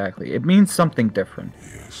remember exactly. It means something different.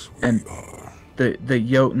 Yes, we And are. the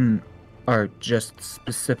Jotun are just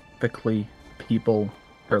specifically people,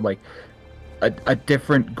 or like a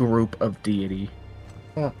different group of deity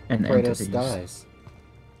Huh, and Kratos entities. dies.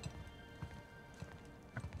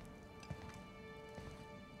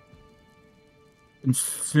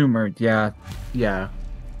 Consumer, yeah.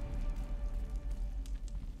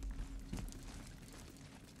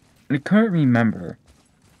 I couldn't remember.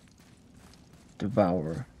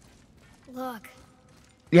 Devourer. Look,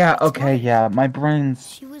 Yeah, It's okay, right. yeah. My brain's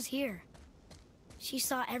she was here. She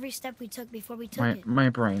saw every step we took before we took it. my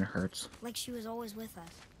brain hurts. Like she was always with us,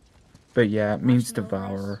 But yeah, it means Watching over us.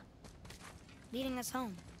 devourer. leading us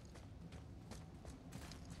home.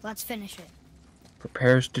 Let's finish it.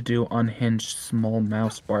 Prepares to do unhinged small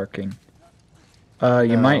mouse barking.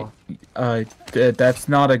 You No. might that's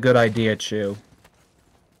not a good idea, Chew.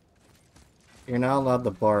 You're not allowed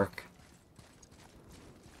to bark.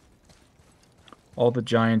 All the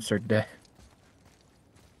giants are dead.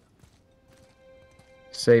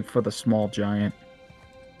 Save for the small giant.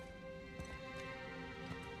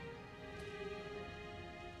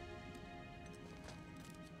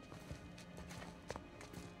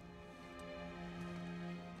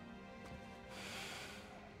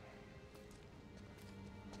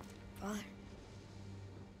 Father,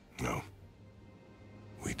 No.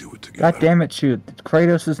 We do it together. God damn it, Chew.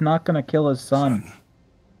 Kratos is not gonna kill his son.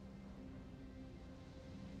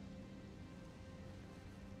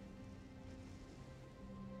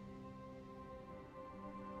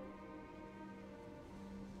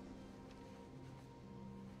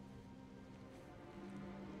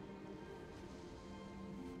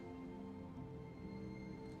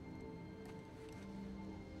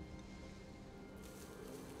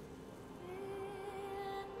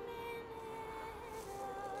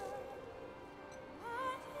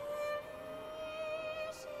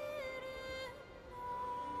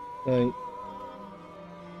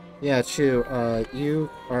 Yeah, Chu,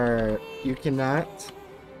 you cannot,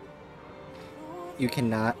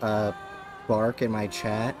 bark in my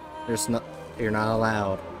chat. You're not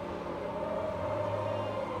allowed.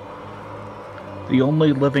 The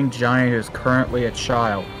only living giant is currently a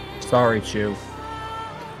child. Sorry, Chew.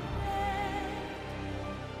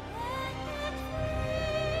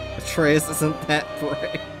 Atreus isn't that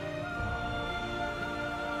bright.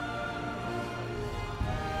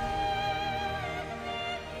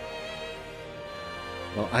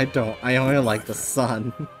 Well, I don't. I only like the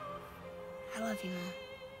sun. I love you, Mom.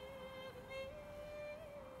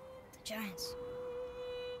 The giants.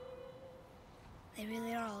 They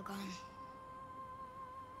really are all gone.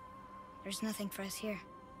 There's nothing for us here.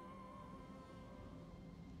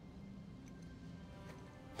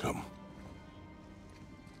 Come.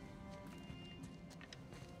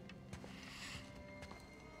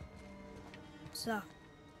 So,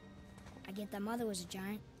 I get that Mother was a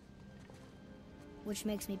giant, which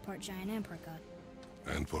makes me part giant and part god.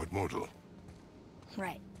 And part mortal.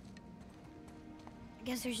 Right. I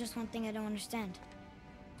guess there's just one thing I don't understand.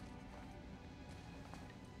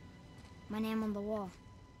 My name on the wall.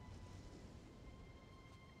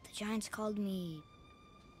 The giants called me...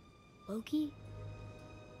 Loki?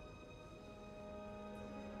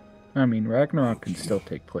 I mean, Ragnarok can still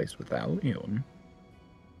take place without you.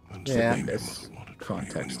 Yeah. In this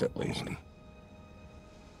context, at least.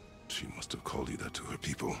 She must have called you that to her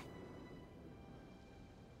people.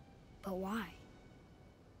 But why?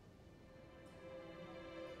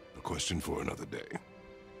 A question for another day.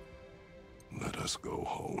 Let us go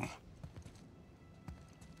home.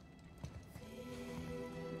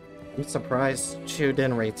 I'm surprised Chew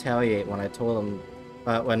didn't retaliate when I told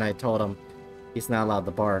him he's not allowed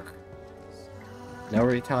to bark. No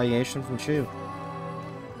retaliation from Chew.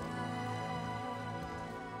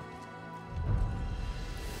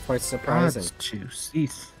 Quite surprising. God's juicy.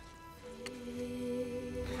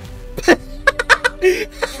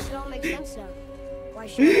 It all makes sense now. Why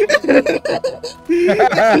should you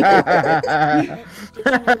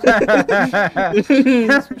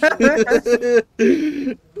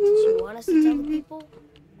want us to tell the people?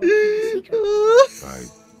 Or keep it secret? I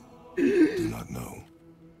do not know.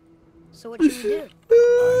 So what should we do?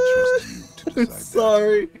 I trust you to decide that.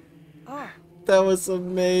 Sorry. Oh. That was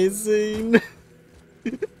amazing.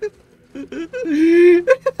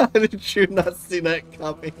 How did you not see that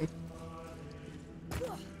coming?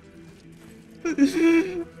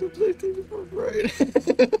 Right.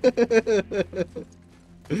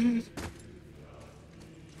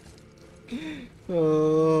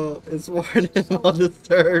 Oh, it's Warden on the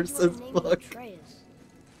stairs. It's fuck.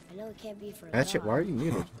 I know it can't be for a Hatchet, god. why are you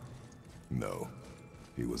muted? No.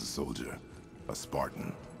 He was a soldier. A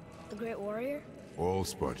Spartan. The Great Warrior? All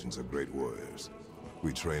Spartans are great warriors.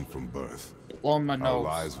 We trained from birth. On my Our nose.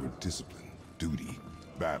 lives were discipline, duty,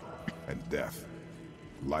 battle, and death.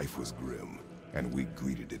 Life was grim, and we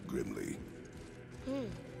greeted it grimly.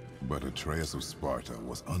 But Atreus of Sparta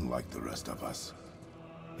was unlike the rest of us.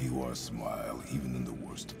 He wore a smile even in the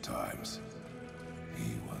worst of times.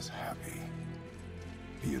 He was happy.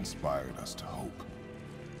 He inspired us to hope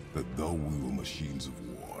that though we were machines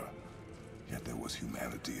of war, yet there was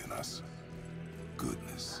humanity in us.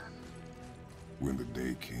 Goodness. When the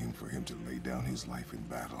day came for him to lay down his life in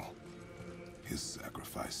battle, his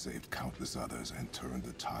sacrifice saved countless others and turned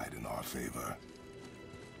the tide in our favor.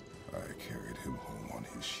 I carried him home on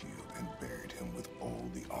his shield and buried him with all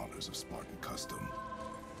the honors of Spartan custom.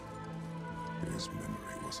 His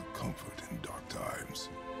memory was a comfort in dark times.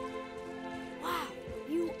 Wow,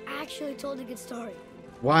 you actually told a good story.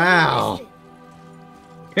 Wow.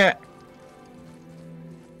 Yeah.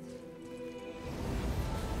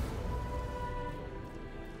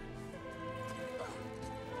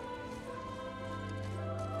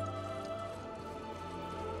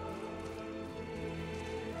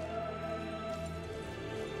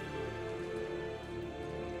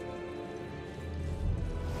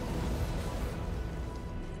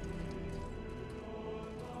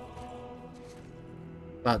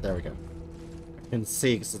 Ah, there we go. I can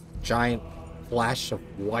see it's a giant flash of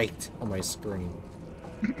white on my screen.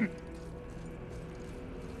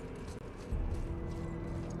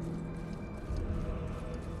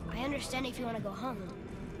 I understand if you want to go home,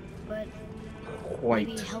 but White.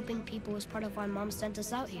 maybe helping people was part of why Mom sent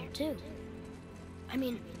us out here, too. I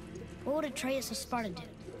mean, what would Atreus of Sparta do?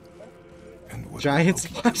 And what Giants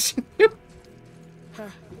about watching you. Huh.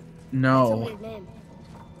 That's a No, weird name.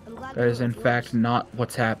 I'm glad that you is know in it yours. fact not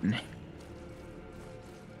what's happening.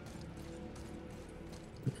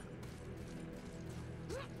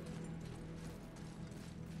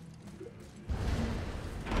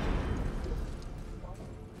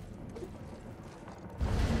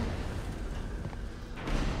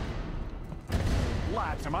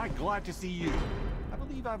 Lads, am I glad to see you? I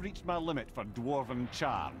believe I've reached my limit for dwarven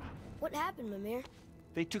charm. What happened, Mimir?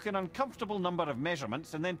 They took an uncomfortable number of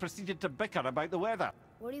measurements and then proceeded to bicker about the weather.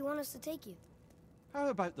 Where do you want us to take you? How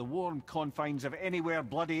about the warm confines of anywhere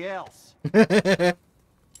bloody else? About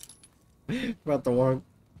the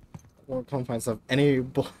warm confines of anywhere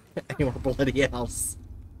bloody else.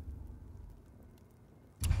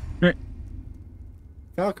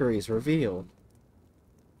 Valkyries revealed.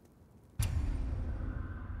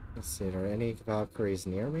 Let's see, are there any Valkyries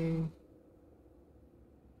near me?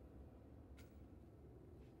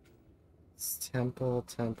 It's temple.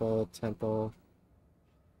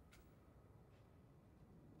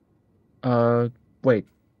 Wait.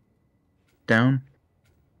 Down?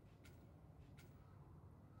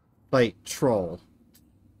 Like, troll.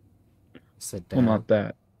 Sit down. Well, not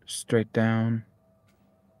that. Straight down.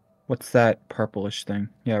 What's that purplish thing?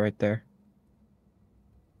 Yeah, right there.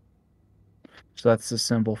 So that's the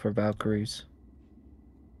symbol for Valkyries.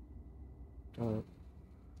 Oh.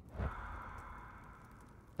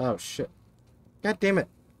 Oh, shit. God damn it.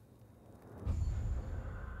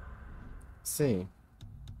 Let's see.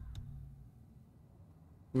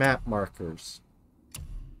 Map markers.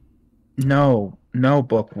 No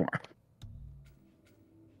bookworm.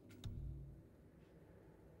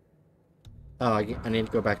 Oh, I need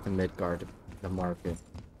to go back to Midgard to mark it.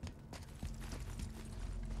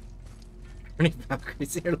 Any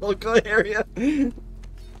Valkyries in your local area?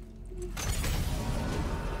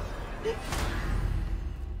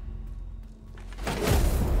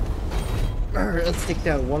 Let's take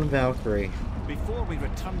down one Valkyrie. Before we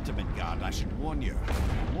return to Midgard, I should warn you.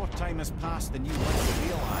 More time has passed than you want to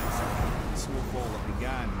realize. The snowfall that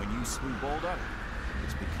began when you slew Baldur,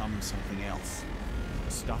 it's become something else.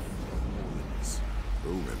 The stuff of omens.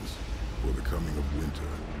 Omens, for the coming of winter.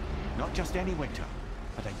 Not just any winter,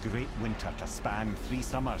 but a great winter to span 3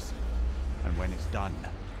 summers. And when it's done,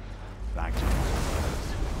 Ragnarok.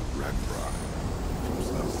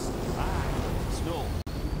 Snow.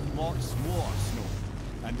 Lots more snow.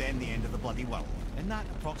 And then the end of the bloody world. In that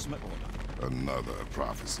approximate order. Another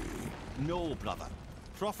prophecy. No, brother.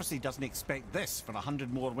 Prophecy doesn't expect this for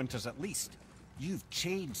 100 more winters at least. You've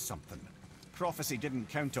changed something. Prophecy didn't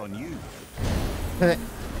count on you.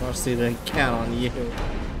 Prophecy didn't count on you.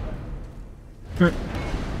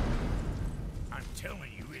 I'm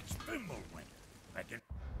telling you, it's Fimbulwinter. I can...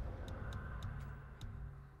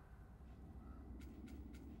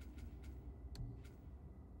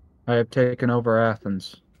 I have taken over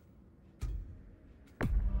Athens.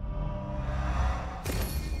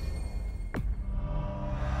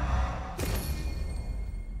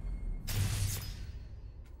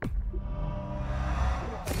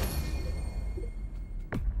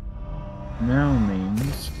 Now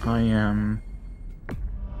means I am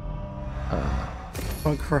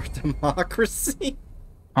Conquer democracy.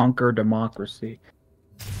 Conquer democracy.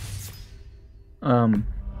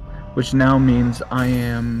 Which now means I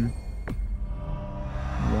am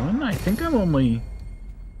one. I think I'm only.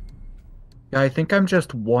 Yeah, I think I'm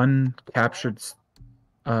just one captured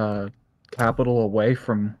capital away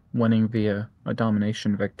from winning via a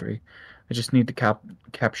domination victory. I just need to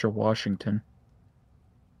capture Washington.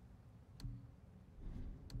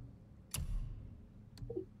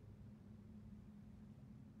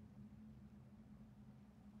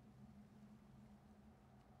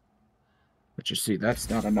 But you see, that's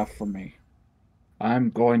not enough for me.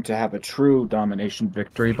 I'm going to have a true domination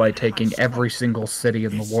victory by taking every single city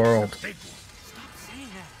in the world.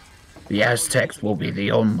 The Aztecs will be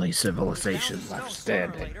the only civilization left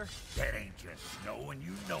standing. That ain't just snow and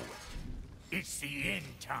you know it. It's the end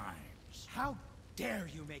times. How dare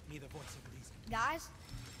you make me the voice of reason? Guys?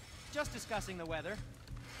 Just discussing the weather.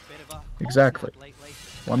 Bit of a Exactly. lately.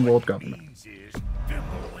 One world government. Means is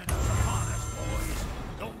Fimbulwinter's upon us, boys.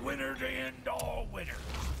 The winter to end all winters.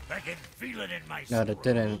 I can feel it in my No, soul. that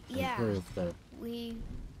didn't Yeah. improve the We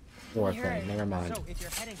war heard. thing. Never mind. So if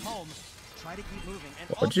you're heading home, try to keep moving and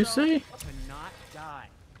What'd you also say? to not die.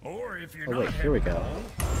 Or if you're Oh not wait, here we heading go. home,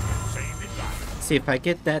 same advice. See, if I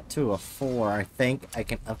get that to a 4, I think I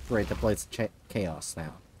can upgrade the Blades of Chaos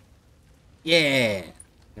now. Yeah!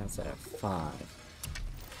 That's at a 5.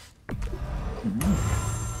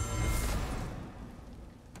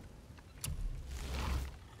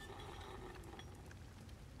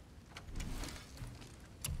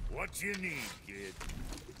 What you need, kid.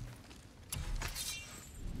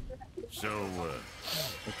 So,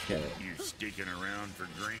 Okay, you sticking around for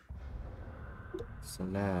drink? so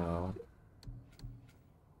now...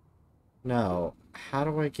 No, how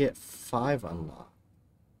do I get 5 unlocked?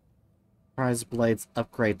 Prize Blades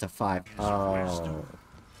upgrade to 5. Oh.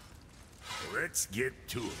 Let's get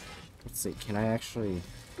to it. Let's see, can I actually...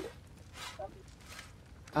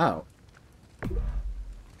 Oh.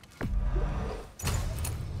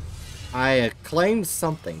 I claimed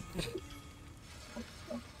something.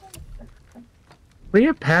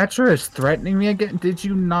 Cleopatra is threatening me again. Did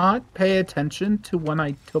you not pay attention to when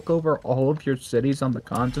I took over all of your cities on the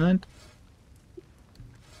continent?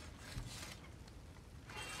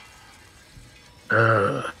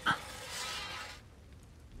 Ugh.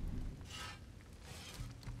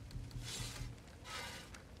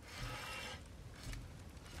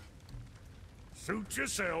 Suit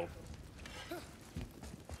yourself.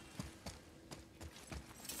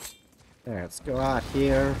 There, let's go out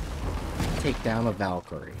here. Take down a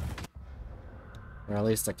Valkyrie. Or at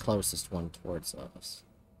least the closest one towards us.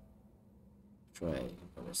 Which way?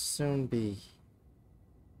 It will soon be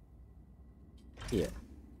here.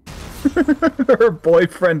 Her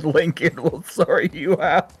boyfriend Lincoln will sort you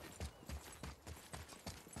out.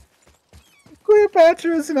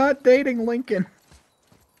 Cleopatra is not dating Lincoln.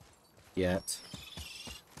 Yet.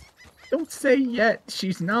 Don't say yet.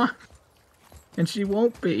 She's not. And she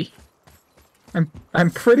won't be. I'm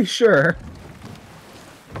pretty sure.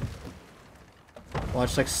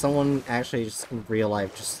 Watch, like someone actually just in real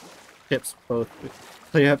life just ships both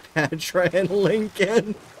Cleopatra and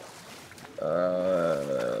Lincoln.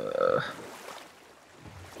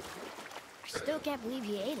 Still can't believe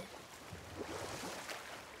he ate it.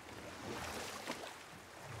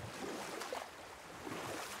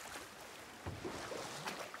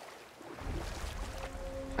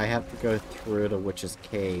 I have to go through the witch's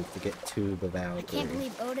cave to get to the Valkyrie. I can't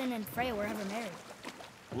believe Odin and Freya were ever married.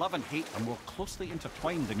 Love and hate are more closely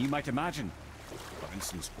intertwined than you might imagine. For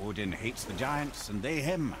instance, Odin hates the giants and they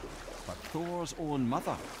him. But Thor's own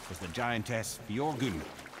mother was the giantess Fjorgun,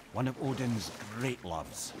 one of Odin's great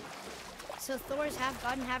loves. So Thor's half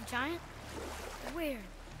god and half giant? Weird.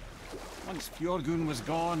 Once Fjorgun was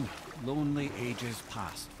gone, lonely ages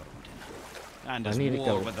passed for Odin. And as I need to war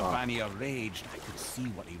go with the up. Vanir raged, I could see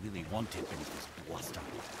what he really wanted when he was blustered.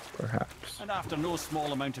 Perhaps. And after no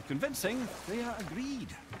small amount of convincing, Freya agreed.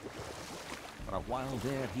 For a while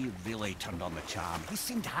there, he really turned on the charm. He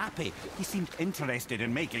seemed happy. He seemed interested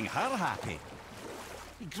in making her happy.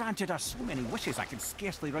 He granted her so many wishes I could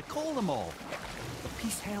scarcely recall them all. The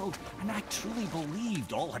peace held, and I truly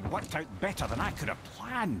believed all had worked out better than I could have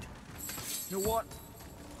planned. You know what?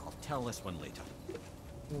 I'll tell this one later.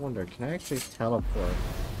 I wonder, can I actually teleport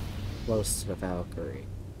close to the Valkyrie?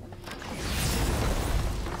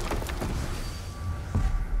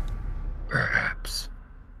 Perhaps.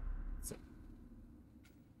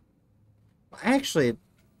 Actually,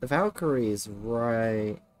 the Valkyrie is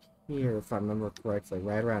right here, if I remember correctly,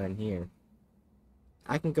 right around in here.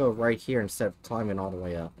 I can go right here instead of climbing all the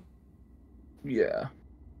way up. Yeah.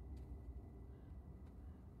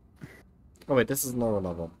 Oh wait, this is lower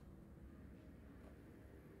level.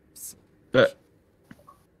 But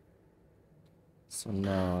So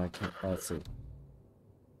no, I can't. Let's see.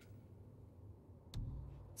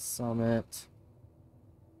 Summit.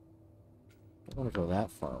 I don't want to go that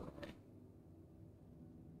far away.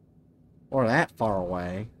 Or that far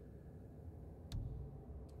away.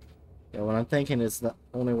 Yeah, what I'm thinking is the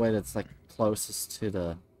only way that's like closest to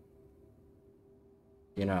the,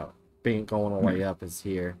 you know, being going all the way up is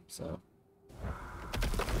here. So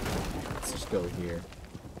let's just go here.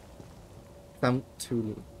 I'm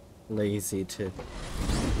too lazy to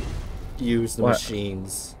use the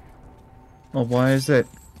machines. Well, why is it?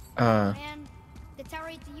 And the tower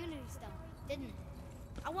ate the Unity Stone, didn't it?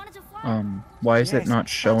 I wanted to fly. Why is it Yes, not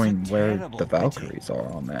that's a showing where terrible the pity. Valkyries are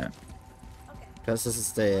on that? Because this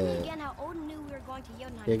is Tell me the again how Odin knew we were going to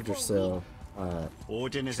Jotunheim before Yggdrasil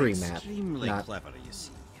Odin is tree map, extremely not- clever, you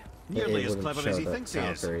see. it Nearly as wouldn't clever show as he the thinks he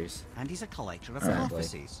is. Valkyries. And he's a collector of Exactly.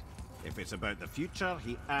 prophecies. If it's about the future,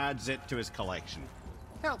 he adds it to his collection.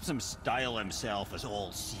 Helps him style himself as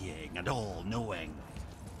all-seeing and all-knowing.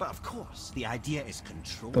 But of course, the idea is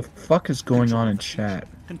control. The fuck is going Control on of in the chat?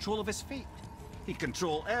 future, control of his fate. He'd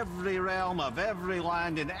control every realm of every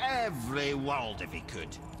land in every world if he could.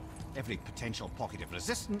 Every potential pocket of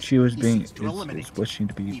resistance She was he being seeks to eliminate. is wishing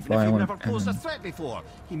to be Even if you've violent never posed a and threat before,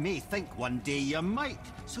 he may think one day you might.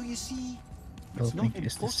 So you see, it's not building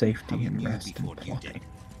is the important safety how he and knew rest before and you did. plotting.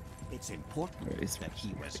 It's important There is that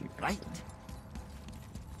he was safety. right.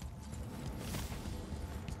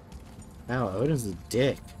 Wow, Odin's a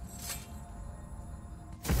dick.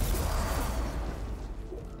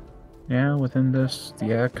 Yeah, within this,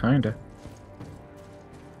 yeah, kinda.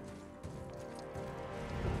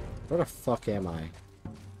 Where the fuck am I?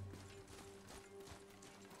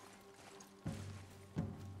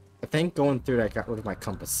 I think going through that got rid of my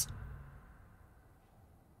compass.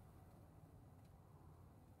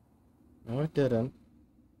 No, it didn't.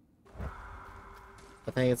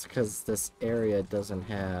 I think it's because this area doesn't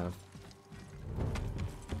have...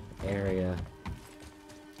 area.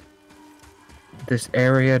 This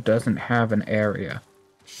area doesn't have an area.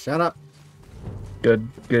 Shut up! Good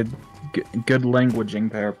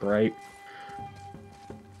languaging there, Bright.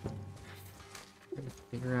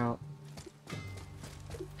 Figure out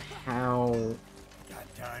how...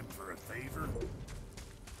 Got time for a favor?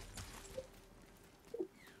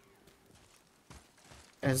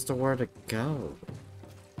 as to where to go.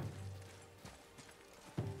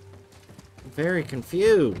 I'm very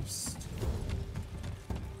confused.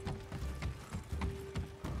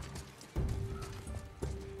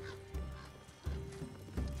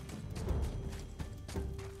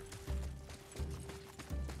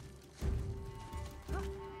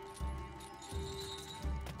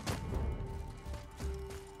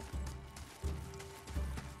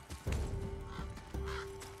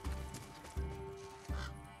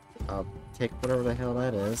 I'll take whatever the hell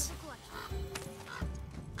that is.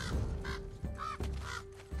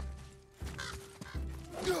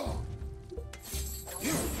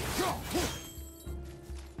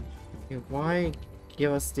 Okay, why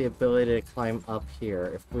give us the ability to climb up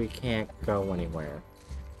here if we can't go anywhere?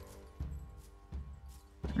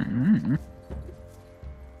 Mm-hmm.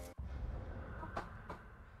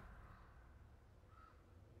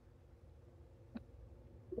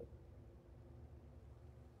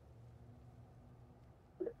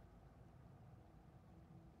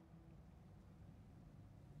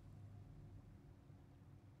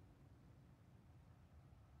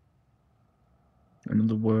 In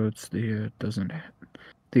other words, the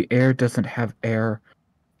air doesn't have air,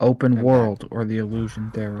 open I'm world, back. or the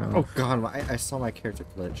illusion thereof. Oh god, I saw my character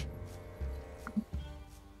glitch.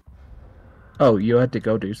 Oh, you had to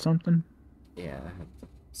go do something? Yeah, I had to...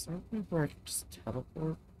 Is there a way where I can just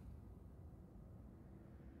teleport?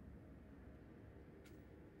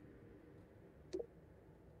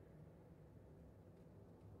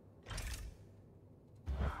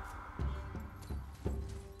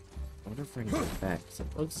 I wonder if I can get back, because it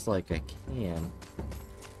looks like I can.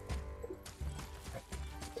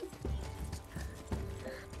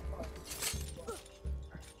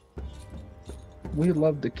 We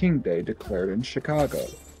love the King Day declared in Chicago.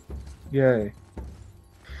 Yay.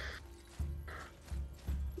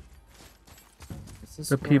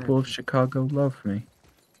 The people of Chicago love me.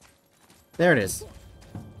 There it is.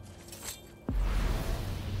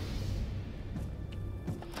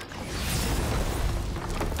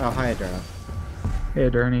 Oh, hi, Adrena. Hey,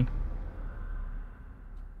 Aderney.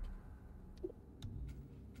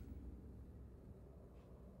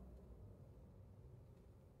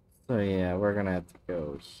 So yeah, we're gonna have to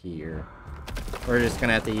go here. We're just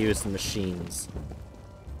gonna have to use the machines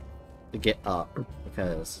to get up,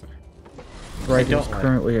 because Bright is don't like-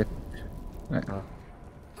 currently Huh?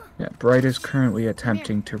 yeah, Bright is currently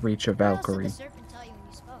attempting to reach a What else did the Valkyrie. serpent tell you when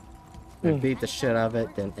you spoke? We beat the shit out of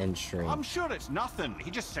it, then end stream. I'm sure it's nothing.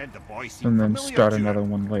 He just said the boy seemed And then familiar start to him. another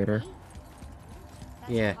one later.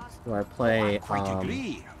 Yeah, where I play Quite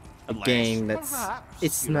agree. a Unless, game that's perhaps,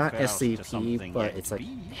 it's he not refers to SCP, something but yet it's to like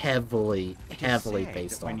be. heavily It is said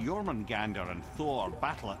based that when on. Jormungandr and Thor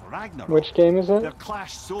battle at Ragnarok, Which game is their it?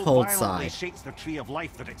 clash so Cold violently Side. shakes the tree of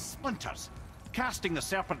life that it splinters, casting the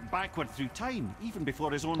serpent backward through time, even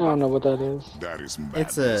before his own I don't know birth. what that is. That is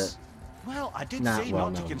It's madness. Well, I did not say not to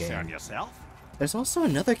well-known concern game. yourself. There's also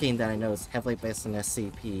another game that I know is heavily based on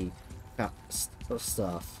SCP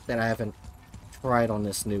stuff that I haven't tried on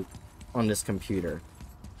this computer.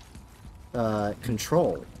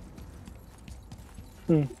 Control.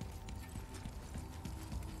 Hmm.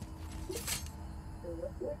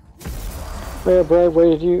 Yeah, Brad, what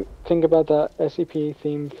did you think about that SCP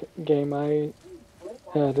themed game I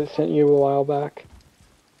had sent you a while back?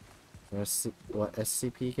 What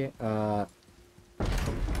SCP game? Why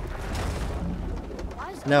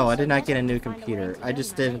is No, I it did so not get a desperate new to find way computer. into I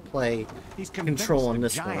just learn didn't play He's convinced Control on the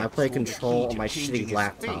this one. I giants play hold the key Control on to my changing shitty his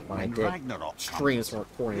laptop fate when I when did Ragnarok streams comes. and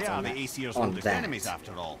recordings They are on the that. Aesir's On oldest that. enemies,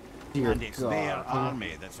 after all. Dear And it's their God.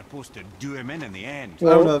 army that's supposed to do him in the end. I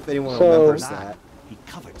don't know if anyone remembers that. He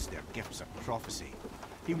covets their gifts of prophecy.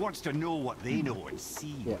 He wants to know what they know and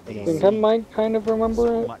see Yeah, what it they is. I think I see. might kind of remember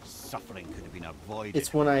So it. much suffering could have been avoided.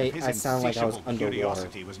 It's when if his I sound like I was insatiable underwater.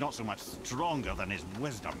 curiosity was not so much stronger than his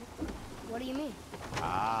wisdom. What do you mean?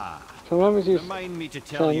 Ah, Sometimes you remind me to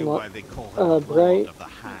tell sound you like- why they call him the Lord Bright. of the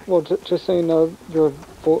Hag. Well, just so you know, your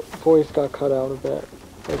voice got cut out a bit,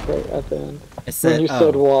 like right at the end. It said, When you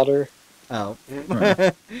said oh. water. Oh.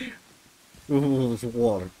 Ooh,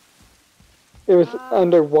 water. It was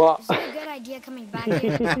underwater. Is it a good idea coming back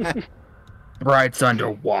here? Bright's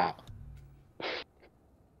underwater.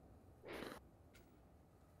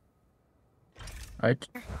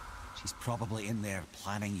 She's probably in there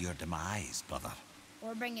planning your demise, brother.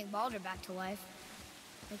 Or bringing Baldur back to life.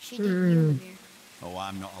 Like she did you, Mimir. Oh,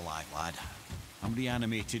 I'm not alive, lad. I'm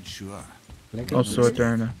reanimated, sure. Also,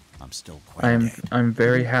 Adurna, I'm still quite dead. I'm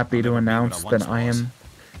very happy I'll to never be what announce I that once I was. am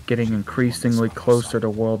getting increasingly closer to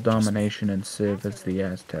world domination in Civ as the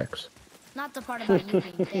Aztecs. Not the part about you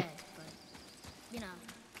being dead, but you know.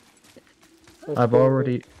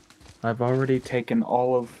 I've already taken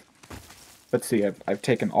all of. Let's see. I've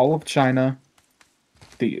taken all of China,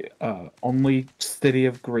 the only city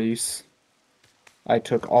of Greece. I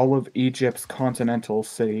took all of Egypt's continental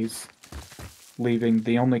cities, leaving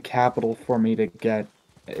the only capital for me to get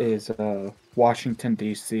is Washington,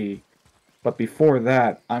 D.C. But before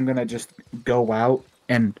that, I'm gonna just go out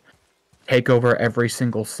and take over every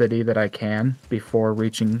single city that I can before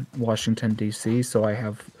reaching Washington, D.C., so I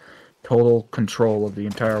have total control of the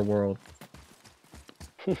entire world.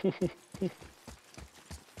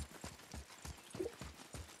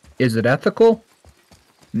 Is it ethical?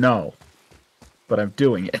 No. But I'm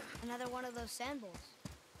doing it. Another one of those sand bowls.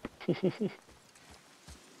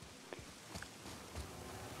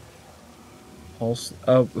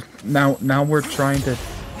 Also, now we're trying to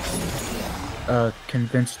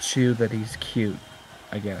convince Chu that he's cute,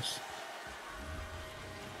 I guess.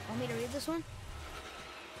 Want me to read this one?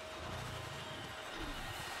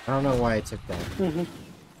 I don't know why I took that.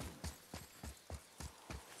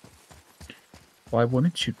 Why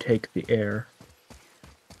wouldn't you take the air?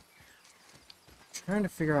 Trying to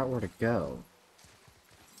figure out where to go.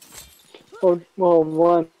 Well,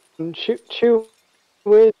 one, Chu is cute.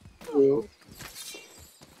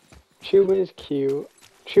 Chu is cute.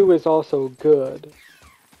 Chu is also good.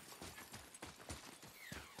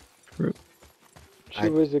 True.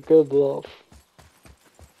 Chu is a good love.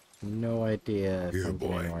 No idea if I'm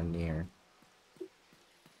anywhere near.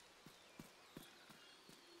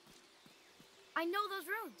 I know those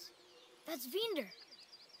runes. That's Vinder.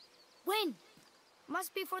 When?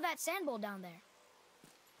 Must be for that sand bowl down there.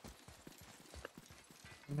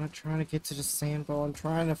 I'm not trying to get to the sand bowl. I'm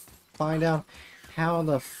trying to find out how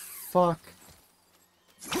the fuck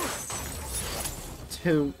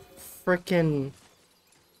to frickin'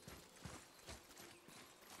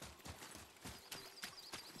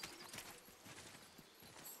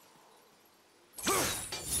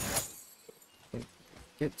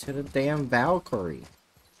 get to the damn Valkyrie.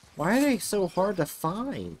 Why are they so hard to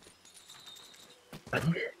find?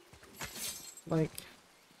 Like,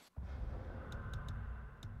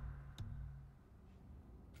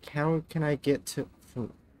 how can I get to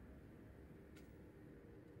from?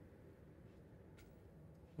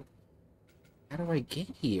 How do I get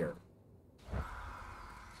here?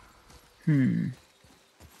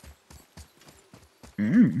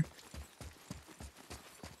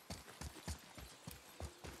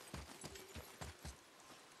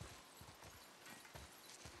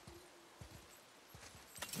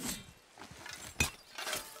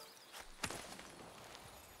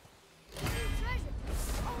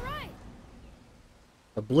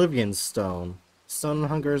 Oblivion Stone. Stone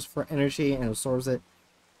hungers for energy and absorbs it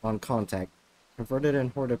on contact. Converted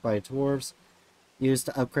and hoarded by dwarves. Used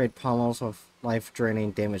to upgrade pommels with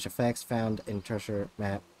life-draining damage effects found in treasure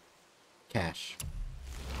map cache.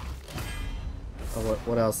 Oh,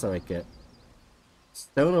 what else did I get?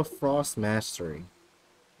 Stone of Frost Mastery.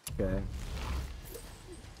 Okay.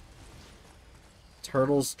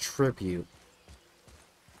 Turtle's Tribute.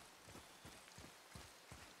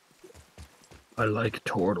 I like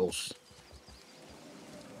turtles.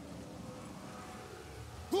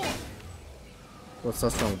 What's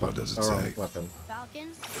that song? What does it say? Weapon.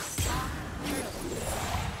 Falcon, hawk, turtle.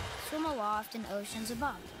 Swim aloft in oceans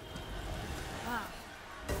above. Wow.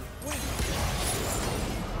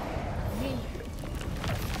 Wait.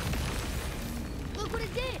 Look what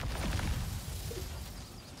it did!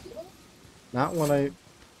 Not what I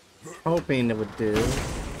hoping it would do.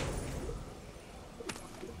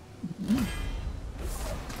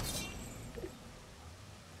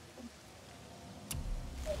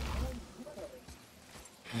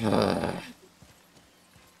 I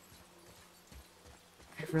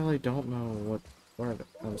really don't know where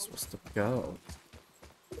I'm supposed to go.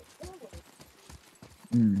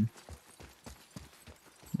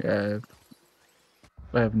 Yeah,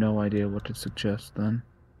 I have no idea what to suggest then.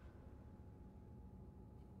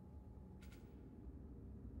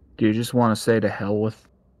 Do you just want to say to hell with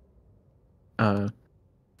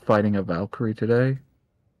fighting a Valkyrie today?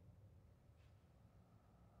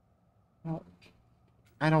 Well,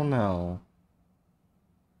 I don't know.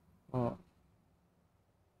 Well,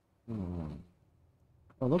 well,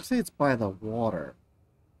 it looks like it's by the water.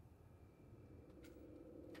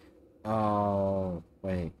 Oh,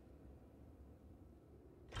 wait.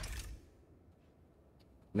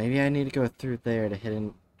 Maybe I need to go through there to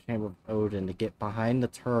hidden chamber of Odin to get behind the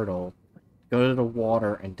turtle, go to the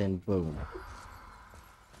water, and then boom.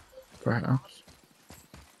 Perhaps.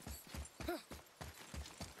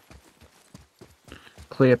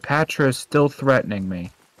 Cleopatra is still threatening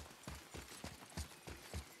me.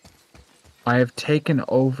 I have taken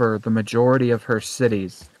over the majority of her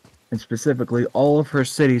cities, and specifically all of her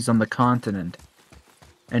cities on the continent,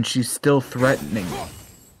 and she's still threatening me.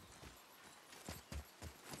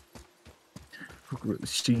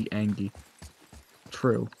 She angry.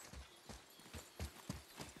 True.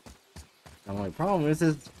 The only problem is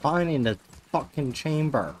finding the fucking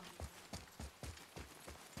chamber.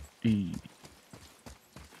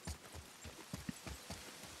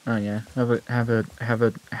 Oh yeah, have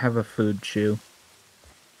a food chew.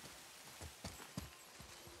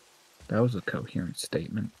 That was a coherent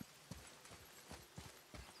statement.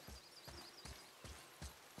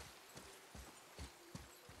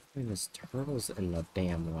 I mean, this turtle's in the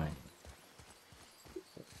damn way.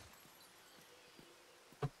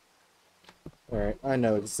 Alright, I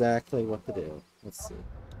know exactly what to do. Let's see.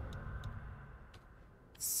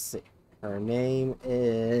 Let's see. Her name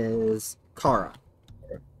is Kara.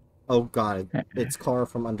 Oh god, it's Kara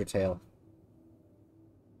from Undertale.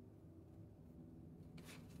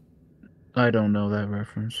 I don't know that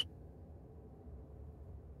reference.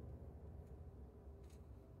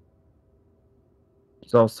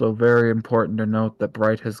 It's also very important to note that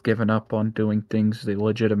Bright has given up on doing things the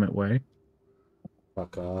legitimate way.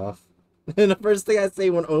 Fuck off. And the first thing I say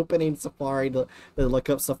when opening Safari to look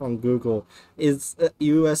up stuff on Google is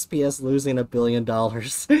USPS losing $1 billion.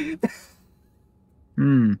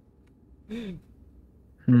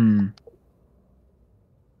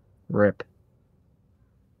 Rip.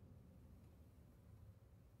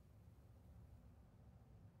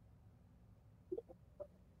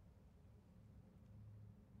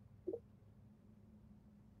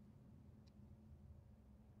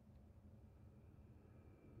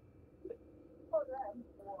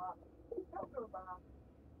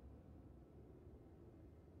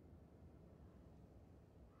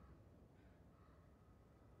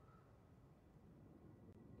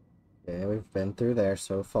 Okay, we've been through there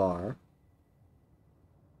so far.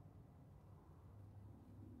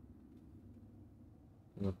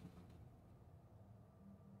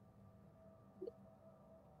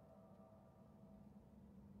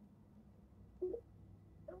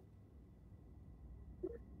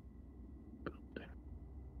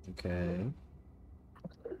 Okay.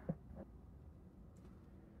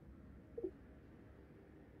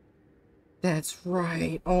 That's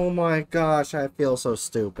right. Oh my gosh, I feel so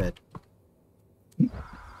stupid.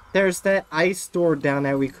 There's that ice door down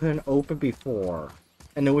there we couldn't open before.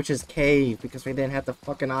 And the witch's cave because we didn't have the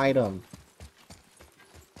fucking item.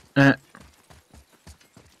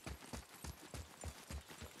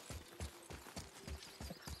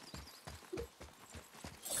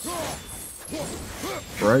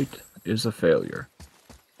 Bright is a failure.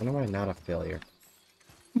 When am I not a failure?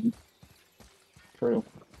 True.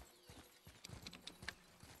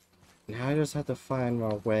 Now I just have to find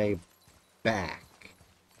my way back.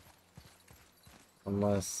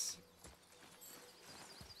 Unless...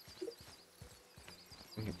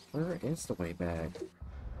 Wait, where is the way back?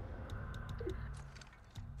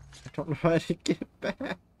 I don't know how to get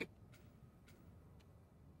back.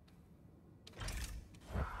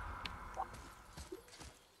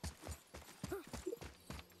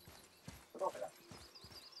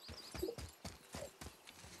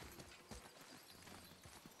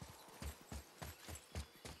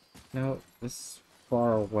 No, this is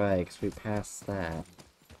far away because we passed that.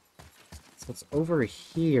 So it's over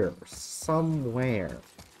here, somewhere.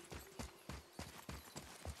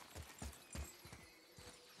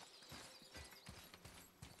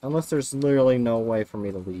 Unless there's literally no way for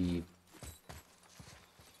me to leave.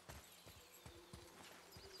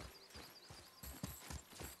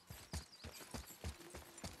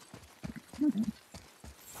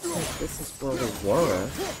 This is where we were.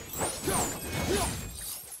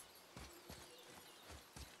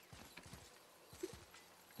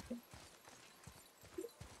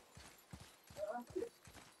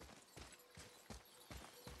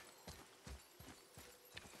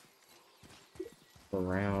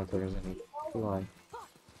 Around if there's any fly.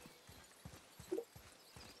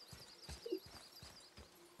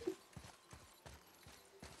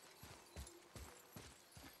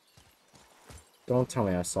 Don't tell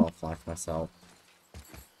me I saw a fly myself.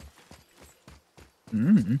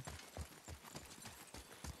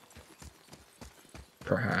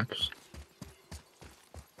 Perhaps.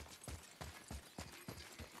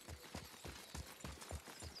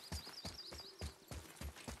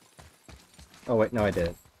 Oh wait, no I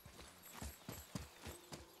didn't.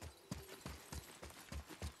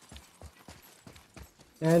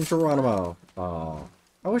 And Geronimo. Oh,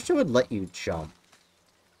 I wish it would let you jump.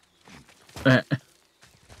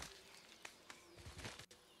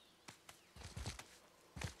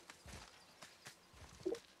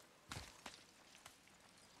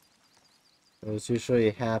 Those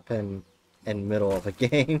usually happen in the middle of a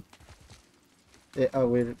game. Oh,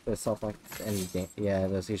 weird stuff like any game. Yeah,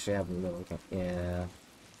 those usually happen in the middle of a game. Yeah,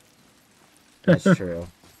 that's true.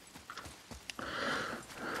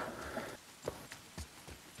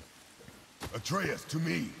 Atreus, to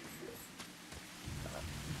me.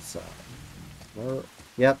 So, well,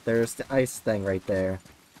 yep, there's the ice thing right there.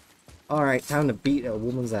 All right, time to beat a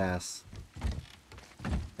woman's ass.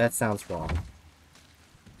 That sounds wrong.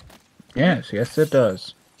 Yes, it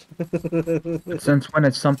does. But since when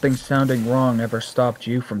has something sounding wrong ever stopped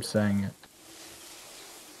you from saying it?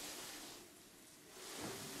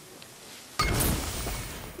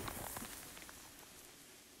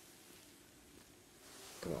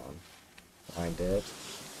 Come on. Find it.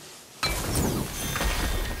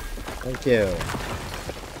 Thank you.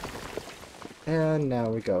 And now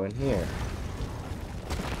we go in here.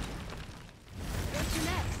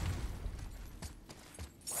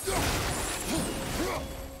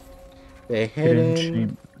 The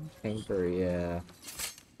hidden chamber, yeah.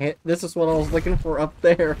 This is what I was looking for up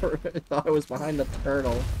there. I thought I was behind the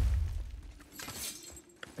turtle.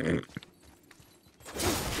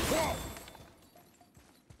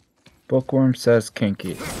 Bookworm says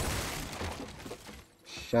kinky.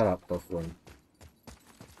 Shut up, Bookworm.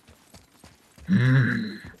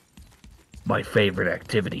 My favorite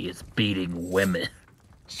activity is beating women.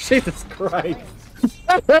 Jesus Christ.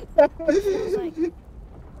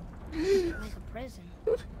 Like a prison.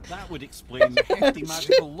 That would explain the hefty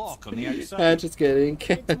magical lock on the outside. Hatchet's getting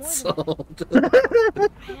cancelled. I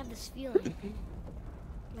have this feeling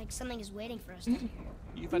like something is waiting for us down here.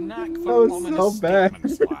 You've a knack for ominous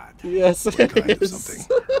statements, lad. Yes, it is.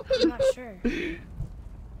 I'm not sure.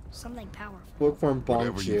 Something powerful. Bookworm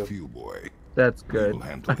Whatever bombed you you. feel, boy. That's We good. will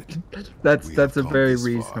handle it. That's We a have come very this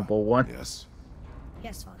far. reasonable one. Yes.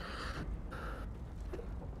 Yes, Father.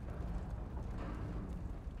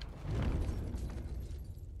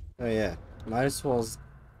 Oh yeah, might as well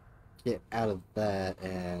get out of that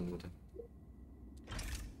and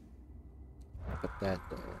put that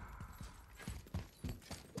there.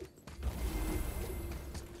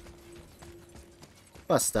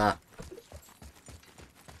 Buster.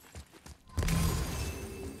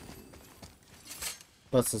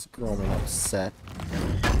 Buster's growing upset.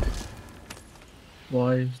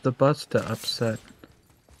 Why is the Buster upset?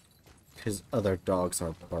 Because other dogs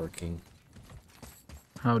are barking.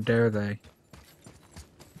 How dare they?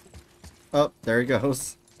 Oh, there he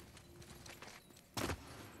goes.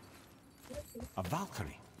 A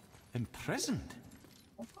Valkyrie? Imprisoned?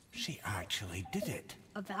 She actually did it.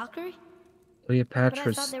 A Valkyrie?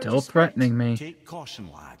 Cleopatra's But I thought they were still just threatening me. Take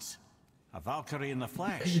caution, lads. A Valkyrie in the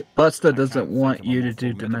flesh. Buster I doesn't can't want think of a you to more do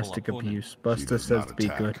formidable domestic opponent. abuse. Buster does says not be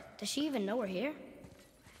attack. good. Does she even know we're here?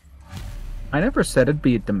 I never said it'd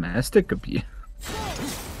be domestic abuse.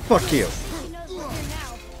 Fuck you. She knows we're here now.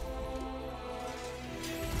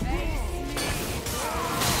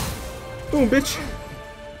 Boom, bitch.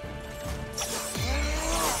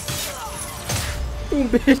 Boom,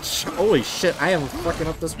 bitch. Holy shit, I am fucking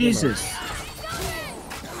up this woman. Jesus.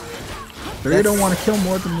 You don't want to kill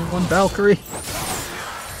more than one Valkyrie?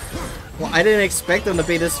 Well, I didn't expect them to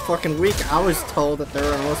be this fucking weak. I was told that they were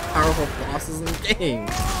the most powerful bosses in the game.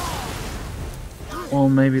 Well,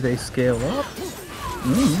 maybe they scale up.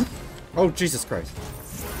 Oh, Jesus Christ.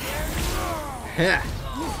 Yeah.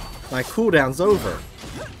 My cooldown's over.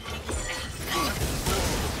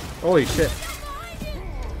 Holy shit.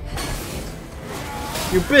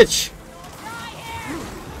 You bitch!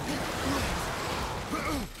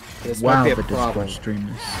 This Wow, might be a the problem. Discord stream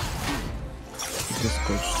is... The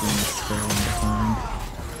Discord stream is trailing behind.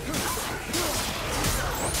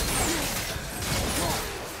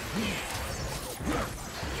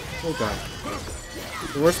 Oh god.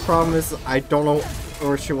 The worst problem is I don't know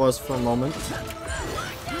where she was for a moment.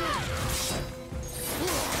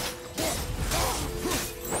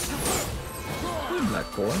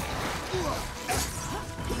 Black boy.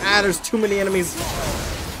 Ah, there's too many enemies.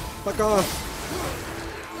 Fuck off.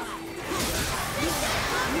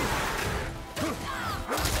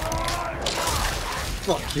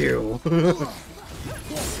 Fuck you.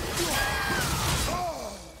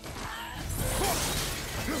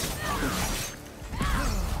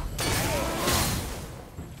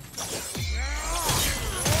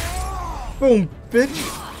 Boom, bitch.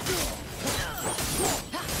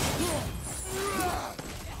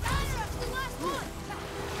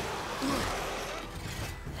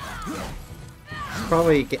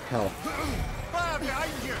 probably get health.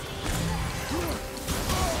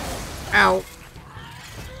 Ow!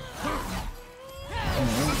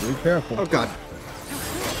 Be careful. Oh god.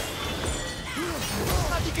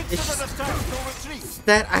 It's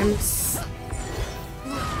that I'm...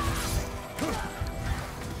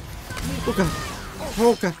 Oh god.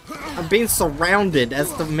 Oh god. I'm being surrounded.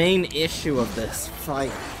 That's the main issue of this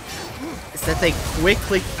fight. Is that they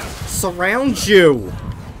quickly surround you.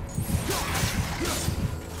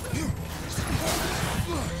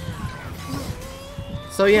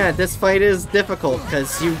 So yeah, this fight is difficult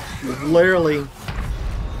because you literally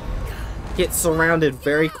get surrounded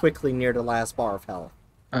very quickly near the last bar of health.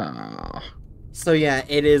 So yeah,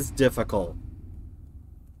 it is difficult.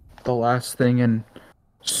 The last thing in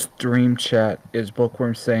stream chat is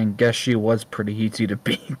Bookworm saying, "Guess she was pretty easy to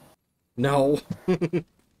beat." No. Once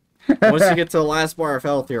you get to the last bar of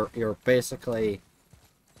health, you're basically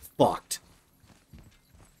fucked.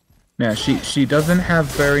 Yeah, she doesn't have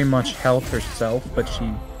very much health herself, but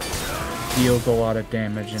she deals a lot of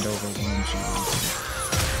damage and overwhelms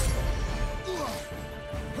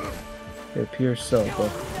you. It appears so,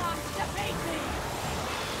 but...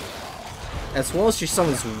 As well as she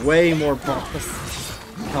summons way more boss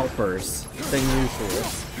helpers than usual.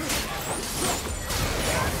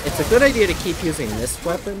 It's a good idea to keep using this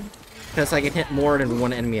weapon, because I can hit more than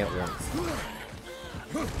one enemy at once.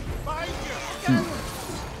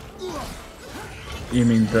 You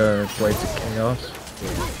mean the Blades of Chaos?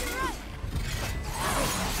 Yeah.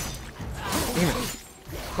 Damn it.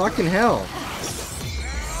 Fucking hell.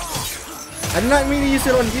 I did not mean to use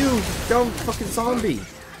it on you, dumb fucking zombie.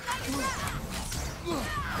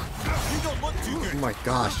 Oh my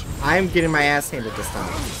gosh. I'm getting my ass handed this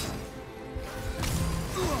time.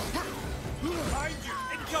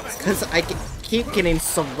 It's because I keep getting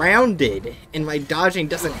surrounded, and my dodging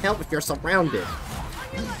doesn't help if you're surrounded.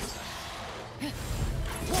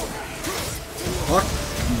 Fuck.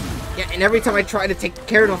 Yeah, and every time I try to take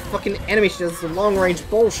care of the fucking enemy, she does the long-range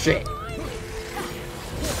bullshit.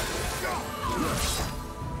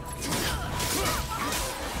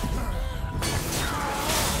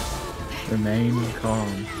 Remain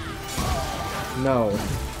calm. No.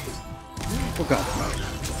 Oh god.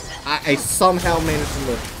 I somehow managed to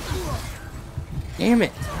live. Damn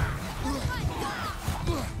it.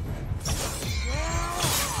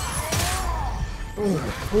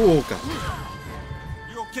 Oh god.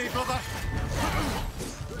 You okay, brother?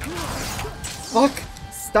 Fuck!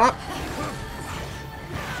 Stop!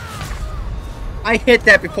 I hit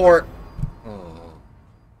that before. Oh.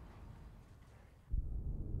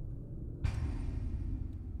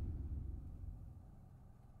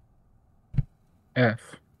 F.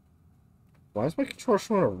 Why is my controller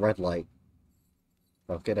showing a red light?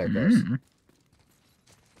 Okay, there it goes.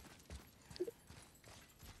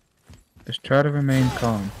 Just try to remain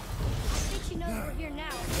calm.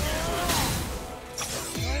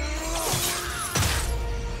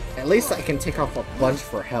 At least I can take off a bunch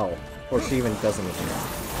for health, or she even doesn't even know.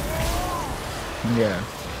 Yeah.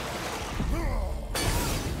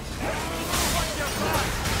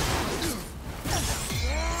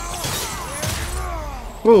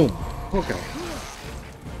 Boom! Okay.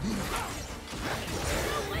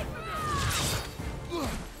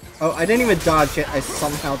 Oh, I didn't even dodge it. I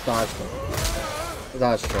somehow dodged it.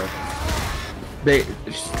 Dodged her.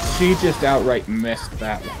 She just outright missed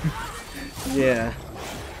that one. Yeah.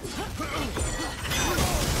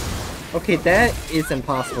 Okay, that is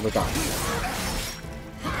impossible to dodge.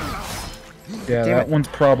 Yeah, that one's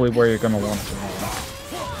probably where you're gonna want to land.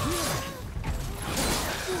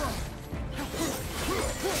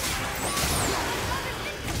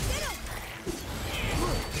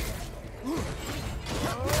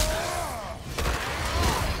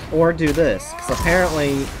 Or do this, because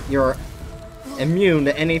apparently you're immune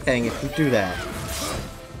to anything if you do that.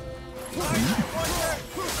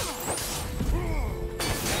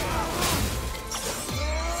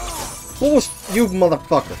 Bullshit, you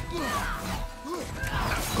motherfucker!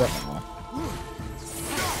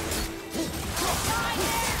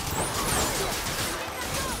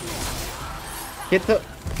 Get the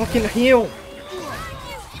fucking heal!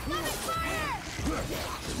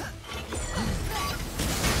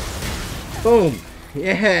 Boom!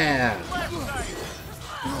 Yeah!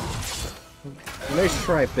 Nice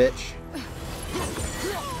try, bitch.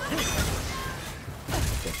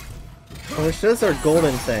 When it shows our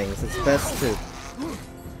golden things, it's best to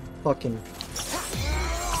fucking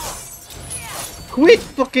quit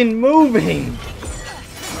fucking moving!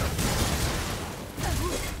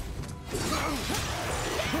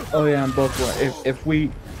 Oh yeah, on both. If we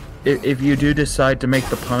if you do decide to make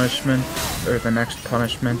the punishment, or the next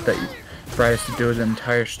punishment that Brad has to do an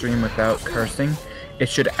entire stream without cursing, it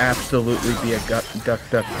should absolutely be a duck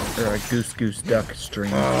or a goose duck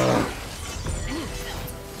stream.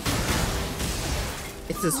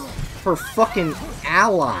 It's just for fucking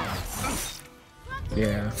allies.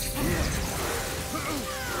 Yeah.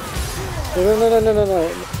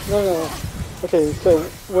 No. Okay, so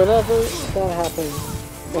whenever that happens,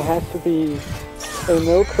 it has to be a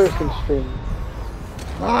no cursing stream.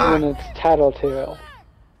 When it's Tattletale.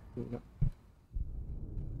 You're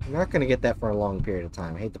not gonna get that for a long period of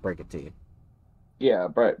time. I hate to break it to you. Yeah,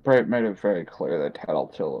 Bright made it very clear that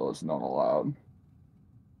Tattletale is not allowed.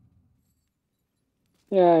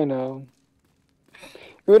 Yeah, I know.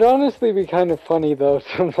 It would honestly be kind of funny though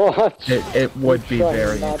to watch. It would be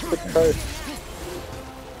very not to interesting. curse.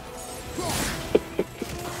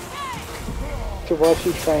 To watch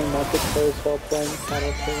you trying not to curse while playing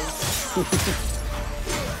Tattletale.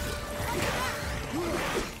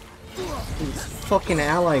 These fucking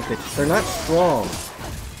ally bitches, they're not strong.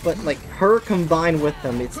 But, like, her combined with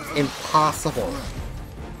them, it's impossible.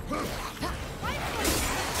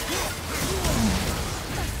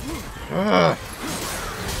 Ugh.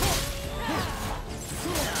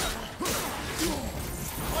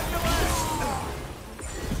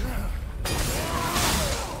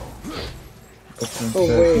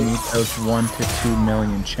 You need those 1 to 2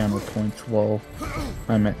 million channel points. Whoa.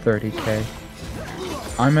 I'm at 30k.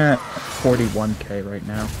 I'm at 41k right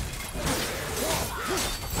now.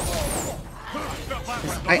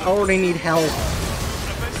 I already need help.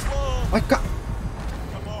 My god.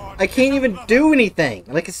 I can't even do anything.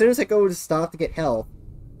 Like, as soon as I go to stop to get help,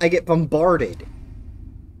 I get bombarded.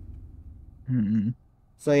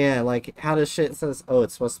 So yeah, like, how does shit says, oh,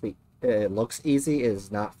 it's supposed to be, it looks easy, it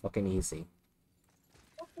is not fucking easy.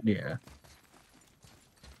 Yeah.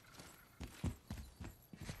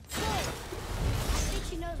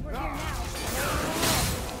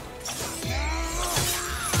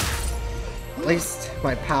 At least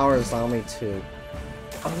my powers allow me to...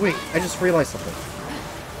 Oh wait, I just realized something.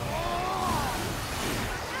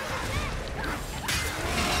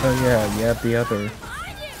 Oh yeah, you have the other.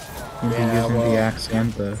 You'd be using the axe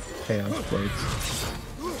and the chaos blades.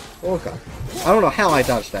 Oh god. I don't know how I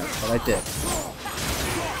dodged that, but I did.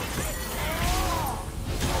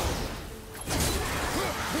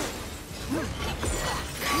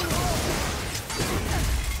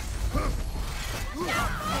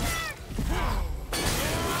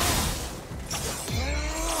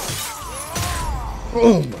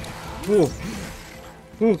 Oh my... Oh.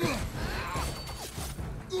 Oh god.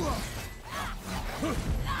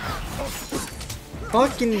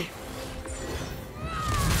 Fucking...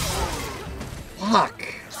 Fuck.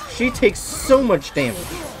 She takes so much damage.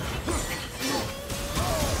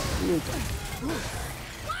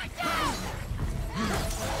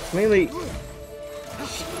 Mainly...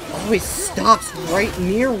 She always stops right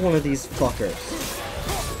near one of these fuckers.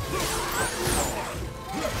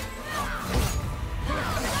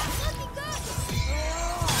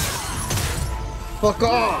 Fuck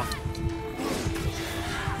off!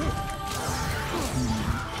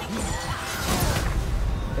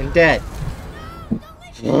 And dead.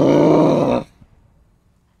 Ugh.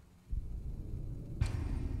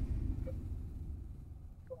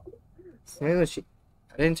 So maybe she...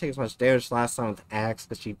 I didn't take as much damage last time with the axe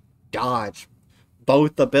because she dodged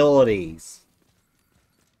both abilities.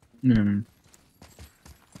 It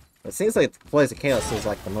seems like the Blaze of Chaos is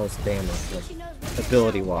like the most damage, like,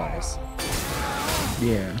 ability-wise.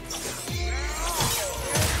 Yeah.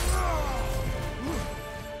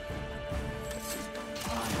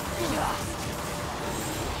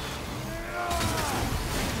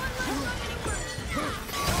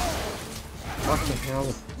 Fucking hell.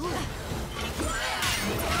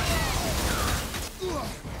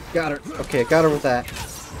 Got her. Okay, got her with that.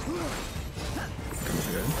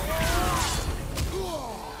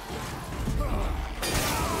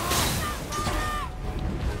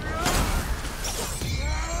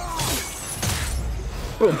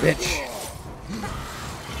 Boom, bitch.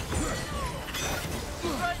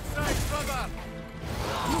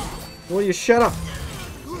 Will you shut up?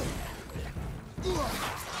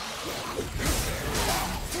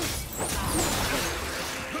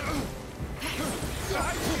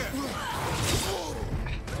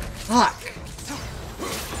 Fuck.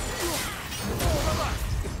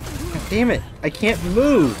 God damn it. I can't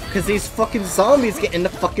move because these fucking zombies get in the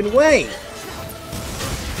fucking way.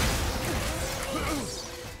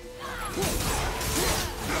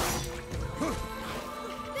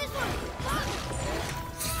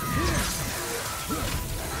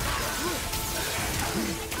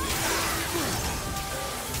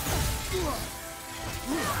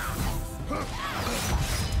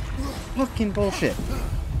 fucking bullshit.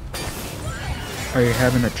 Are you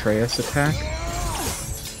having Atreus attack?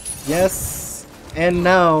 Yes and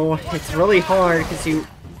no. It's really hard because you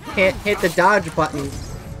can't hit the dodge button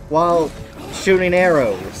while shooting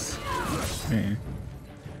arrows. Yeah.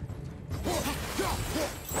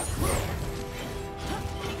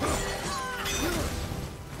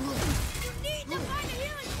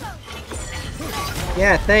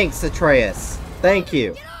 Yeah, thanks, Atreus. Thank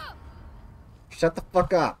you. Shut the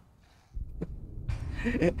fuck up.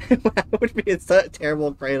 That would be so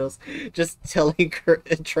terrible, Kratos. Just telling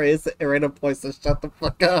Atreus at random points to shut the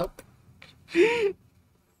fuck up. You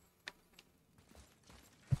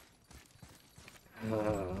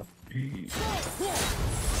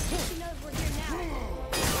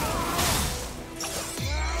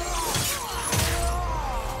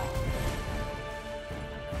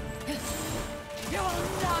will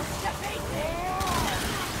not defeat me!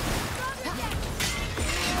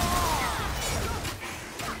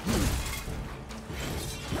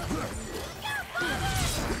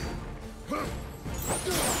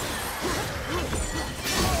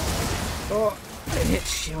 Oh, I hit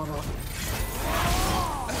shield off.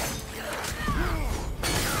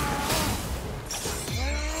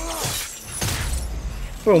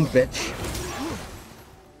 Boom, bitch.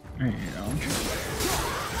 There you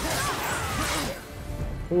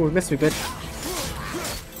go. Ooh, missed me, bitch.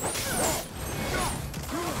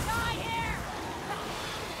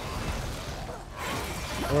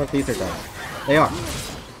 I wonder if these are done. They are.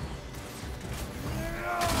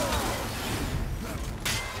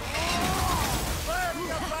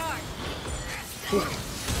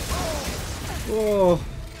 Whoa.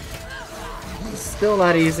 It's still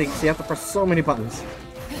not easy because you have to press so many buttons.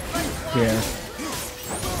 Yeah.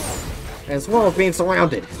 As well as being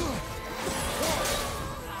surrounded.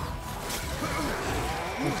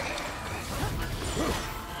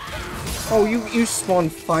 Oh, you spawn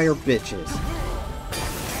fire bitches.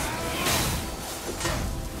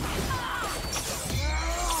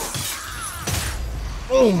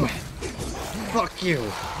 Boom! Fuck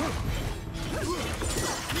you.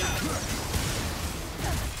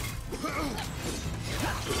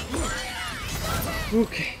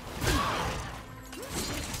 Okay.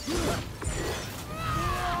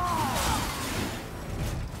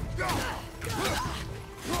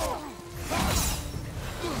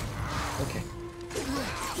 Okay.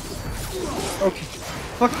 Okay.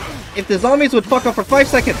 Fuck. If the zombies would fuck up for 5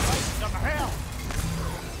 seconds.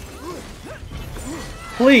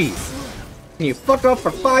 Please. Can you fuck up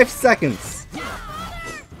for 5 seconds?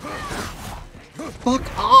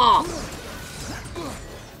 Fuck off.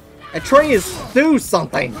 Atreus, do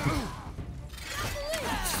something.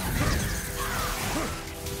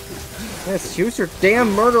 Yes, use your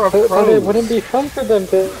damn murder of crows. But it wouldn't be fun for them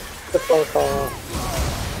to fuck off.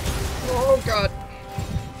 Oh god.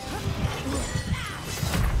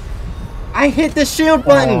 I hit the shield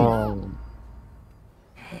button! Oh.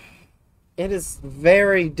 It is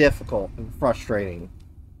very difficult and frustrating.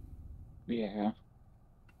 Yeah.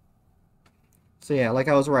 So yeah, like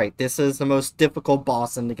I was right. This is the most difficult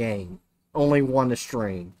boss in the game. Only one to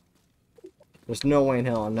strain. There's no way in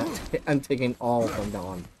hell I'm taking all of them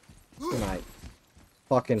down tonight.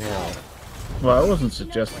 Fucking hell. Well, I wasn't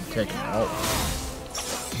suggesting taking it out.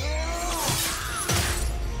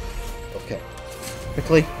 Okay.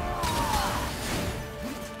 Quickly.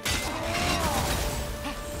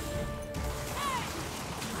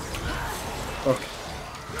 Okay.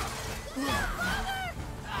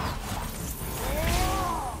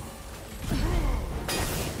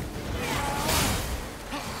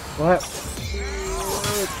 What?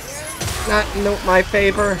 Not in my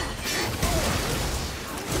favor.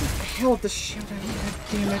 I held the shield out,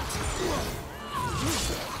 damn it.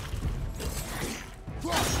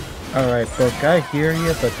 Alright, Book, I hear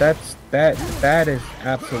you, but that is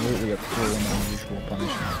absolutely a cruel and unusual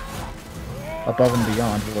punishment. Above and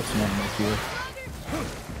beyond what's normal here.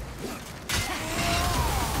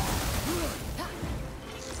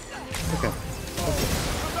 Okay.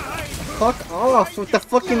 Fuck off with the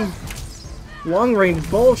fucking long range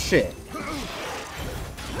bullshit.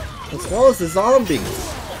 As well as the zombies.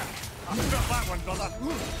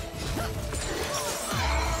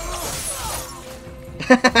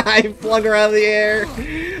 I flung her out of the air.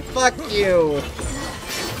 Fuck you.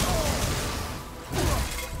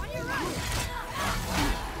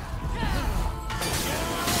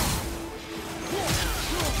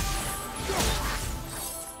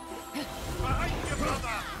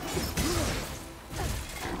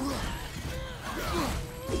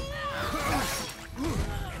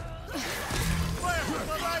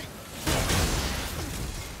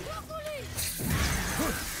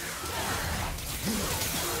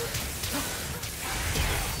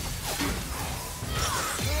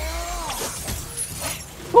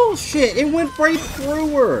 bullshit! It went right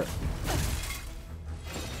through her!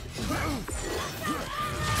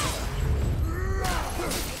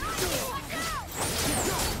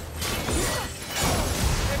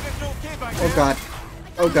 Oh god.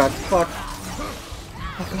 Oh god, fuck.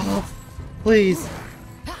 Fuck off. Please.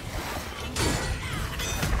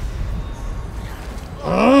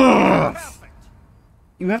 Ugh.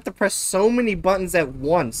 You have to press so many buttons at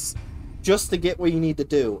once just to get what you need to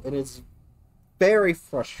do, and it's very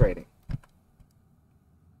frustrating.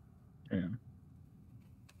 Yeah.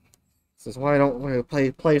 This is why I don't want to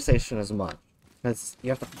play PlayStation as much. Because you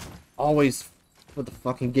have to always, for the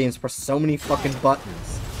fucking games, press so many fucking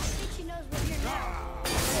buttons.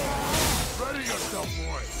 Ready yourself,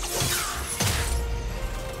 boy.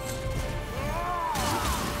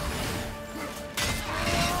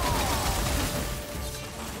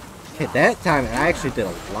 At that time, it actually did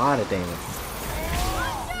a lot of damage.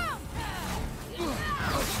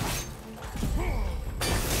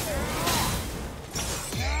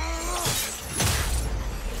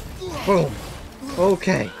 Boom.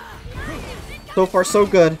 Okay. So far, so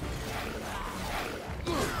good.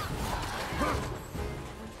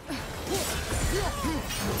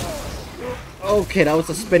 Okay, that was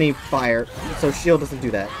a spinning fire, so shield doesn't do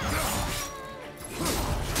that.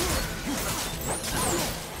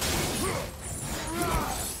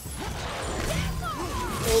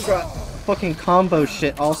 Oh god. Fucking combo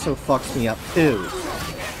shit also fucks me up too.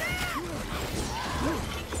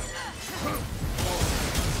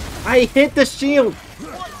 I hit the shield!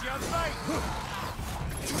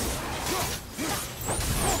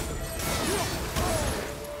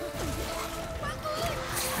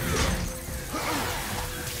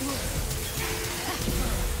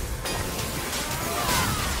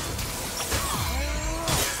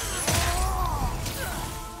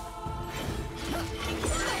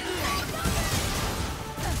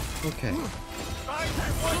 Okay.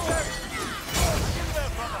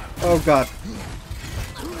 Oh god.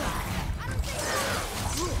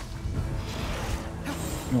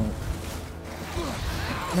 No.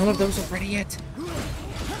 None of those are ready yet.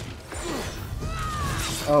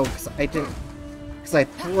 Oh, because I didn't. Because I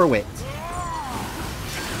threw it.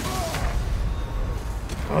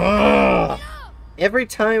 Ugh. Every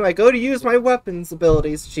time I go to use my weapons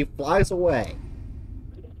abilities, she flies away.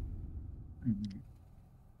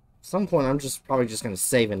 At some point, I'm just probably just going to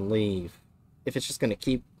save and leave. If it's just going to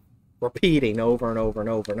keep repeating over and over and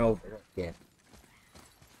over and over again.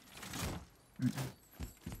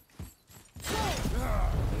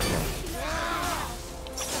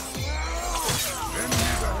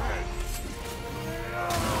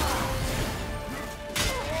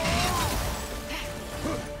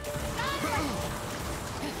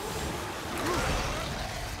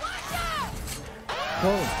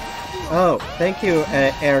 Oh, thank you,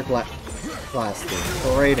 Air Blasty,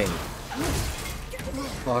 for raiding.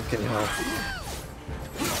 Fucking hell.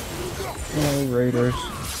 Oh, raiders.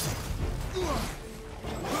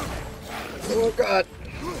 Oh god.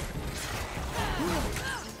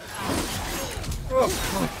 Oh,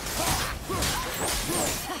 fuck.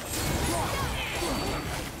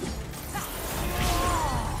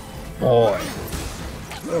 Boy.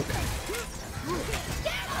 Okay.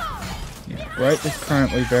 Yeah, Bright is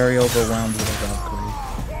currently very overwhelmed with a Valkyrie.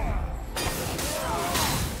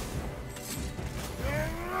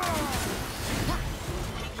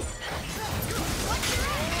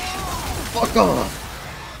 Fuck off!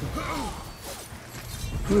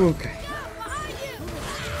 Okay.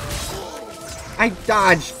 I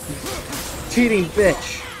dodged! Cheating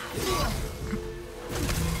bitch!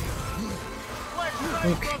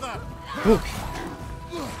 Okay. Okay.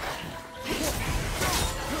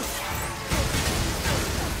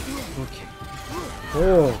 Okay.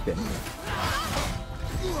 Okay.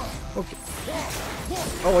 Okay.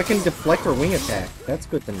 Oh, I can deflect her wing attack. That's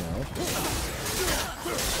good to know.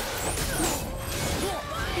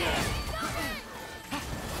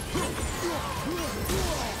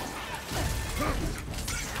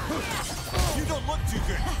 You don't look too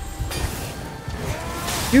good.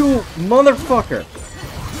 You motherfucker!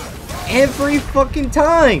 Every fucking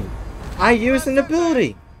time I use an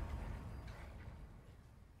ability!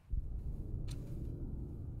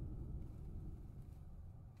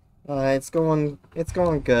 It's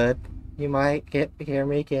going good. You might hear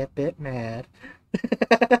me get a bit mad.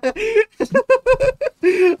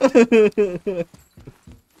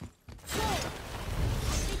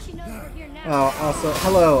 Oh, also,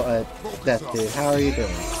 hello, Death Dude. How are you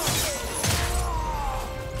doing?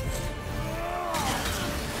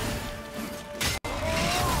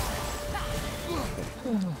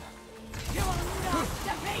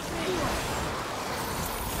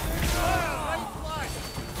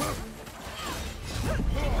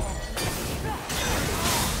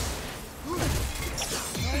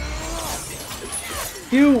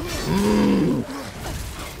 You.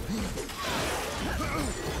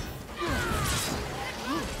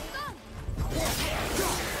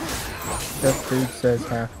 That food says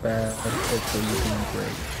half bad. Hopefully you're doing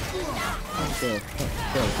great.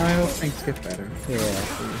 I hope things get better. Yeah,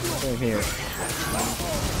 same here.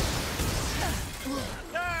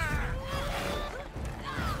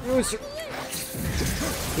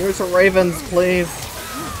 Use your ravens, please.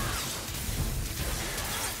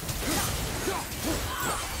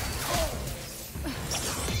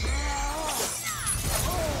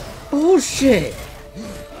 Bullshit!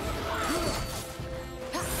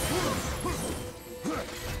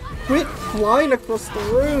 Quit flying across the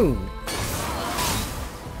room!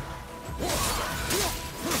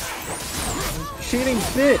 Cheating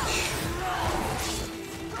bitch!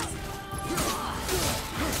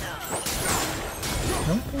 I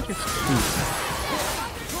don't think it's cute.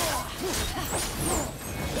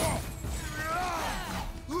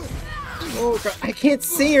 Oh god, I can't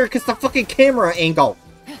see her because the fucking camera angle!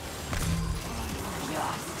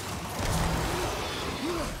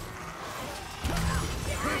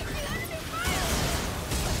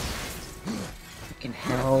 Fucking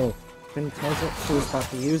hell. Couldn't tell that she was about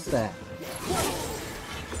to use that.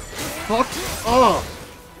 Fuck off!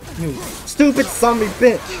 You stupid zombie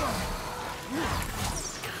bitch!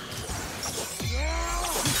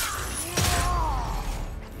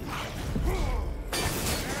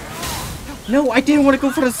 No, I didn't want to go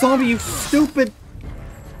for the zombie, you stupid!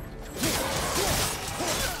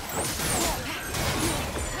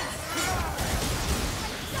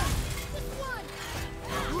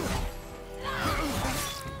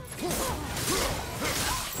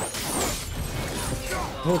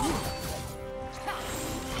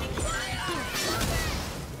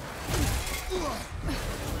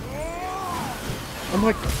 Oh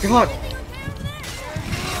my god!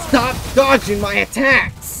 Stop dodging my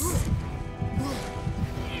attacks!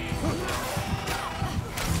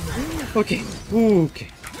 Okay, okay.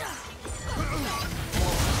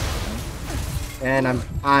 And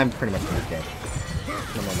I'm pretty much dead.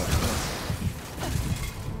 No more.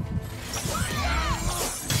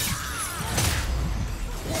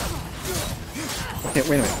 Okay,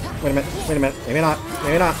 wait a minute. Maybe not.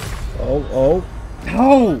 Oh.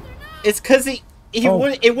 No! It's cause it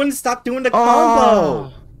wouldn't stop doing the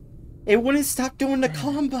combo! It wouldn't stop doing the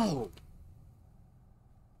combo!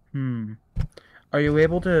 Are you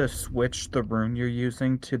able to switch the rune you're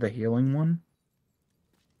using to the healing one?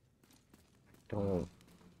 Don't.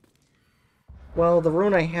 Well, the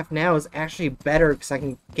rune I have now is actually better because I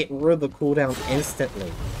can get rid of the cooldown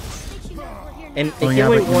instantly. And the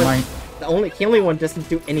healing one, the healing one doesn't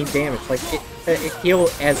do any damage. Like it heal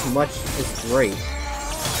as much is great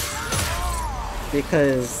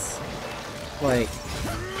because, like,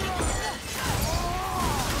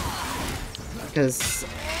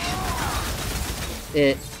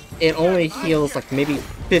 it only heals like maybe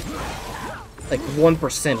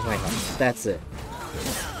 1% of my health. That's it.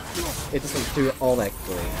 It doesn't do all that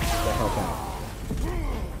great to help out.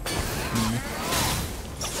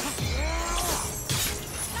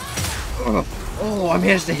 Oh, I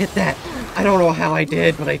managed to hit that. I don't know how I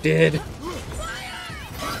did, but I did.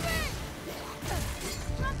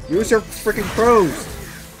 Use your freaking crows.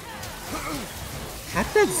 How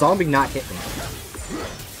did that zombie not hit me?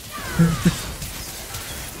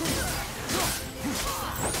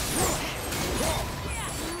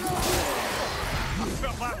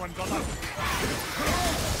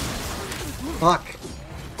 Fuck.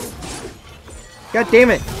 God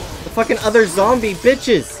damn it. The fucking other zombie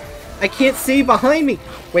bitches. I can't see behind me.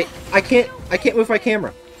 Wait, I can't move my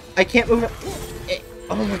camera. I can't move it.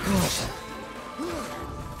 Oh my gosh.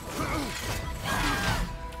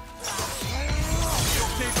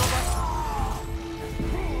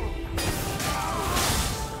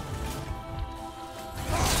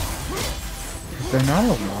 Is there not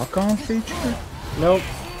a lock-on feature? Nope.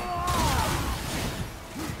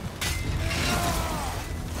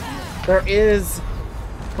 There is,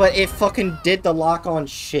 but it fucking did the lock-on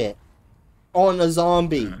shit on the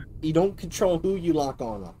zombie. You don't control who you lock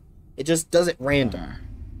on. It just does it random.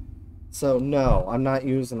 So no, I'm not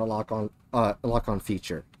using a lock-on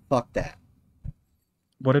feature. Fuck that.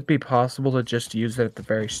 Would it be possible to just use it at the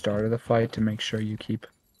very start of the fight to make sure you keep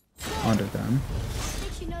onto them? I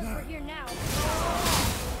think she knows we're here now.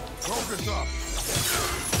 Focus up.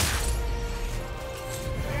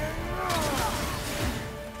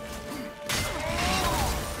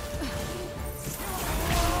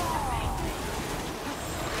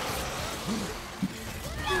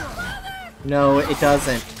 No, it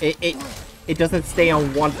doesn't. It doesn't stay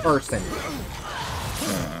on one person.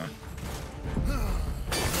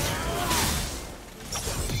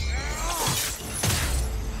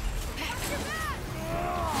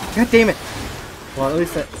 God damn it! Well, at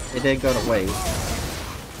least it did go to waste.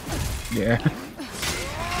 Yeah.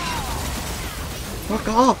 Fuck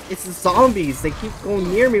off! It's the zombies! They keep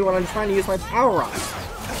going near me when I'm trying to use my power up.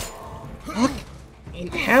 Fuck in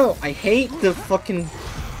hell! I hate the fucking...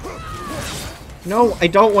 No, I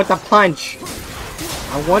don't want the punch!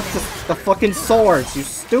 I want the fucking swords, you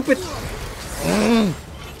stupid...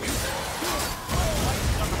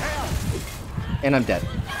 And I'm dead.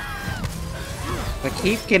 I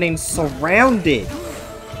keep getting surrounded!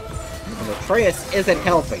 And Atreus isn't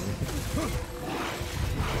helping.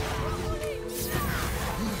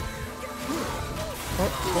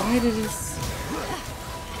 Why did this...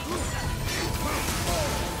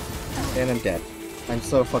 And I'm dead. I'm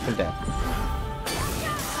so fucking dead.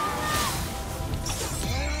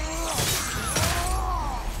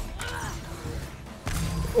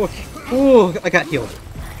 Okay. Oh, I got healed.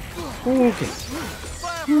 Okay.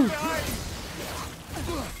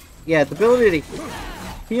 Yeah, the ability to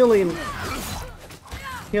healing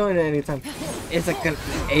at any time isn't gonna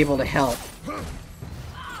be able to help.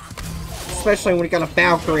 Especially when you got a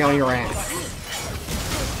Valkyrie on your ass.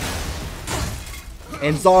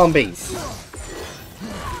 And zombies.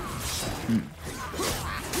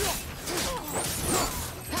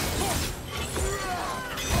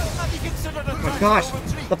 Oh my gosh,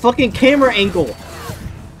 the fucking camera angle.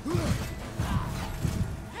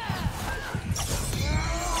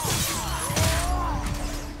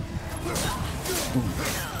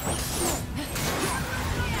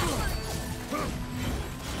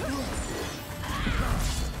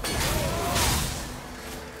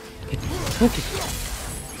 Okay.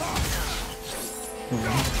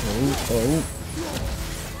 Oh.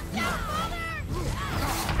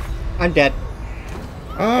 I'm dead.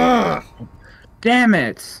 Ah! Damn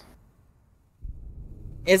it!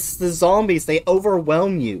 It's the zombies. They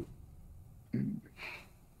overwhelm you.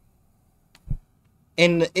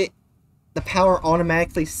 And the power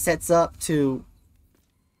automatically sets up to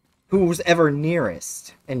who's ever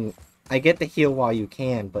nearest. And I get to heal while you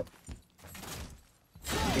can, but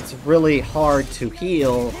it's really hard to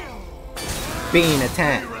heal being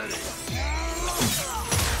attacked.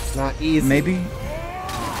 It's not easy.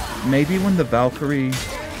 Maybe when the Valkyrie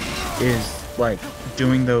is like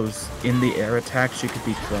doing those in the air attacks, she could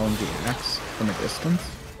be throwing the axe from a distance.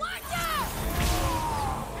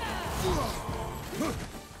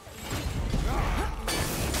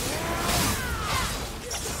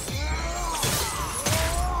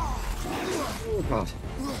 Oh god.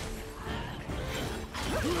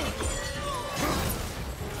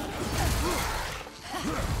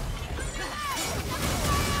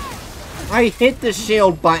 I hit the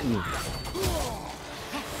shield button.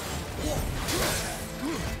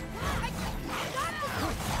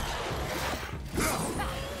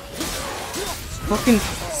 Fucking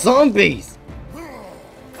zombies!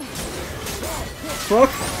 Fuck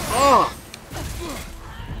off!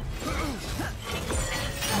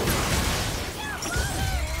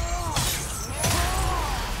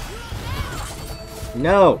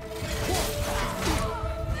 No!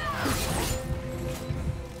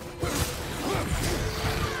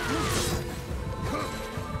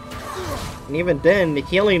 And even then, the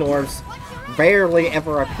healing orbs rarely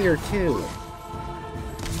ever appear too.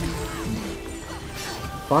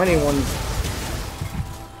 Funny ones.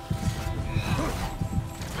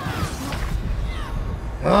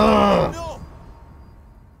 Ugh.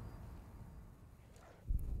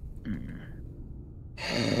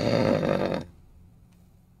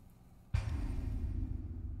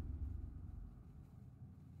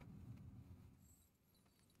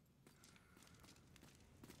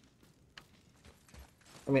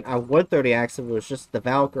 I mean, I would throw the axe if it was just the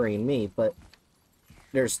Valkyrie and me, but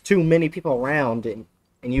there's too many people around, and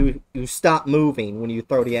you stop moving when you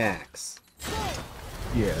throw the axe.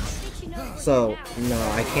 Yeah. So, no,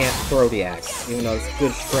 I can't throw the axe, even though it's a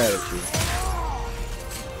good strategy.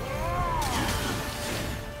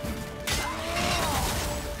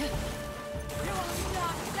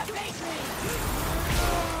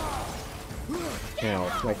 Now,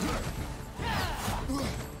 like,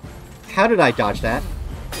 how did I dodge that?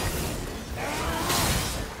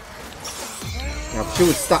 Now, if she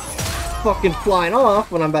would stop fucking flying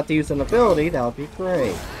off when I'm about to use an ability, that would be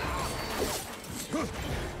great.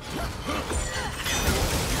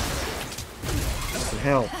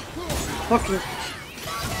 Hell. Fucking...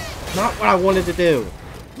 Not what I wanted to do.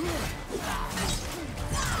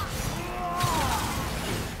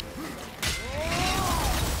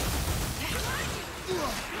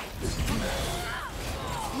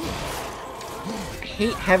 I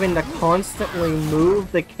hate having to constantly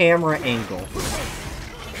move the camera angle.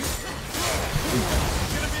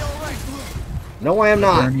 No, I am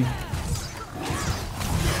not.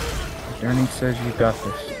 Journey says you got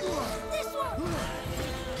this.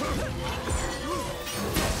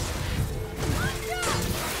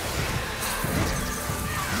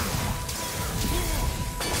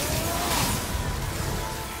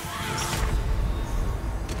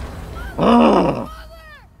 Ugh.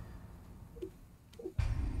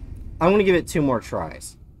 I'm gonna give it 2 more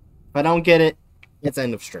tries. If I don't get it, it's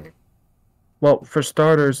end of stream. Well, for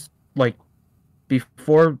starters, like,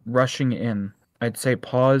 before rushing in, I'd say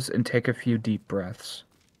pause and take a few deep breaths.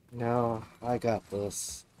 No, I got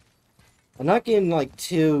this. I'm not getting, like,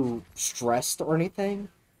 too stressed or anything.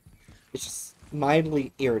 It's just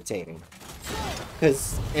mildly irritating.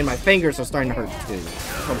 Because, and my fingers are starting to hurt, too.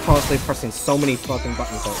 I'm constantly pressing so many fucking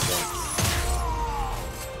buttons at once.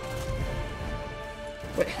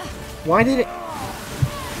 Wait, why did it...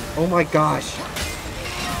 Oh my gosh.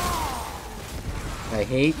 I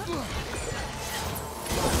hate...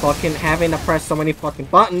 fucking having to press so many fucking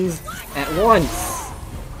buttons at once.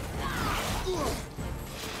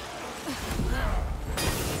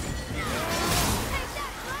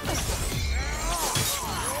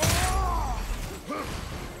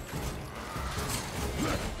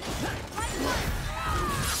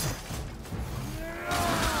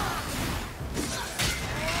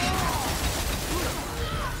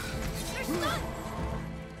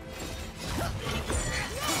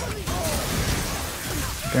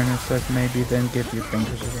 Journey says maybe then give your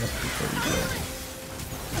fingers a rest before you go.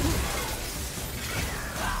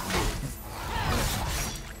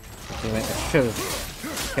 Damn it, I should have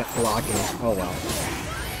kept blocking. Oh well.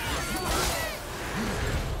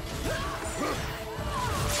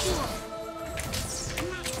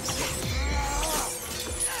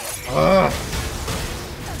 Ugh.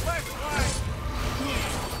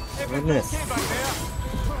 Goodness.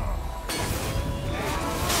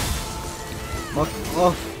 Fuck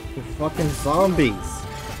off, you fucking zombies.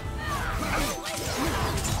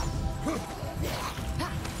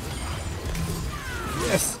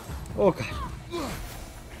 Yes. Oh god.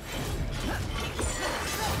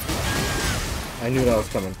 I knew that was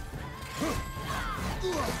coming.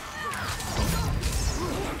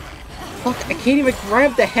 Fuck, I can't even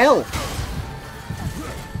grab the health.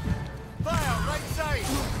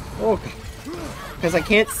 Oh god. Because I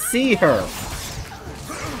can't see her.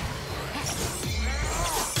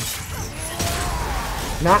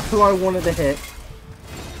 Not who I wanted to hit,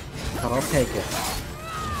 but I'll take it.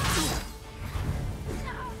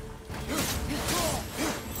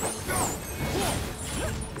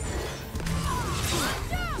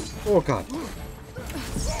 Oh god.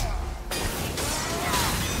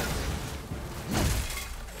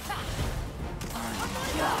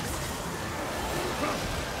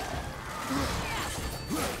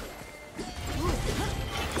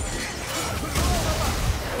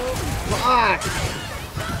 Fuck!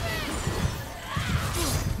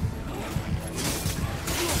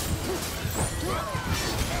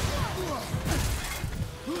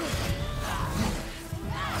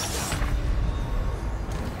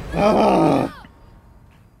 Ah!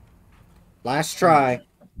 Last try,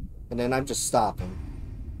 and then I'm just stopping.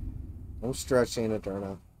 I'm stretching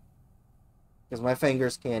Adurna. Because my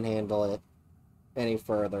fingers can't handle it any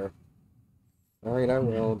further. Alright, I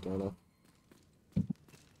will, Adurna.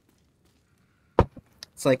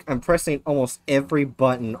 It's like I'm pressing almost every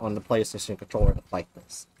button on the PlayStation controller to fight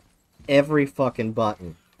this. Every fucking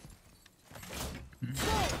button.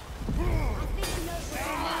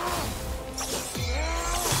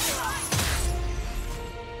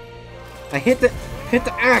 I hit the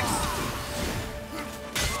axe.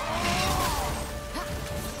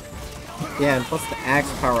 Yeah, and plus the axe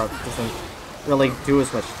power up doesn't really do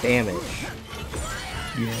as much damage.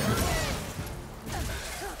 Yeah.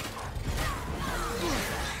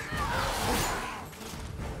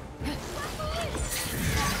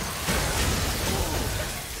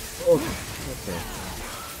 Oh, okay.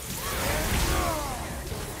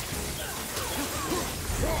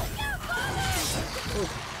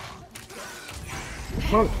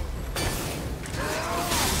 Come on.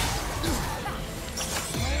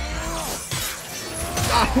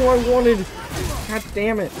 Ah, who I wanted! God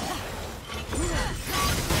damn it!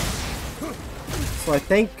 So I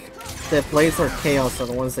think that Blaze or Chaos are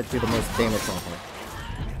the ones that do the most damage on her.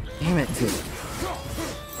 Damn it, dude.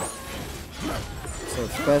 So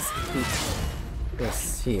it's best to keep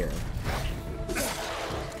this here.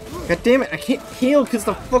 God damn it, I can't heal because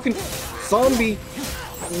the fucking zombie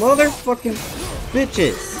motherfucking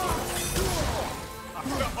bitches. I've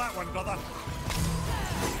got that one, brother.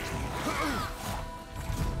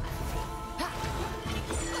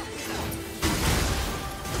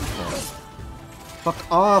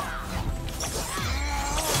 Fuck off!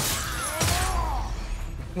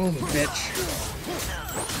 Oh, bitch.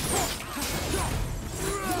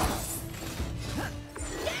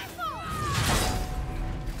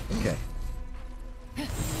 Okay.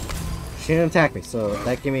 She didn't attack me, so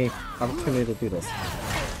that gave me opportunity to do this.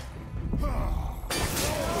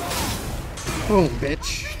 Boom,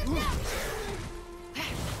 bitch.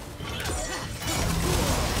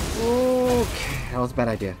 Okay, that was a bad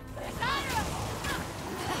idea.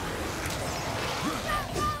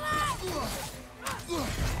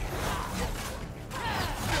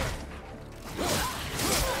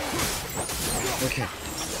 Okay.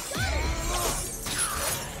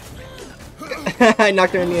 I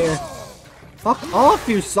knocked her in the air. Fuck off,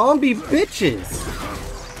 you zombie bitches!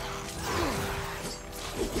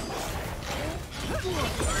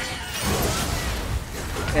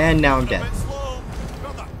 And now I'm dead.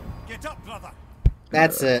 Get up, brother.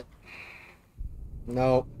 That's it.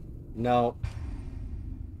 Nope. Nope.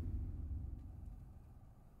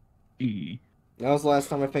 E. That was the last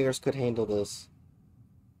time my fingers could handle this.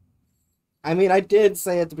 I mean, I did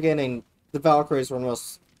say at the beginning, the Valkyries were the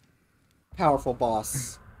most powerful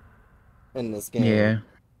boss in this game. Yeah.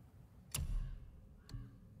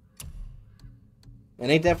 And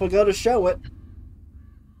they definitely go to show it.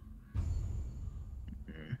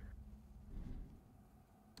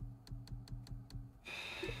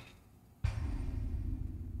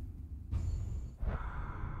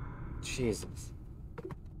 Jesus.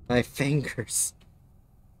 My fingers.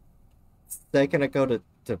 The second I go to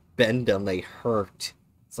bend them, they hurt.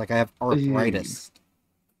 It's like I have arthritis.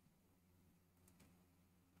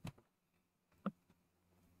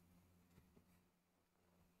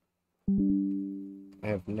 I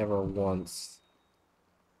have never once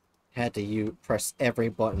had to press every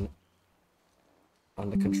button on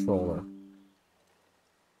the controller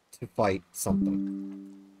to fight something.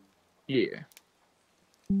 Yeah.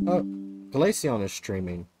 Oh, Glaceon is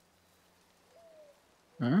streaming.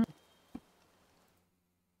 Huh?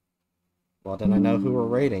 Well, then I know who we're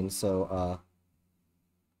raiding, so,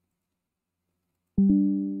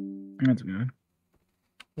 That's good.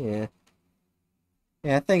 yeah.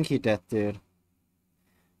 Yeah, thank you, Death Dude.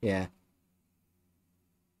 Yeah.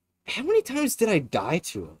 How many times did I die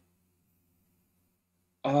to it?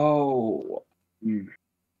 Oh.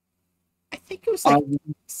 I think it was like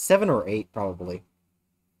 7 or 8, probably.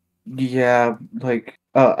 Yeah, like,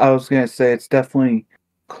 I was gonna say it's definitely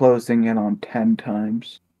closing in on 10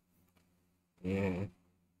 times. Yeah.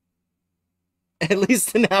 At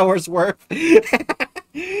least an hour's worth.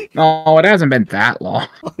 No, it hasn't been that long.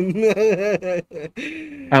 I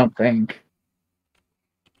don't think.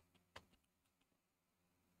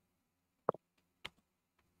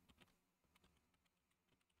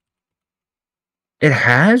 It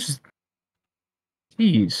has?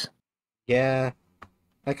 Jeez. Yeah,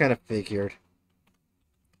 I kind of figured.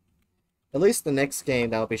 At least the next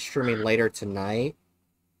game that I'll be streaming later tonight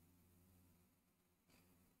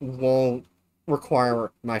won't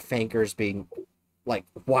require my fingers being, like,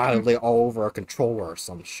 wildly all over a controller or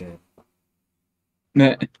some shit.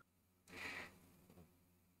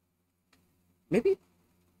 Maybe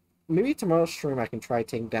tomorrow's stream I can try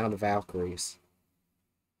taking down the Valkyries.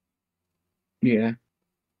 Yeah.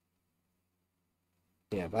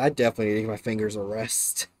 Yeah, but I definitely need my fingers a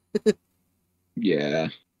rest. Yeah.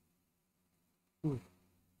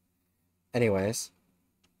 Anyways.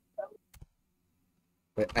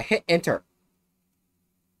 But I hit enter.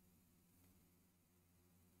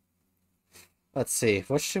 Let's see.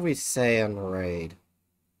 What should we say on the raid?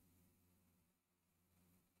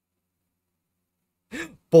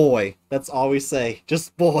 Boy. That's all we say.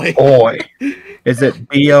 Just boy. Boy. Is it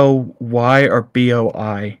B-O-Y or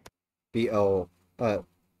B-O-I? B-O.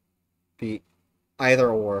 B. Either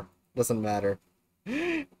or. Doesn't matter.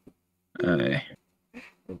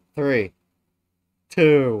 3,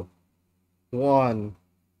 2, 1.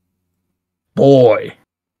 Boy.